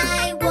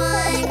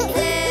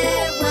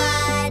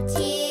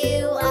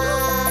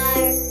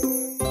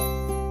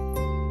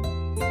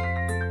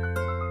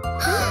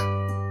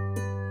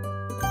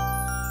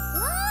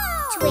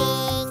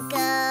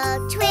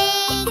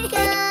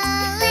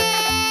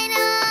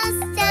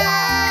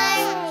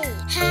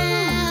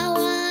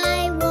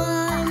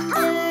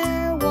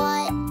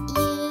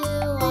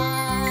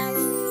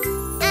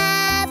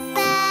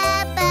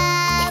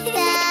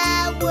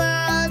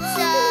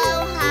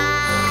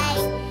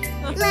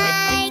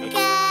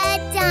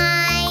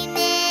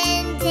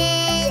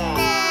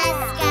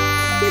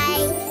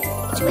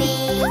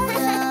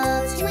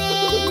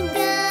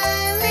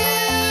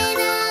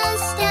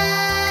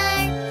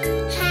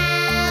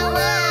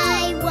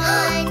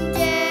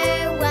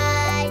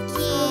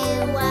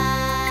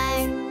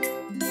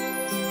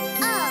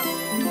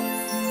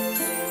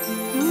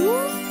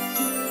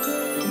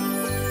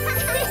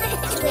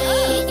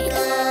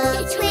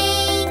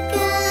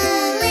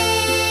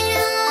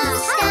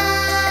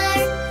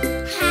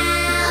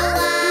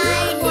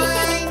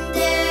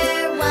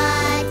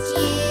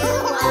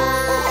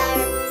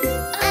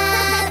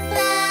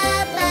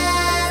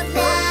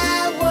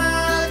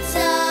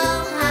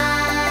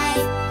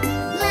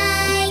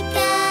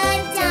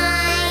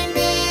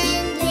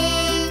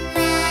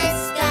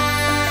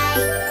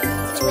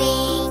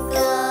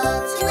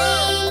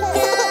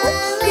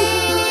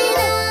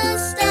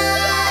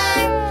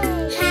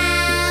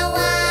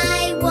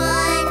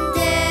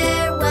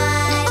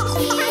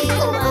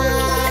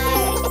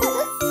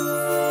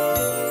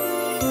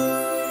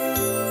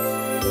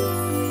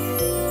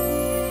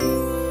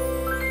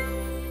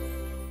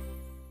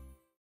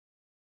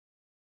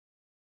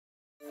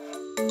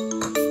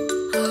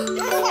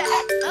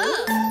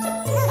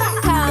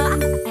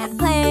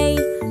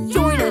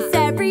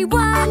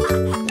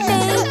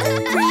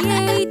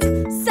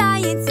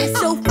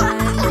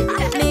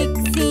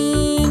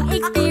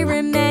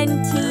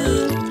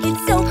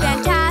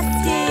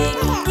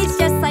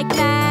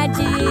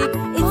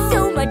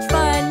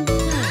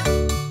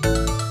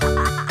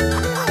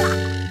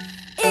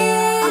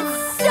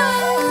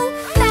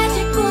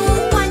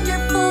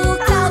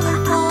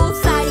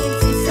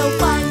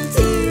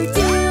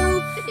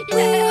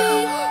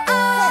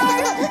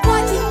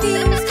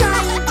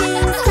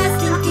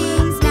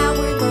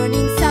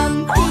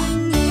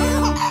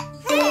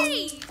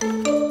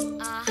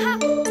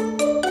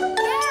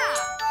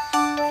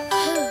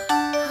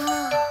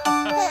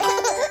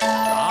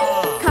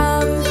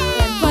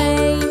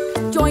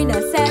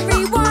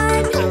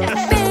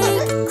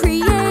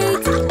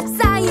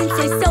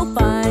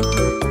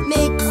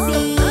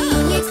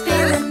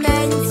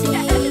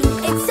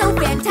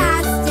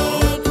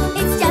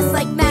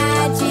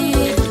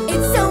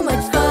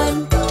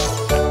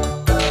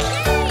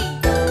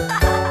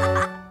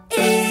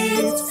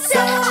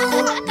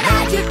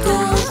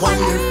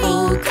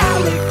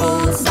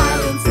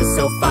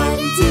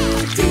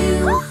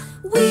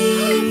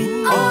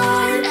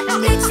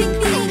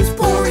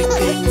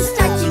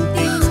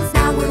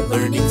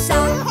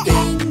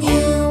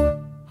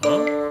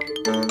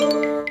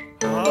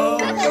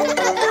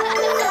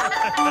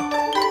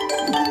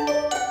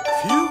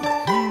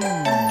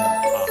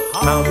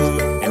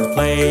and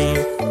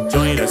play.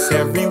 Join us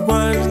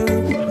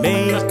everyone.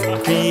 Make,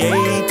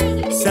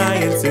 create,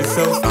 science is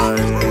so fun.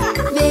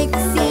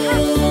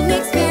 Mixing,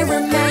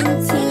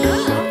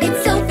 experimenting,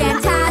 it's so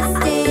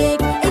fantastic.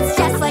 It's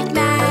just like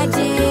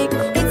magic,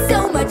 it's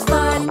so much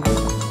fun.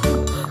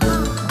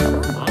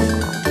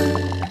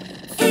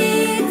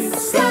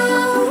 It's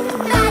so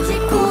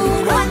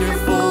magical,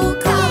 wonderful,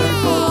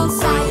 colorful.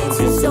 Science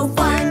is so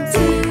fun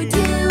to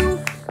do.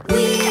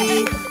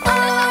 We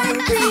are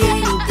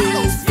creating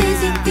things,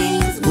 fizzing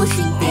things,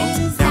 whooshing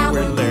things. Now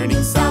we're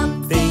learning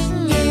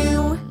something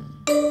new.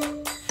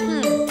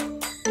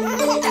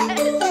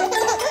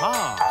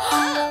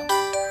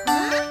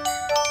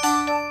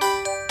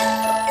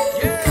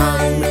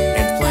 Come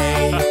and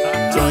play.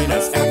 Join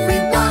us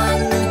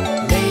everyone.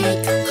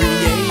 Make,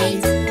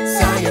 create,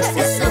 science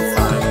is so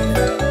fun.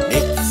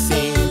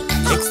 Mixing,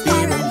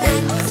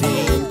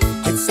 experimenting,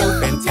 it's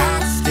so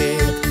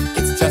fantastic.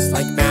 It's just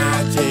like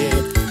magic.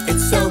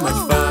 It's so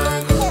much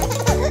fun.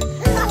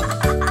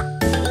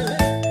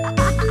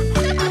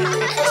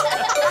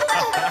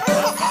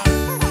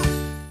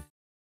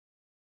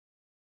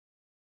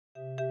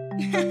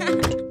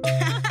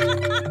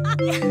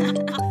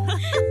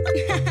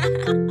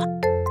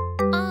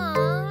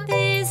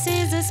 This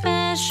is a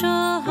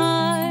special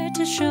heart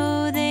to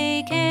show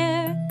they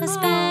care. A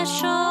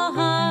special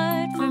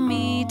heart for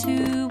me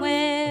to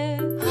wear.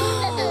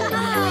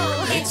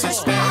 It's a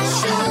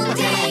special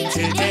day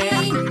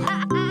today.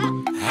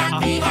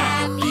 Happy,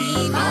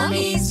 happy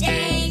Mommy's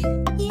Day.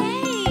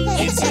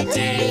 It's a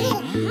day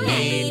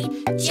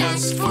made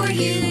just for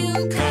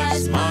you.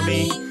 'Cause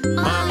Mommy,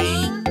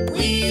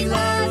 we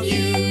love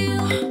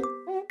you.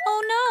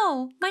 Oh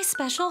no, my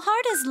special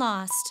heart is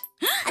lost.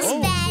 A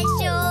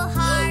special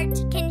heart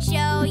can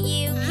show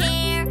you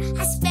care.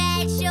 A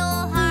special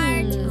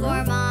heart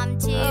for Mom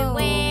to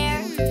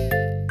wear.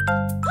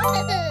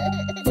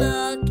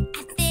 Look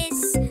at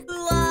this,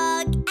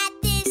 look at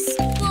this.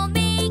 We'll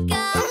make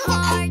a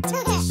heart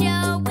to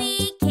show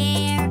we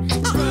care.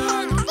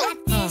 Look at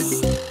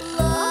this,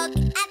 look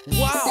at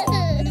this.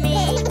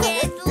 Made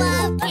with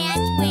love,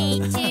 can't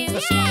wait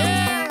to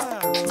share.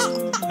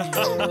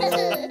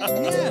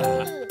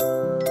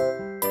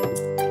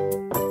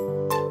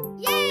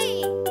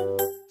 Yay!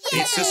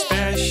 It's a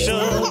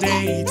special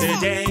day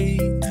today.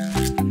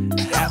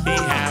 Happy,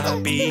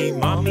 happy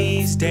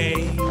Mommy's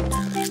Day.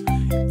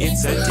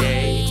 It's a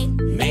day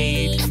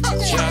made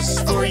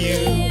just for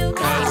you.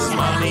 'Cause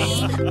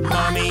Mommy,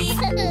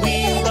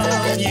 we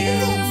love you.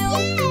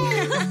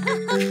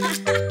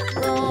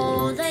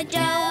 Roll the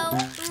dough,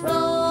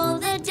 roll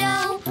the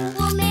dough.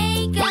 We'll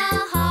make a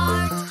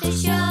heart to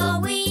show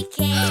we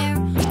care.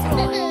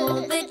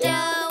 Roll the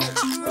dough,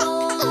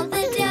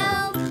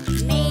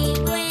 made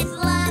with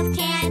love,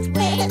 can't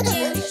wait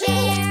to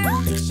share.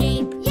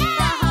 Shape the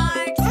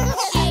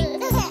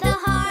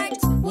heart,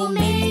 we'll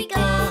make a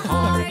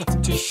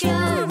heart to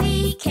show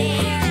we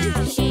care.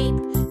 Shape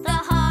the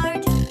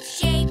heart,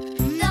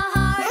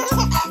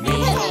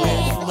 Made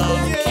with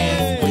love,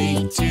 can't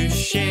wait to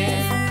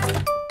share.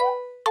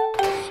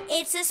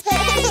 it's a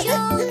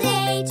special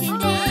day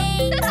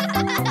today.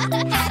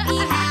 Happy,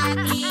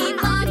 happy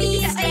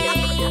Mommy's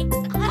Day.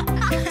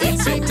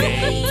 It's a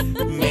day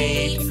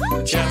made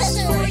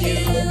just for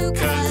you.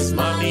 'Cause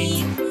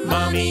Mommy,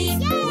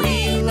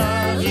 we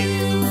love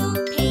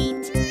you.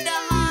 Paint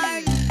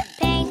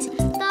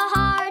the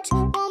heart,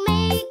 we'll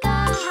make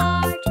a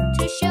heart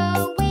to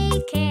show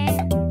we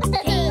care.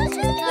 Paint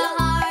the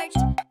heart,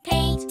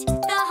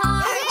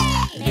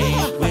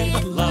 Made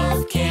with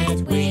love,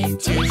 can't wait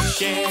to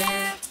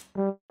share.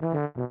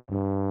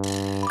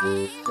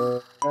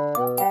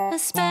 A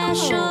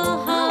special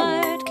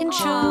heart can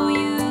show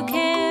you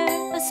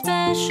care. A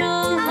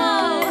special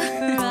heart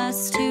for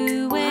us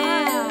to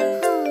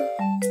wear.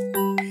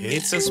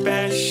 It's a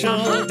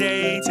special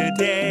day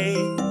today.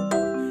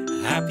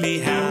 Happy,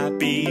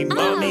 happy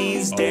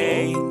Mommy's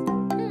Day.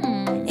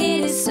 It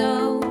is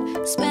so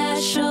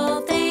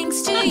special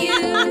thanks to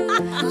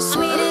you.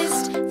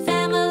 Sweetest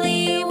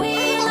family, we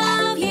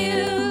love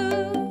you.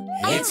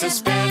 It's a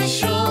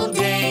special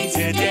day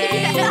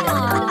today.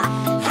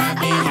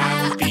 Happy,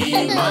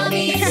 happy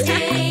Mommy's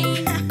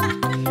Day.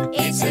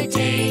 It's a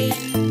day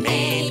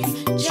made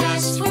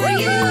just for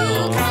you.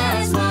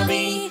 'Cause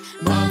Mommy,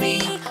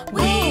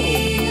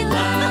 we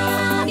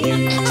love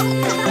you.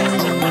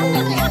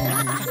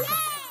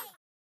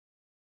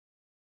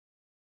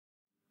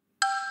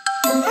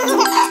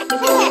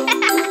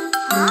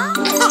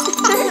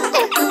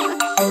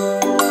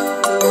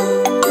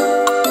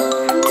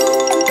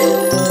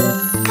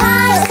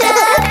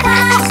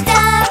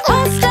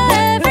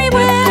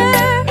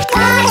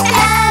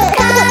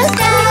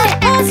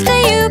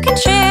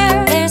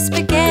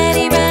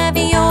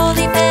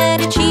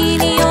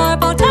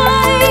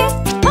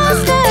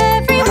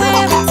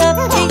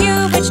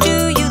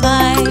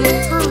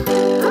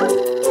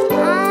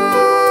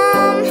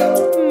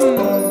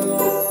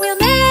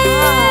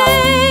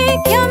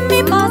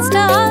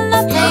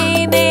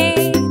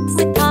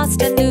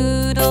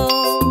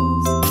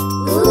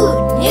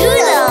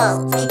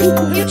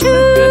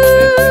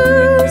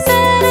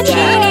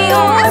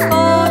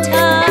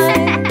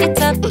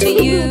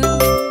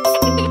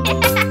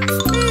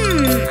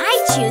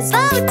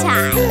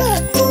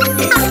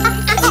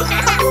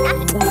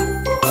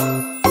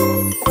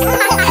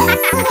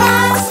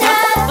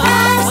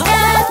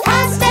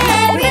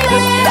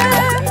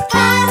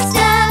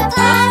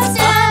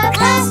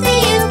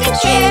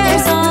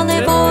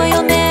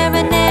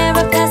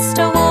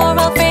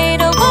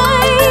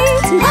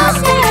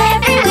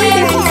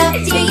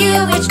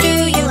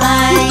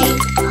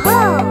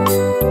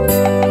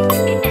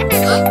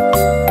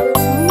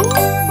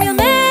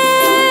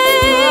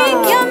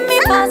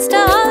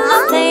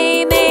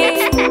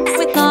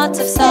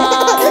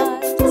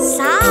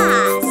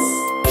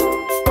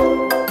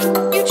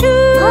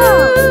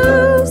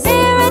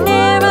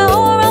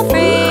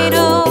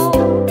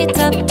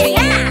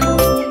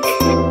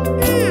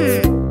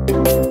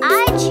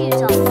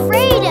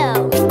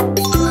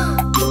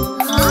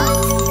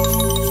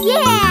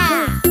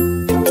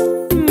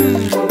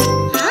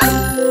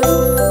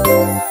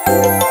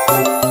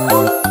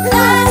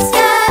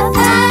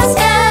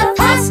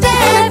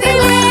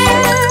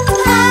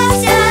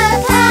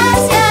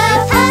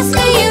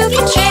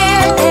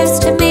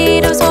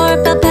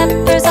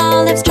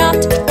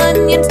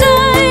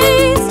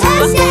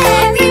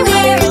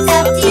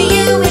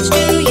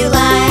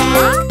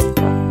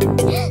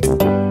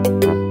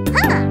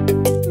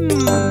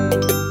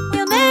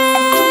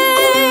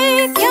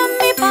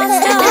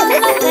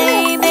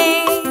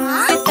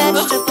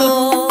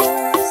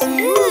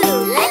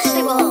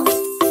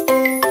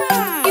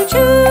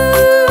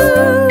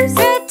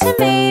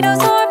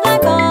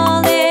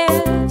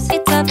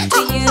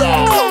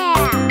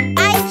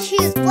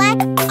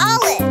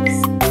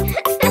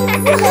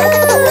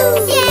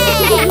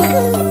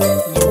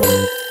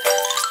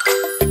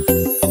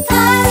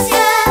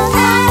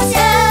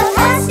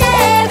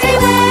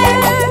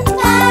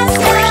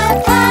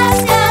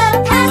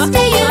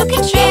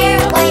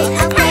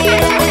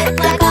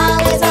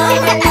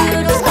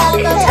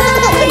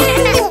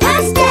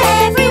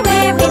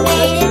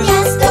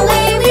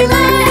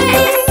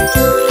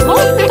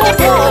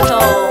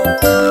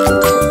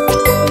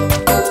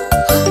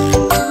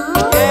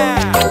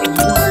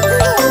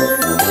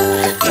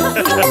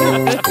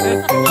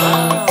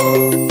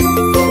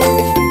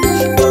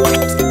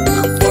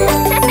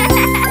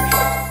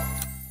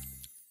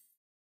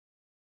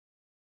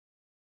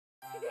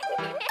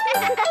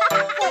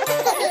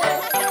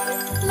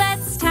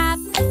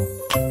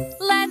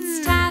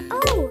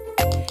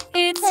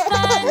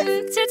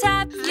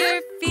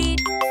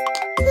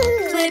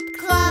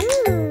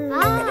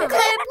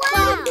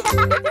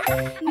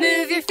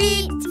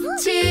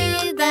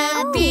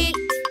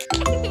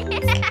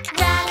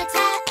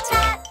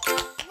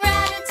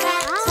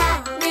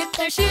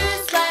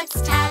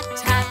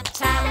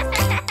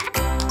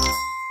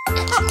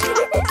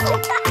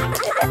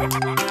 Step,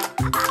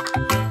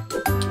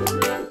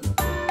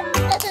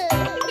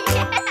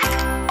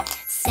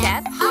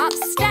 hop,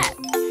 step.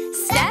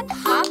 Step,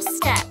 hop,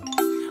 step.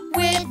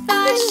 With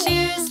our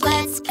shoes,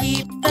 let's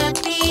keep the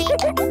beat.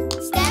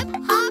 Step,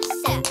 hop,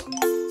 step.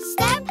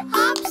 Step,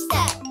 hop,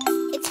 step.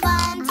 It's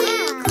fun to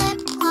clip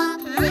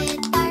clop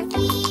with our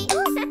feet.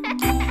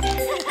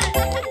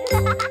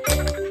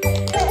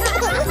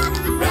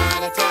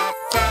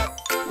 Rat-a-tat-tat,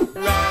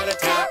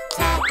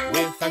 rat-a-tat-tat.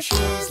 With our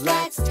shoes,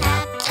 let's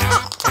tap,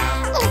 tap, tap.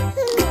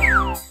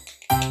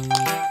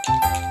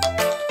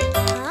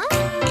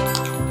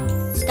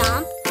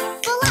 Stomp,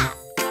 flap.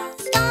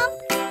 Stomp,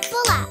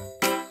 flap.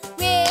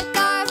 With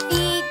our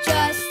feet,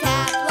 just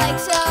tap like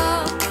so.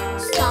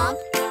 Stomp,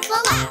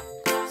 flap.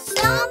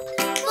 Stomp,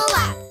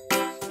 flap.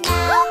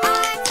 Now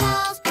our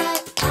toes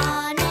put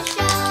on a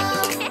show.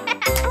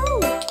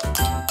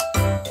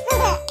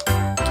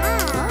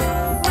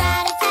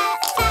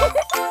 Rat-a-tat-tat,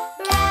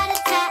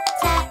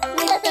 rat-a-tat-tat.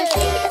 With our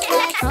shoes,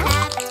 let's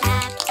tap,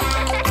 tap,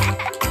 tap.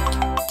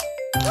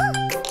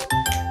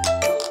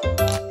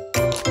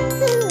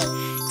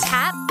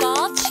 Tap,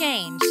 ball,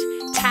 change.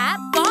 Tap,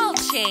 ball,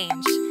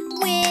 change.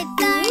 With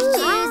our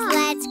shoes,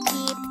 let's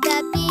keep the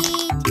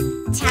beat.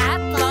 Tap,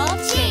 ball,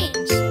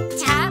 change.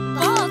 Tap,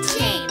 ball,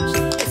 change.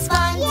 It's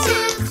fun to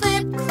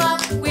clip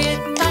clop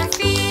with our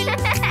feet.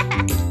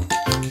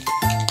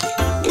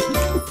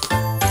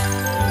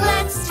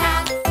 Let's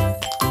tap.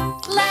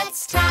 Let's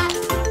tap.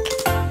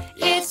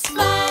 It's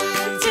fun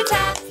to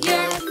tap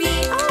your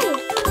feet.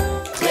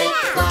 Clip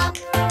clop.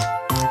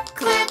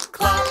 Clip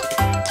clop.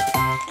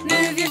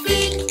 Move your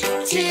feet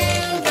to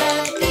the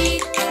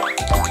beat.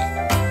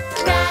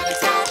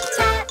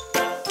 Rat-a-tat-tat.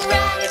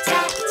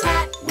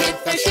 Rat-a-tat-tat.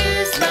 With our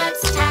shoes,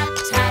 let's tap,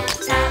 tap,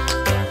 tap.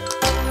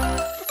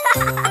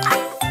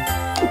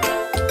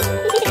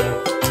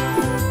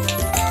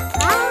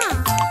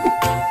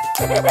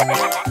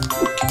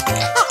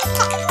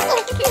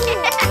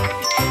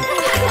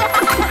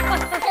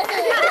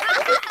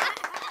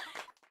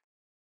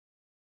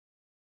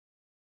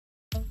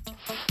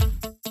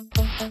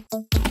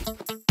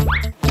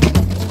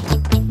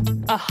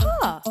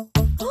 Aha!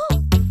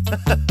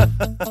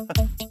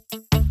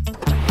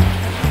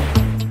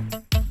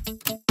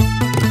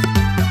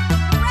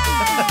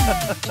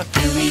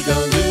 Here we go,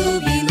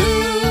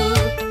 Looby-Loo.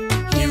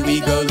 Here we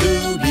go,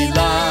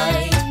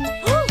 Looby-Light.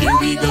 Here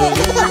we go,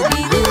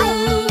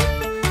 Looby-Loo.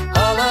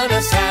 All on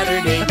a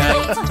Saturday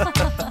night.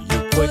 You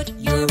put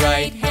your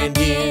right hand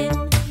in.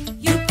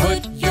 You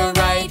put your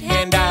right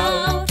hand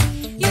out.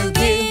 You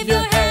give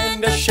your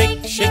hand a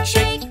shake, shake,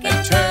 shake,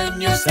 and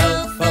turn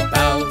yourself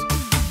about.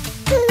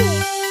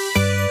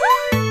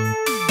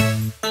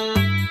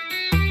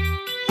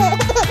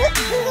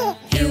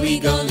 Here we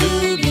go,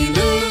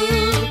 Looby-Loo.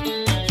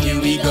 Here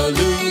we go,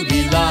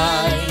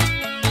 Looby-Light.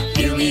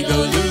 Here we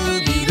go,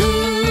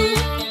 Looby-Loo.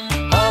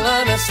 All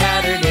on a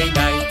Saturday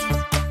night.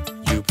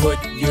 You put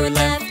your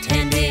left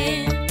hand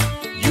in.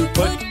 You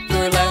put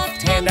your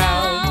left hand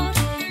out.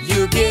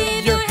 You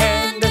give your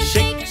hand a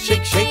shake,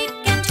 shake, shake,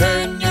 and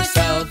turn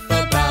yourself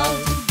about.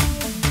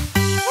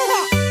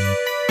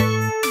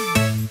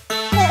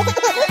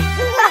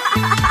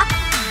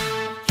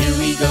 Here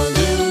we go,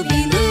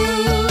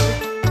 Looby-Loo.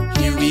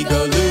 Here we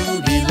go,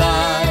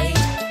 Looby-Light.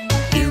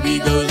 Here we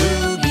go,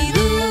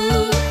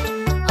 Looby-Loo.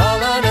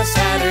 All on a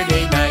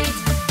Saturday night.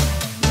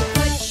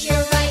 Put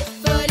your right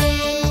foot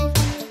in.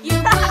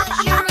 You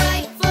put your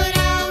right foot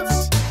out.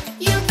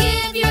 You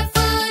give your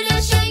foot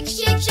a shake,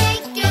 shake,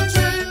 shake, and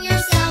turn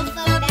yourself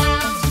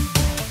about.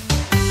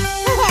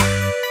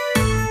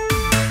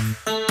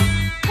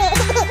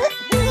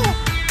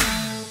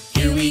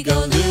 Here we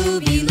go,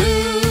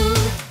 Looby-Loo.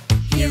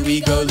 Here we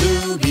go,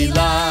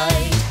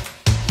 Looby-Light.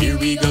 Here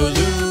we go,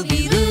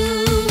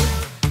 Looby-Loo.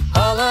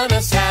 All on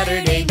a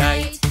Saturday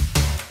night.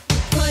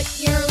 Put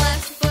your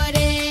left foot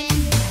in.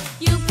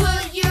 You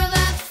put your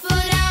left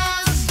foot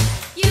out.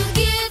 You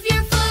give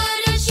your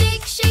foot a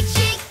shake, shake,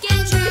 shake,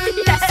 and turn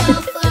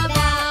yourself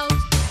about.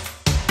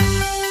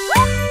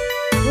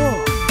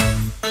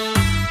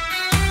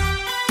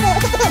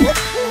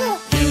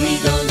 Here we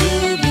go,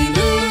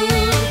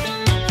 Looby-Loo.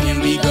 Here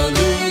we go,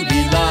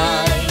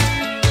 Looby-Light.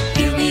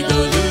 Here we go,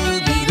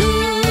 Looby-Loo.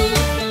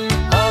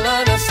 All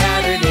on a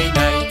Saturday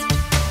night.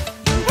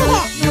 You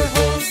put your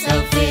whole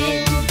self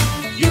in.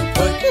 You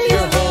put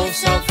your whole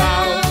self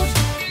out.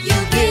 You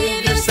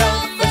give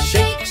yourself a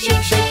shake,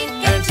 shake, shake,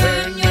 and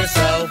turn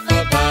yourself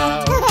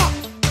about.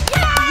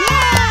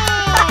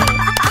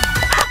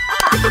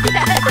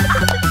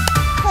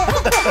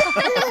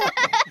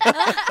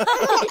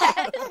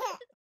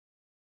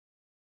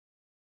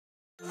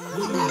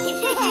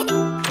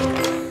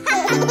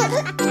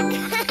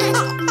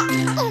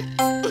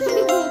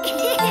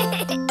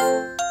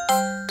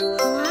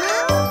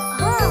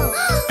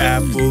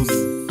 Apples,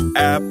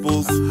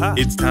 apples,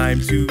 it's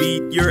time to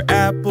eat your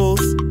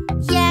apples.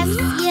 Yes,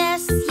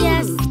 yes,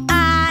 yes,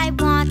 I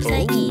want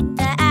to eat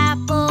the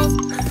apples.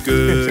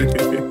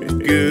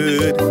 Good,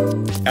 good.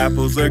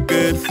 Apples are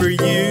good for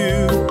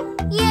you.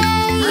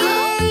 Yay,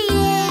 yay,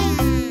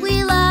 yay.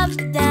 We love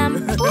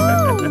them.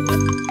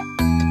 Ooh.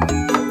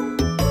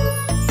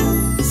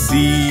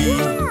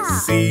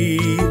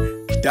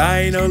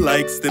 Rhino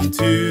likes them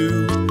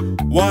too.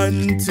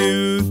 1,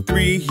 2,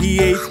 3, he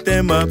ate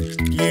them up,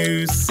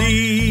 you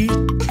see.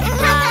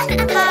 Ha,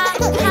 ha,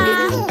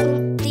 ha.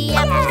 The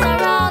apples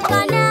are all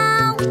gone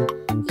now.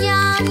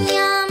 Yum,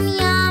 yum,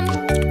 yum.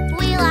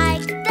 We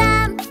like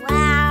them.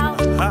 Wow.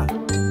 Aha.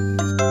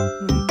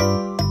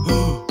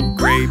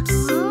 Grapes,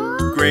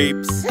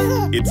 grapes,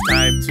 it's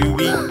time to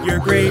eat your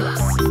grapes.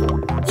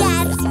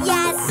 Yes,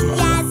 yes,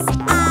 yes,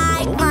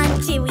 I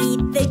want to eat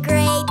the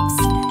grapes.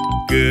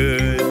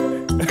 Good,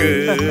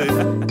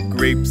 good,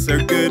 grapes are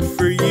good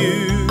for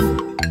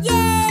you.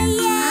 Yay,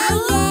 yay,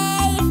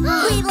 yay,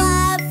 we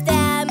love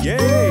them.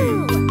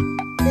 Yay!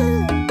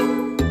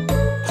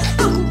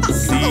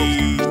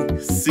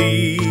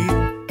 See,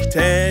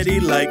 Teddy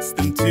likes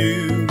them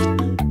too.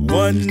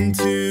 1,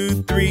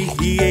 2, 3,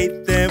 he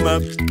ate them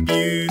up,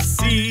 you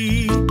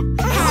see. The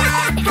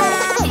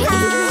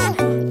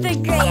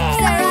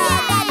grapes are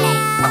all gone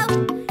now.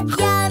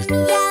 Yum,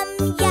 yum,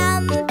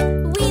 yum,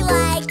 we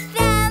like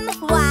them.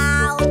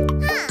 Wow.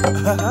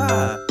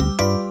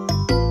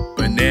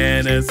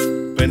 Bananas,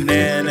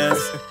 bananas,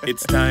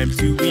 it's time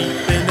to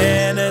eat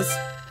bananas.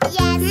 Yes,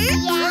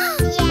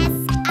 yes, yes,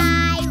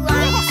 I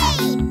want to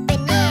eat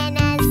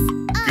bananas.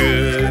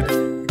 Good,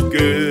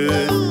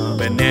 good,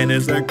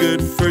 bananas are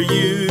good for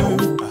you.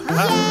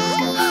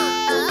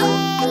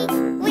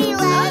 We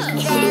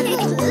love them.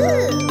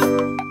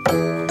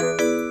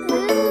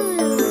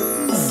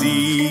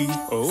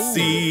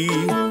 See,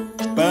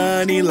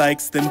 Bunny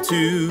likes them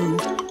too.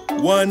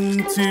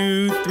 1,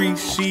 2, 3,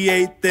 she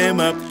ate them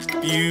up,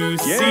 you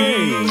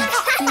see.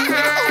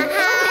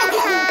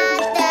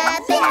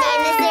 The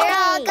bananas are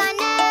all gone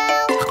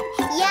now.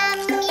 Yum,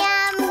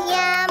 yum,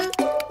 yum.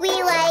 We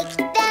like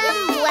them.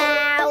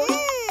 Wow.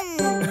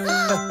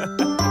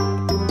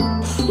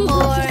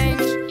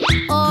 Orange,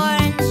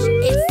 orange.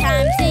 It's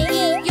time to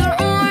eat your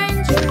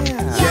orange.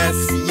 Yes,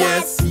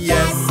 yes,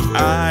 yes,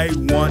 I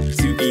want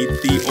to eat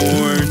the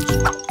orange.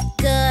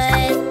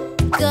 Good,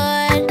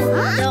 good.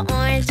 The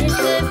orange is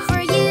good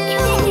for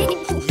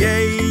you.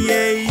 Yay,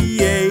 yay,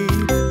 yay,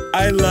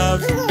 I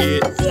love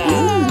it.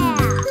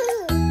 Yeah.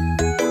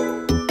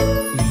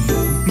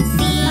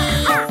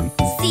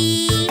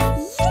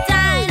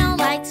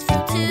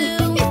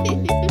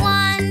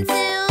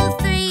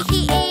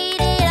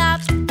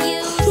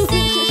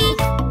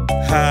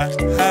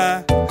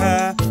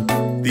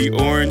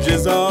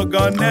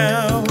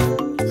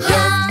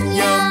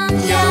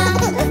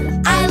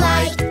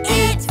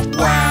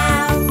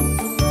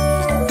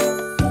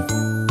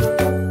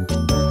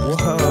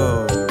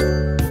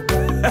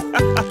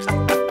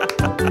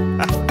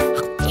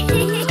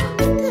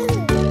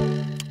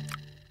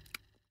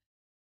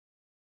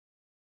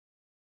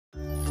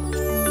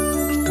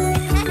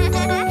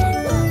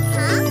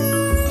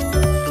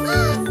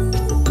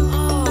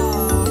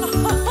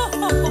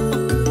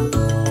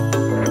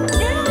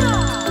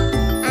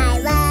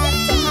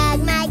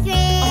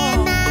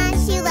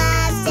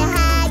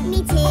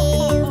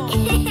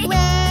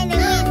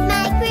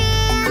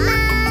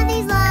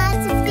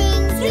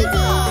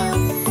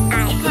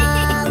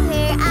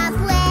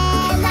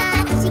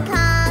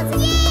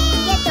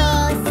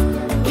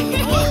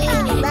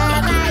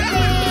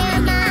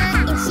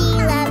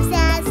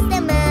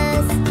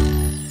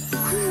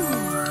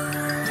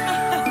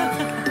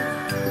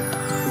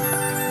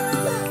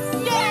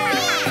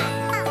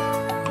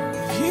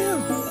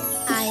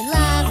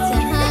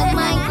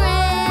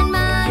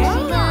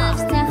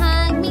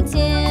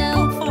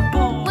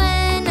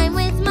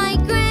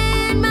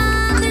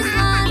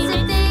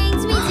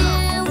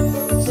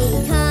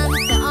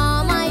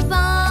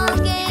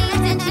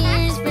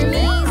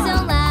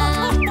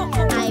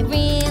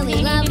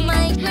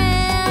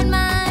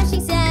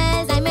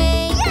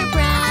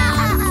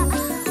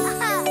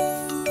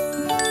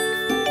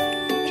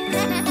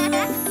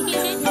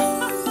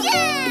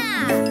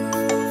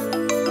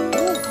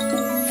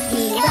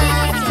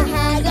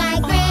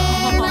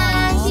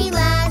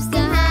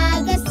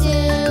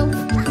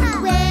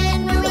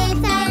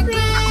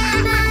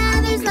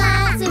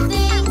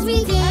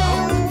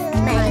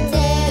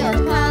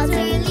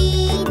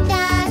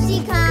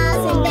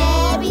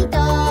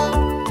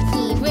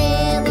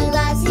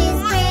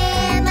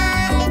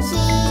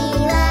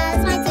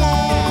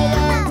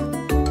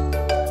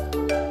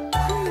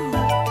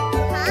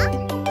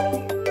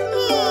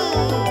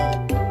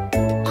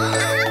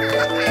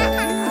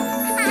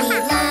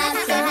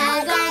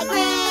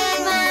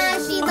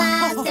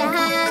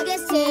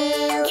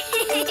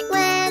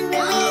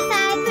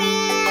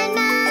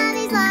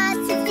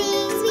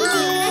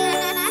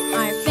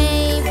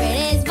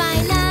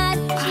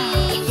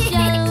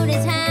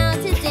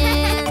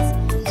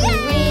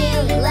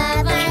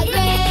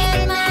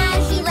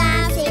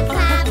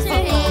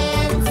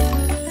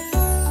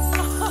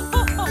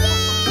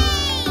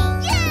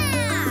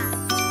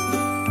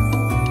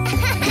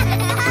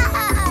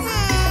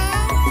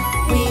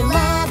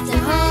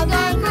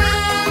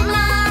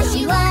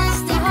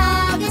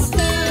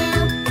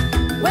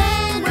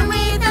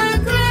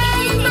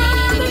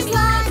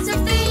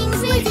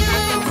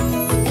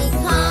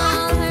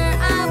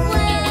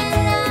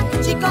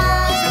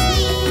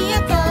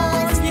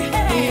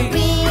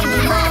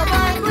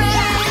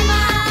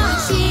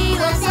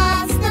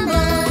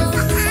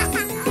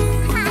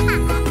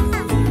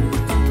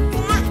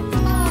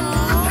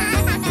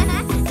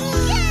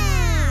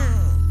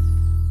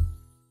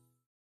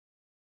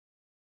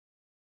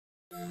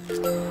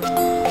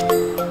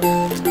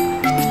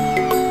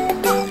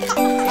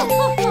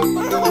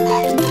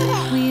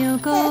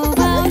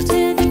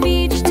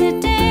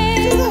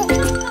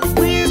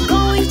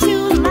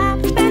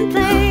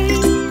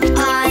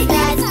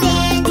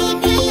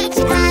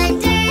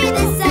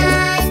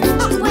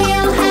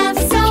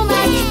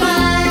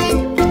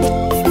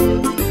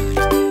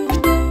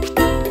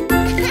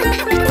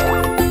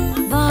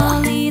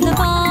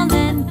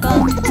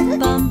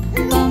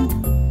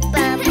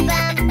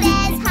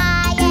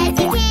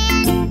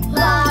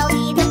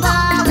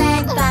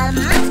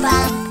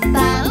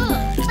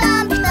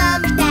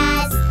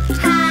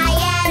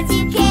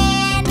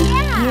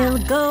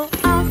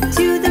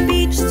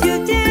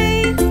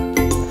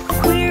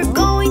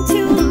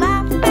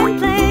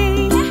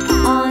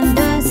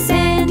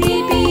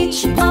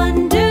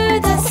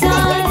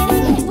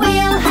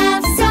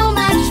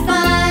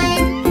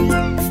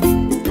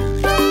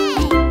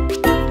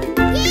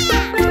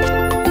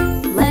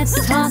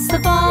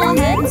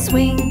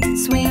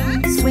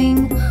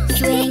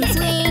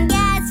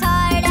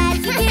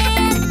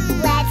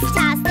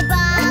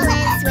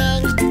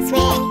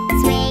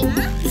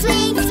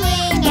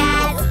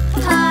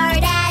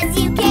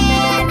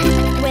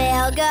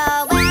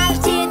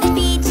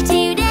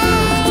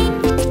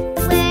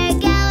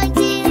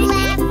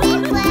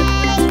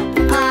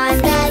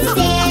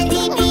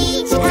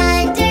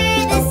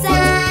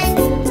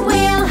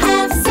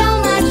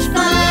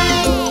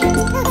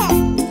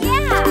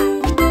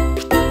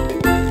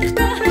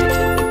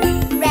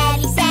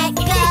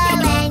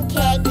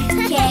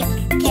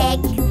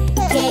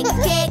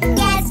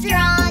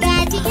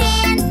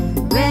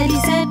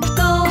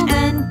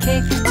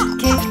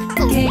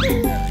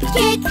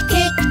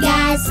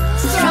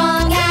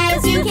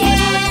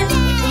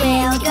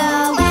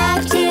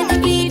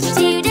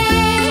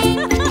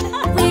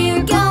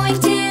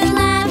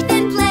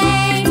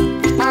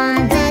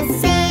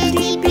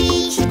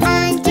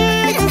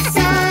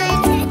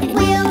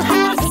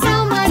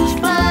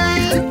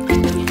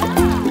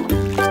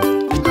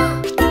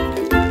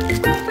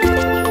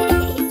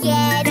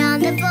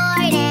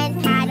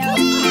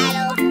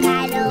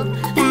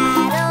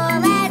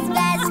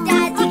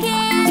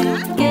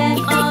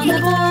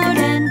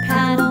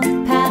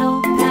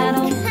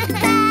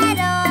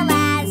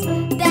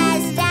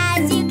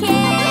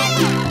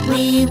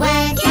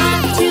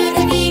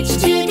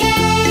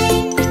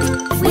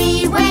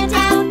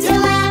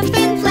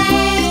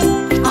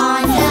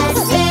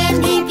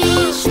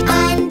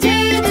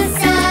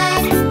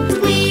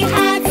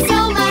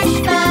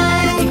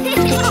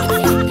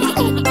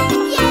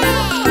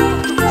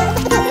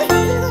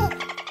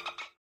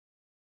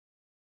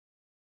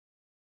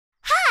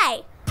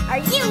 Are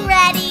you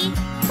ready?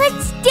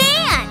 Let's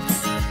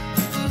dance!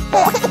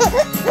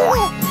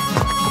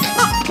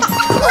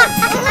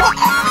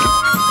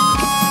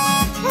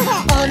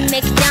 Old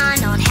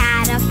MacDonald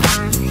had a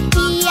farm,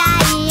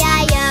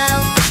 E-I-E-I-O.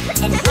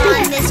 And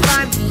on this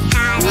farm he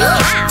had a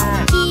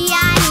cow,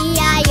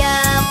 E-I-E-I-O.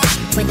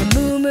 With a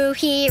moo-moo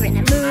here and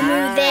a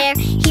moo-moo there,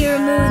 here a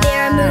moo,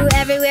 there a moo,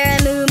 everywhere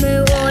a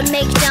moo-moo. Old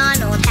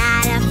MacDonald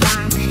had a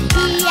farm,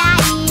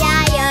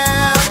 E-I-E-I-O.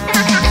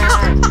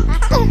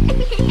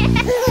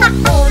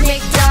 Old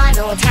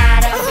MacDonald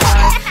had a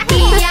farm,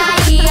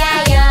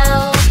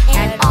 E-I-E-I-O.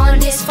 And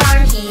on his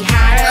farm he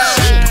had a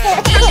sheep,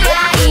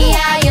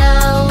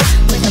 E-I-E-I-O.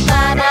 With a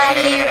ba-ba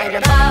here and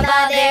a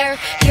ba-ba there,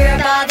 here a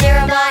ba,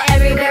 there a ba,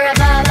 everywhere a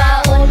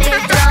ba-ba. Old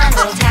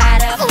MacDonald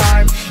had a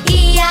farm,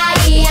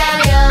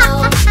 E-I-E-I-O.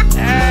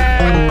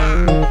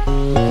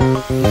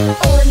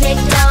 Old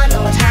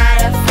MacDonald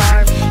had a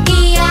farm,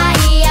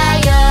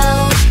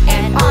 E-I-E-I-O.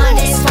 And on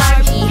his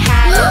farm he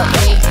had a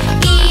pig,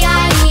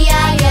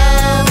 E-I-E-I-O.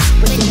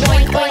 With an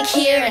oink oink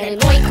here and an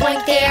oink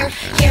oink there,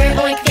 here an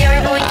oink, there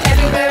an oink,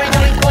 everywhere an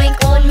oink oink.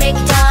 Old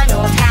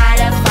MacDonald had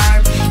a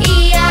farm,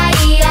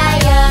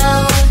 E-I-E-I-O.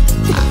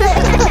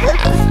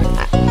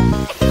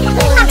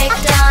 Old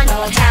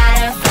MacDonald had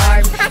a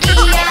farm,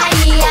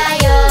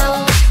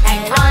 E-I-E-I-O.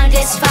 And on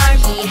this farm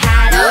he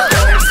had a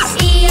horse,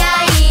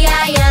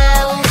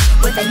 E-I-E-I-O.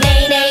 With a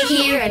neigh-neigh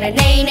here and a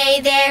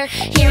neigh-neigh there,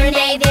 here a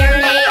neigh, there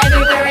a neigh,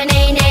 everywhere a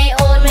neigh-neigh.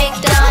 Old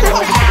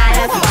MacDonald had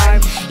a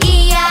farm,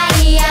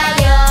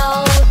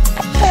 E-I-E-I-O.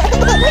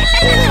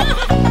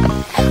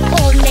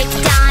 Old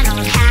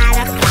MacDonald had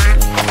a farm,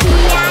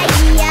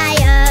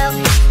 E-I-E-I-O.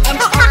 And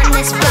on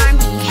this farm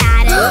he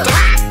had a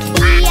duck,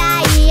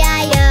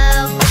 E-I-E-I-O.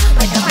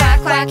 With a quack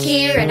quack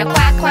here and a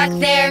quack quack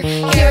there,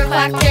 here a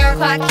quack, there a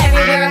quack,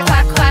 everywhere a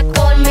quack quack.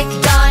 Old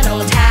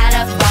MacDonald had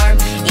a farm,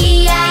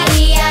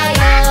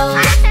 E-I-E-I-O.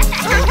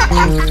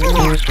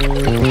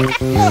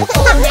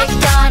 Old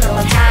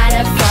MacDonald had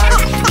a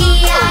farm,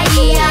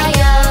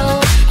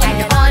 E-I-E-I-O. And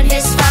on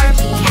his farm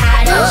he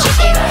had a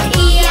chicken,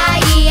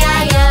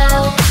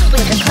 E-I-E-I-O.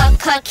 With a cluck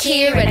cluck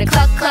here and a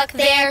cluck cluck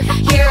there,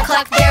 here a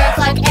cluck, there a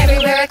cluck,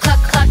 everywhere a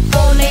cluck cluck.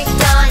 Old MacDonald